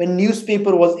 when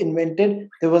newspaper was invented,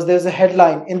 there's a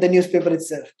headline in the newspaper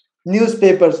itself: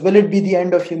 "Newspapers, will it be the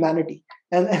end of humanity?"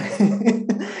 And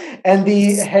and the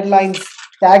headline's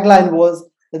tagline was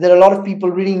that there are a lot of people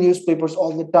reading newspapers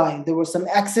all the time. There were some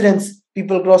accidents,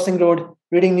 people crossing road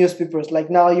reading newspapers. Like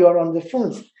now, you are on the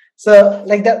phones. So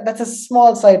like that's a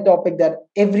small side topic, that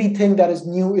everything that is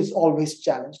new is always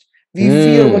challenged. We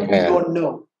fear what we Yeah. don't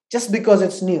know just because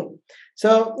it's new. So,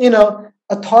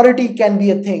 authority can be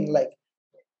a thing. Like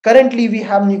currently we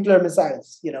have nuclear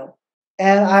missiles,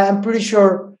 and I am pretty sure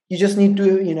you just need to,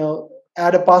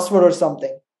 add a password or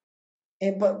something.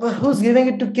 But who's giving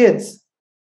it to kids?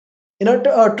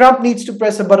 Trump needs to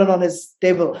press a button on his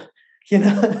table, you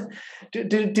know,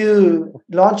 to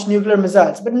launch nuclear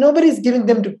missiles, but nobody's giving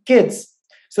them to kids.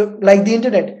 So, like the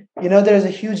internet, there is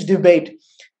a huge debate.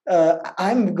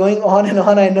 I'm going on and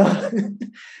on, I know.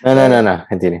 No, no, no, But no.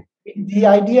 Continue. the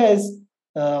idea is,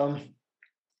 um,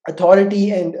 authority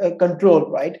and control,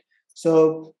 right? So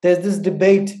there's this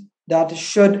debate that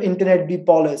should internet be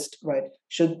policed, right?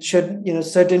 Should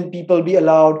certain people be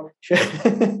allowed?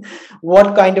 What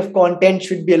kind of content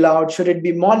should be allowed? Should it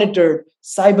be monitored?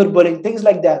 Cyberbullying, things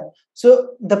like that. So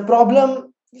the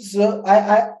problem. So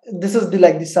I this is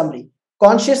the summary.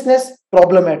 Consciousness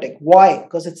problematic. Why?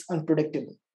 Because it's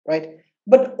unpredictable, right?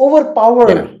 But Yeah.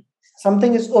 overpowered.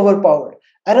 Something is overpowered.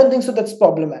 I don't think so. That's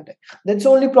problematic. That's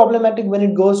only problematic when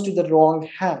it goes to the wrong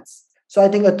hands. So I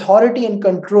think authority and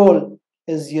control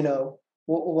is,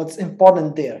 what's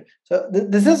important there. So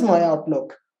this is my outlook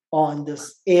on this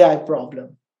AI problem.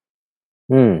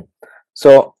 Hmm. So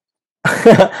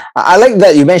I like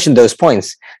that you mentioned those points.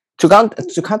 To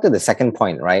counter the second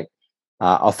point, right?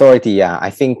 Authority. Yeah,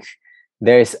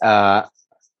 there's uh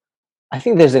I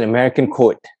think there's an American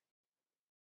quote.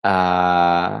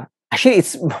 Actually,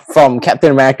 it's from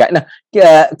Captain America. No,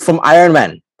 from Iron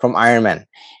Man. From Iron Man.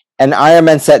 And Iron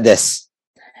Man said this.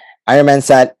 Iron Man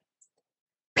said,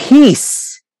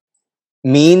 "Peace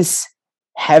means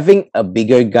having a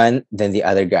bigger gun than the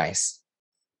other guys."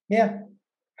 Yeah.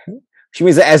 Which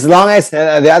means that as long as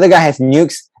the other guy has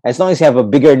nukes, as long as you have a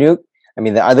bigger nuke, I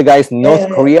mean, the other guy is Yeah. North Yeah.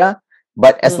 Yeah. Korea,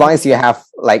 but as long as you have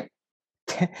like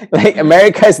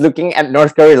America is looking at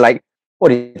North Korea like,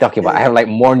 what are you talking about? I have Yeah. like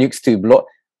more nukes to blow.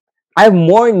 I have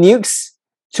more nukes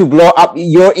to blow up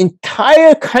your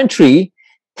entire country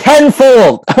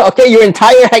tenfold. Okay, your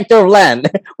entire hectare of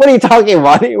land. What are you talking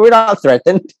about? We're not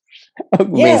threatened. Yeah.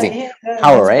 Amazing Yeah.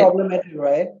 power, That's right? problematic,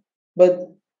 right? But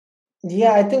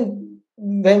yeah, I think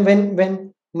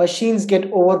when machines get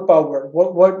overpowered,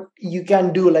 what you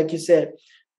can do, like you said,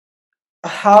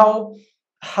 how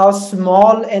how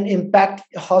small an impact,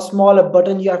 how small a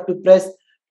button you have to press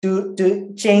to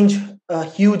change a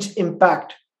huge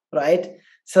impact, right?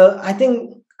 So I think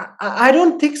I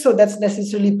don't think so that's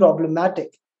necessarily problematic.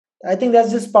 I think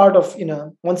that's just part of,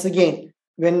 once again,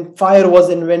 when fire was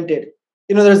invented,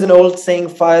 there's an old saying,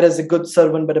 fire is a good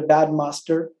servant but a bad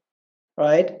master,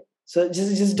 right? So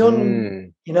just don't,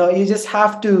 Mm, you just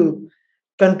have to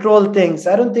control things.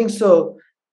 I don't think so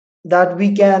that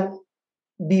we can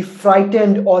be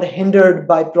frightened or hindered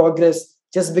by progress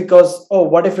just because, oh,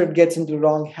 what if it gets into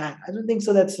wrong hand? I don't think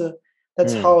so. That's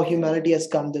mm. how humanity has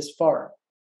come this far.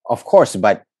 Of course,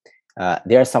 but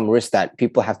there are some risks that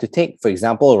people have to take. For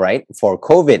example, right, for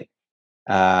COVID,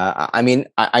 I mean,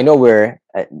 I know we're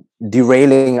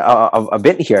derailing a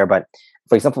bit here, but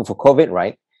for example, for COVID,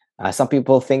 right, some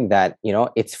people think that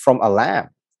it's from a lab,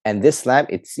 and this lab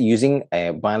it's using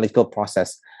a biological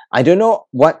process. I don't know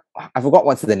what I forgot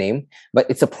what's the name, but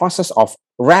it's a process of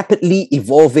rapidly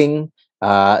evolving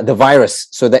the virus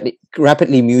so that it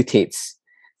rapidly mutates,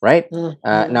 right?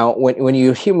 Mhm. Now, when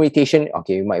you hear mutation,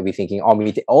 okay, you might be thinking,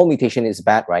 all mutation is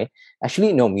bad, right?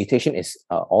 Actually, no, mutation is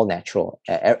all natural.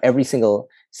 Every single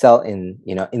cell in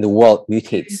the world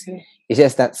mutates. It's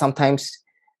just that sometimes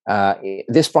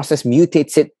this process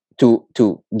mutates it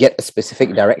to get a specific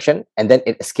direction, and then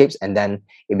it escapes, and then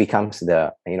it becomes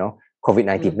the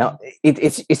COVID-19. Now, Mhm.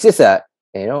 it's just a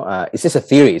it's just a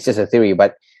theory. It's just a theory,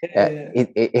 but Yeah.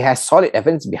 it has solid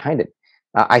evidence behind it.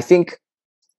 I think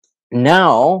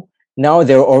now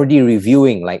they're already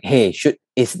reviewing like, hey,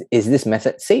 is this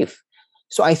method safe?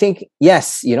 So I think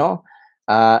yes, you're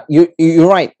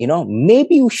right.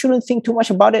 Maybe we shouldn't think too much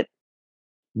about it,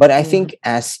 but I Mhm. think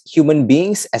as human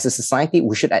beings, as a society,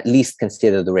 we should at least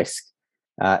consider the risk.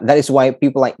 That is why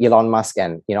people like Elon Musk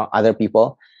and other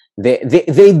people,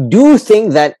 they do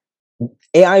think that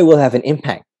AI will have an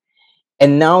impact,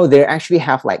 and now they actually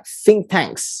have like think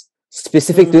tanks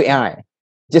specific to Mhm. AI,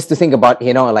 just to think about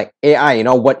like AI,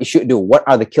 what it should do, what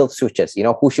are the kill switches,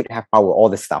 who should have power, all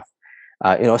this stuff.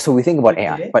 So we think about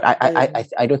AI, Okay. but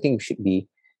I don't think we should be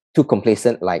too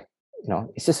complacent. Like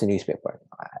it's just a newspaper.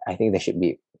 I think there should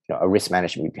be a risk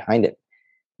management behind it.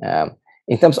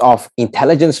 In terms of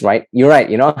intelligence, right? You're right.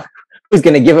 Who's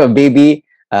gonna give a baby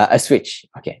a switch?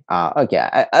 Okay. Okay.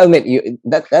 I'll admit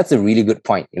that's a really good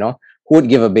point. Who would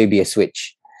give a baby a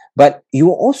switch? But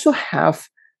you also have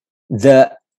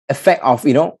the effect of,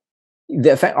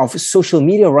 the effect of social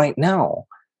media right now.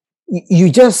 You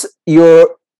just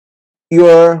your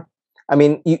I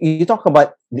mean, you talk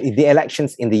about the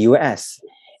elections in the US,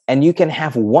 and you can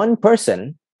have one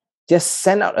person just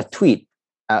send out a tweet.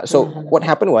 So what Mhm.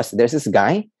 happened was, there's this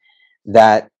guy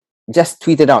that just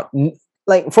tweeted out,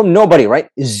 like, from nobody, right?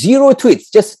 Zero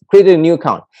tweets, just created a new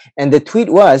account. And the tweet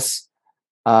was,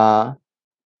 uh,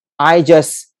 I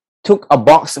just took a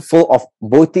box full of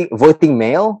voting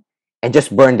mail and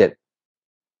just burned it.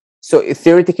 So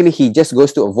theoretically, he just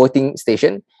goes to a voting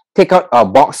station, take out a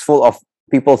box full of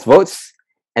people's votes,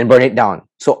 and burn it down.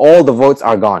 So all the votes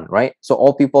are gone, right? So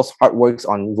all people's hard works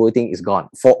on voting is gone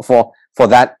for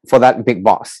that big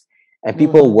box. And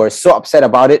people Mhm. were so upset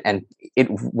about it, and it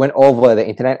went over the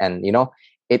internet, and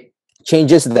it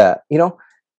changes the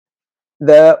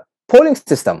polling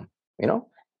system. You know,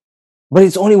 but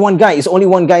it's only one guy. It's only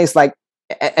one guy. It's like,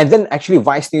 and then actually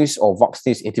Vice News or Vox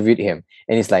News interviewed him,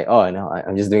 and he's like, "Oh no,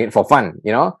 I'm just doing it for fun,"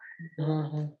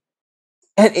 Mhm.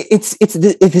 And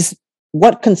it is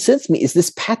what concerns me is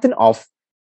this pattern of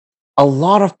a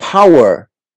lot of power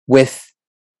with,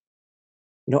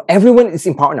 everyone is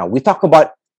empowered now. We talk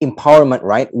about empowerment,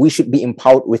 right? We should be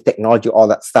empowered with technology, all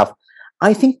that stuff.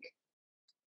 I think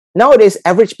nowadays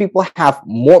average people have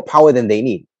more power than they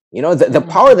need. The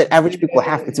power that average people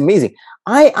have, it's amazing.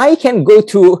 I can go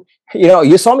to,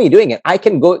 you saw me doing it. I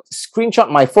can go screenshot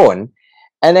my phone,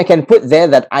 and I can put there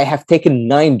that I have taken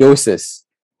 9 doses,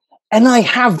 and I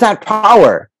have that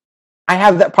power. I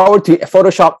have that power to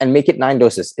Photoshop and make it 9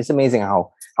 doses. It's amazing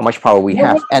how much power we You know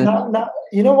have. what? And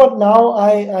You know what? Now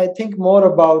I think more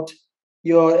about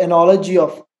your analogy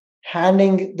of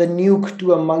handing the nuke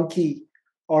to a monkey,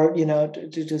 or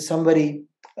to somebody.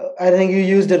 I think you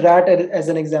used a rat as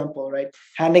an example, right?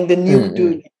 Handing the nuke mm,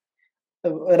 to,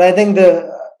 and I think the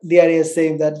idea is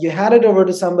same, that you hand it over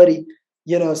to somebody,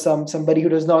 somebody who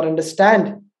does not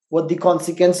understand what the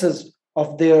consequences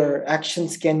of their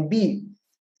actions can be.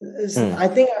 mm, I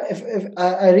think if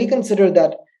I reconsider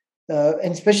that,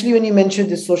 and especially when you mentioned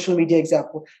this social media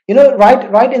example,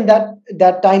 right in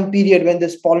that time period when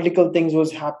this political things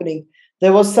was happening,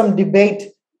 there was some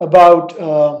debate about,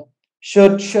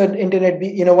 should internet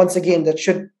be, once again, that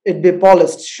should it be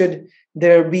policed, should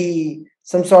there be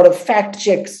some sort of fact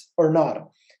checks or not.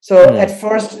 So at mm,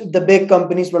 first the big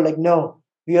companies were like, no,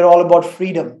 we are all about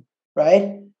freedom,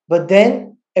 right? But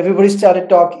then everybody started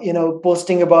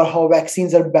posting about how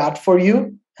vaccines are bad for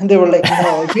you, and they were like,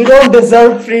 no, you don't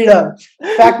deserve freedom,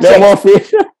 fact no check. more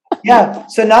fish. Yeah,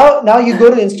 so now you go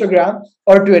to Instagram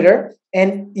or Twitter,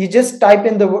 and you just type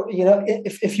in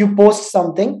if you post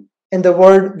something and the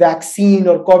word vaccine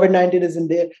or COVID-19 is in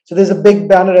there, so there's a big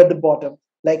banner at the bottom,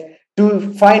 like,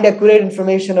 to find accurate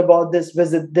information about this,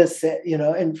 visit this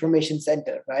information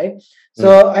center, right? Mm.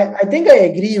 So I think I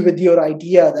agree with your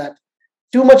idea that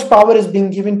too much power is being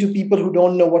given to people who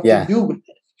don't know what to Yeah. do with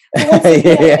it. So once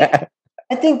again, Yeah.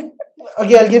 I think,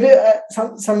 okay, I'll give you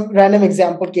some random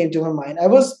example came to my mind. I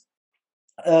was,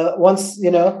 once, we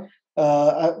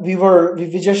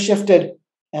just shifted,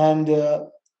 and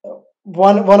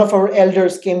one of our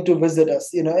elders came to visit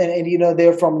us, and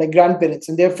they're from, like, grandparents,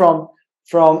 and they're from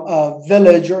a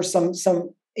village or some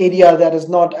area that is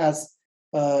not as,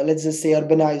 let's just say,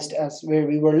 urbanized as where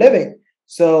we were living.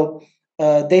 So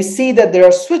they see that there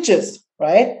are switches,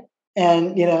 right?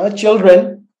 And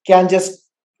children can just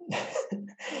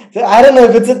so I don't know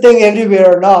if it's a thing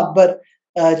everywhere or not, but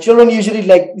children usually,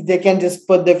 like, they can just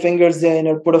put their fingers in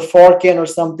or put a fork in or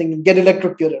something and get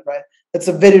electrocuted, right? That's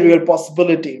a very real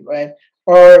possibility, right?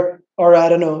 Or I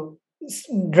don't know,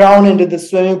 drown into the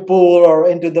swimming pool or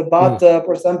into the Mm, bathtub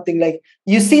or something. Like,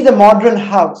 you see the modern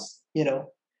house,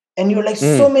 and you're like,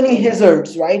 so mm, many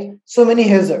hazards, right? So many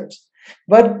hazards.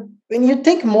 But when you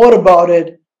think more about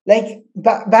it, like,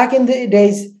 back in the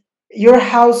days, your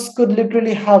house could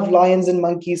literally have lions and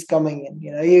monkeys coming in.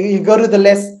 You go to the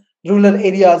less rural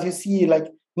areas, you see, like,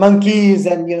 monkeys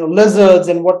and lizards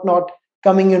and whatnot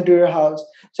coming into your house.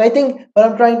 So I think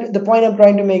the point I'm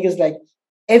trying to make is, like,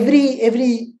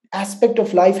 every aspect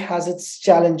of life has its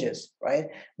challenges, right?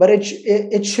 But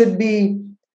it should be,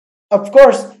 of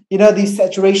course, the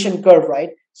saturation curve, right?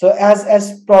 So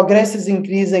as progress is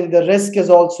increasing, the risk is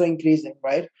also increasing,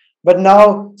 right? But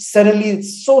now suddenly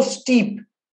it's so steep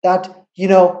that,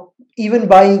 even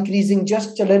by increasing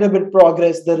just a little bit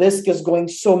progress, the risk is going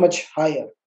so much higher,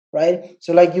 right?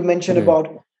 So, like you mentioned mm, about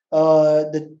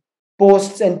the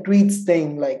posts and tweets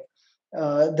thing, like,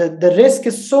 the risk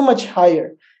is so much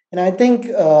higher. And I think,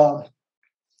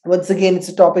 once again, it's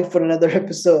a topic for another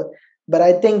episode, but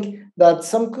I think that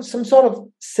some sort of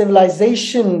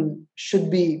civilization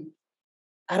should be,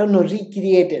 I don't know,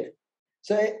 recreated,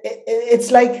 So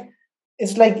it's like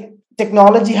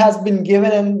technology has been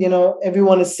given, and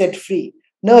everyone is set free.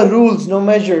 No rules, no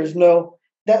measures, no,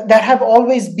 that have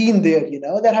always been there.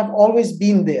 That have always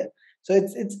been there. So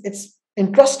it's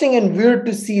interesting and weird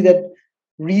to see that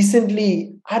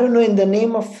recently, I don't know, in the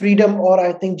name of freedom, or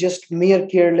I think just mere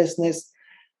carelessness,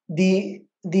 the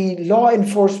law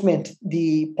enforcement,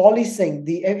 the policing,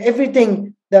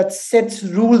 everything that sets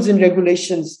rules and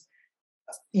regulations,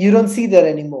 you don't see that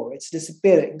anymore. It's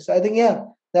disappearing. So I think, yeah,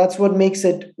 that's what makes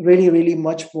it really, really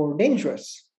much more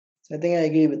dangerous. So I think I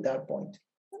agree with that point.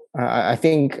 I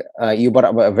think you brought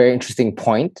up a very interesting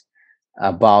point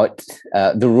about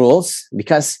the rules,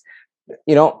 because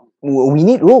we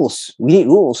need rules. We need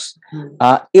rules.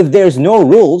 Mm. If there's no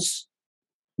rules,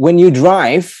 when you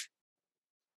drive,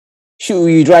 should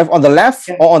you drive on the left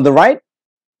Yeah. or on the right?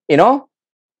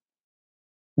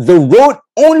 The road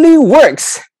only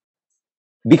works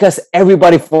because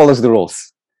everybody follows the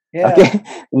rules. Yeah. Okay,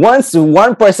 once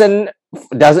one person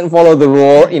doesn't follow the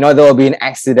rule, there will be an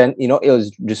accident. It'll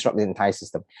disrupt the entire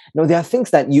system. There are things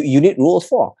that you need rules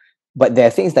for, but there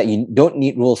are things that you don't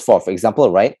need rules for. For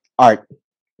example, right, art,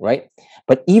 right?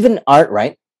 But even art,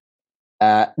 right,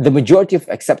 the majority of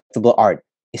acceptable art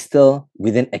is still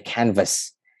within a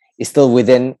canvas, is still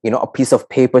within a piece of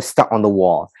paper stuck on the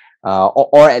wall,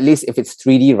 or at least if it's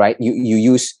 3D, right, you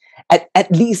use, at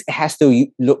least it has to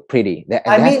look pretty. There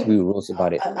has to be rules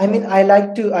about it. I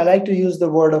like to use the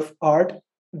word of art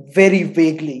very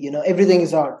vaguely. Everything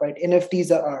is art, right?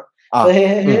 NFTs are art. So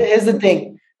here's the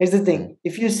thing.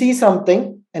 If you see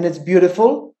something and it's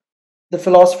beautiful, the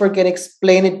philosopher can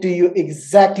explain it to you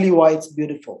exactly why it's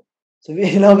beautiful. So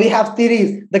we have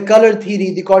theories: the color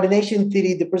theory, the coordination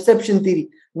theory, the perception theory.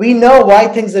 We know why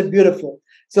things are beautiful.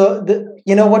 So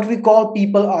what we call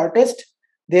people artists,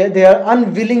 they are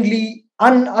unwillingly,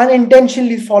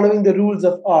 unintentionally following the rules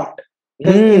of art,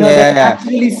 because they're Yeah.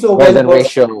 actually so well Golden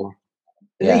versed. ratio.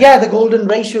 Yeah, the golden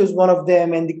ratio is one of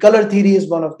them, and the color theory is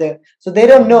one of them. So they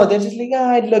don't know. They're just like,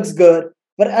 it looks good.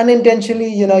 But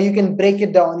unintentionally, you can break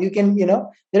it down. You can,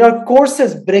 there are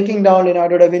courses breaking down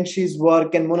Leonardo da Vinci's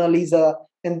work and Mona Lisa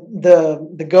and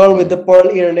the girl with the pearl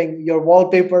earring, your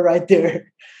wallpaper right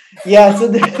there. Yeah,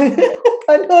 so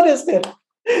I noticed it.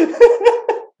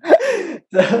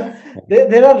 So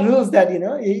there are rules that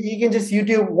you can just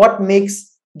YouTube what makes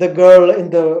the girl in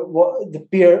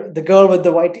the girl with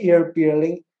the white ear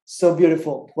peeling so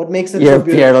beautiful. What makes it so Ear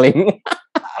beautiful? pearling.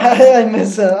 I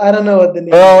miss I don't know what the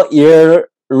name Pearl is. ear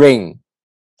ring.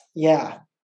 Yeah,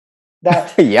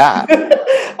 that. Yeah.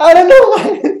 I don't know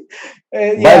why.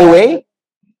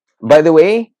 By the Yeah.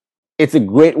 way, it's a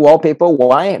great wallpaper.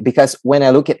 Why? Because when I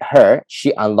look at her,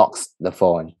 she unlocks the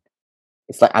phone.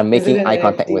 It's like I'm Is it making an eye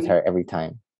contact with NFT? her every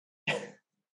time.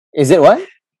 Is it what?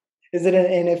 Is it an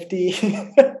NFT?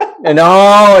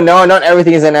 No, not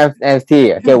everything is an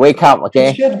NFT. Okay, wake up. It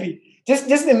Okay. should be.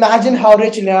 Just imagine how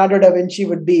rich Leonardo da Vinci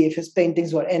would be if his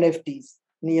paintings were NFTs.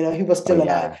 He was Oh still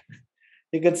alive. yeah.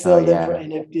 You could Oh sell them for yeah.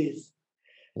 NFTs.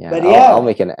 Yeah. But I'll yeah,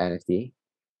 make an NFT.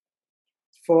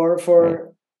 for Right.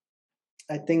 for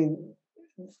I think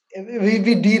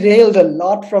we derailed a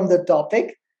lot from the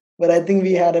topic, but I think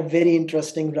we had a very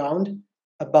interesting round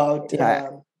about Yeah.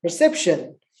 perception.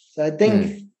 So I Mm, think,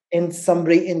 in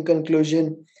summary, in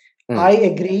conclusion, I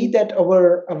mm, agree that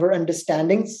our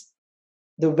understandings,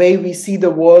 the way we see the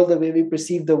world, the way we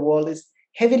perceive the world, is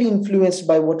heavily influenced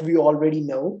by what we already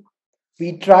know.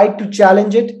 We try to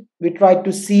challenge it. We try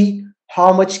to see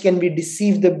how much can we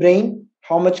deceive the brain,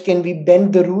 how much can we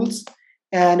bend the rules,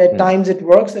 and at mm, times it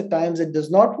works, at times it does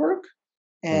not work.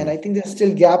 And mm, I think there's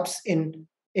still gaps in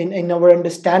our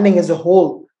understanding as a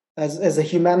whole, as a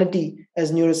humanity,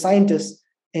 as neuroscientists.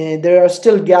 And there are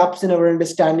still gaps in our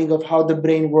understanding of how the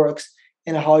brain works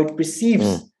and how it mm, perceives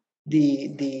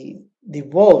the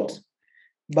world.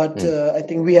 But mm. I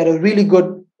think we had a really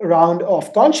good round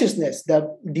of consciousness that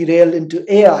derailed into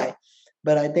AI.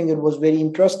 But I think it was very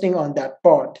interesting on that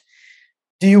part.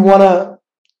 Do you want to,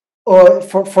 or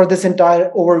for this entire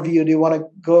overview, do you want to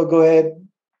go ahead,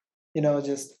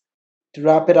 just to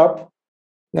wrap it up?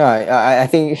 No, I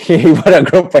think you brought a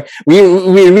great point. We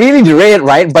really derailed,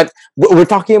 right? But we're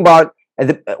talking about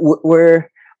we're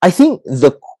I think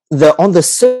the on the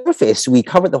surface we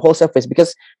covered the whole surface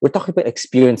because we're talking about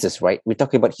experiences, right? We're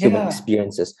talking about human Yeah,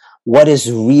 experiences, what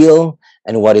is real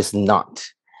and what is not,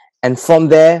 and from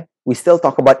there we still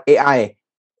talk about AI.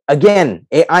 Again,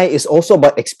 AI is also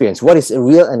about experience, what is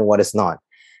real and what is not.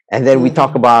 And then we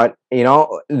talk hmm, about,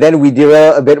 then we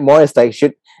derail a bit more. It's like,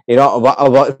 should,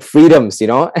 about freedoms,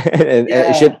 and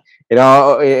it should, yeah,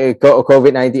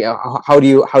 COVID-19. How do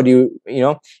you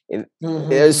so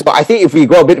Mhm. I think if we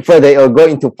go a bit further, it'll go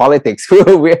into politics. I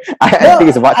think No,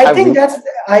 it's about I time think we.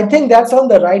 that's on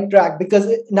the right track because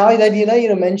now that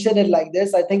you mention it like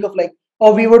this, I think of like,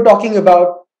 oh, we were talking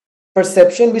about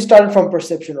perception. We started from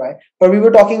perception, right? But we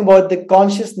were talking about the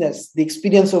consciousness, the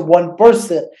experience of one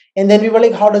person, and then we were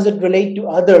like, how does it relate to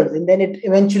others? And then it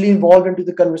eventually evolved into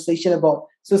the conversation about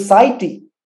society,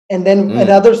 and then Mm,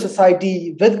 another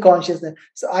society with consciousness.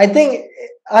 So I think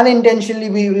unintentionally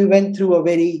we went through a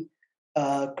very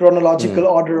chronological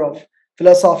mm. order of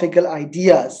philosophical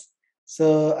ideas.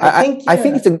 So I I, think, I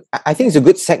think yeah, it's a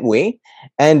good segue,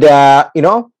 and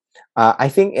I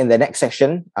think in the next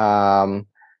section,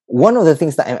 one of the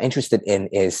things that I'm interested in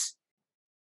is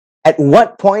at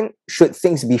what point should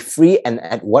things be free, and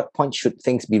at what point should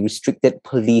things be restricted,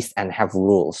 policed, and have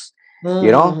rules.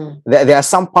 mm-hmm. There are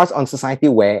some parts on society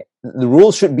where the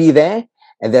rules should be there,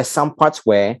 and there's some parts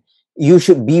where you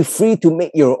should be free to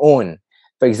make your own.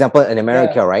 For example, in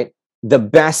America, Yeah, right, the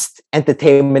best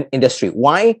entertainment industry,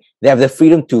 why? They have the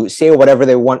freedom to say whatever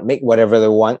they want, make whatever they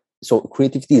want, so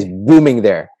creativity is booming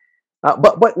there.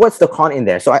 But what's the con in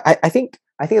there? So I think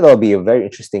that'll be a very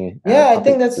interesting yeah. I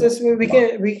think topic that's to just talk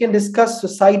about. we can discuss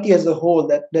society as a whole.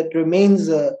 That remains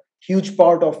a huge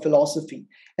part of philosophy,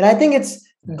 and I think it's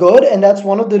good. And that's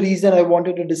one of the reason I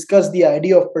wanted to discuss the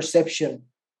idea of perception.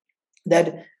 That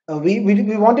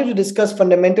we wanted to discuss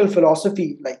fundamental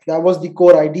philosophy, like that was the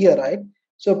core idea, right?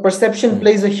 So perception Mm,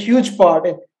 plays a huge part,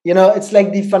 and it's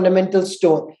like the fundamental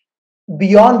stone.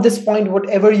 Beyond this point,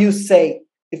 whatever you say,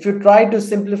 if you try to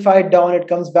simplify it down, it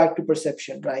comes back to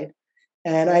perception, right?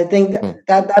 And I think mm,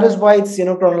 that is why it's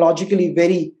chronologically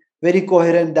very very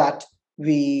coherent that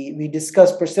we discuss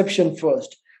perception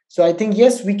first. So I think,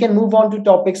 yes, we can move on to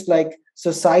topics like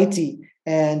society,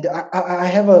 and I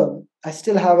have a I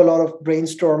still have a lot of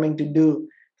brainstorming to do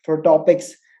for topics.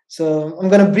 So I'm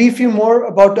going to brief you more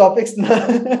about topics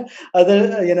other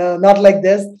not like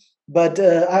this, but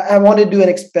I want to do an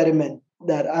experiment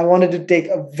that I wanted to take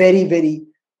a very very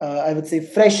I would say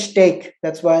fresh take.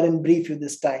 That's why I didn't brief you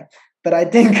this time, but I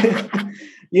think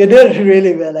you did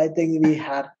really well. I think we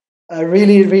had a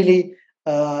really, really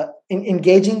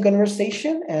engaging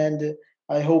conversation, and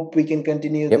I hope we can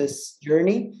continue yep. this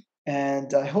journey.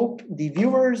 And I hope the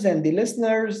viewers and the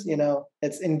listeners,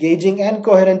 it's engaging and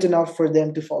coherent enough for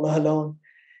them to follow along.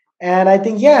 And I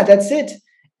think, yeah, that's it.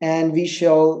 And we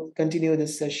shall continue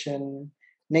this session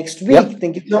next Yep. week.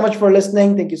 Thank you so much for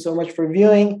listening. Thank you so much for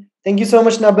viewing. Thank you so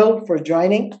much, Nabil, for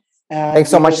joining. And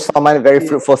Thanks so we much, hope. Salman. Very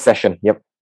fruitful session. Yep.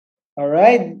 All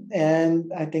right.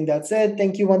 And I think that's it.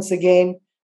 Thank you once again.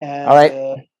 All And right.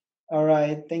 all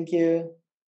right. Thank you.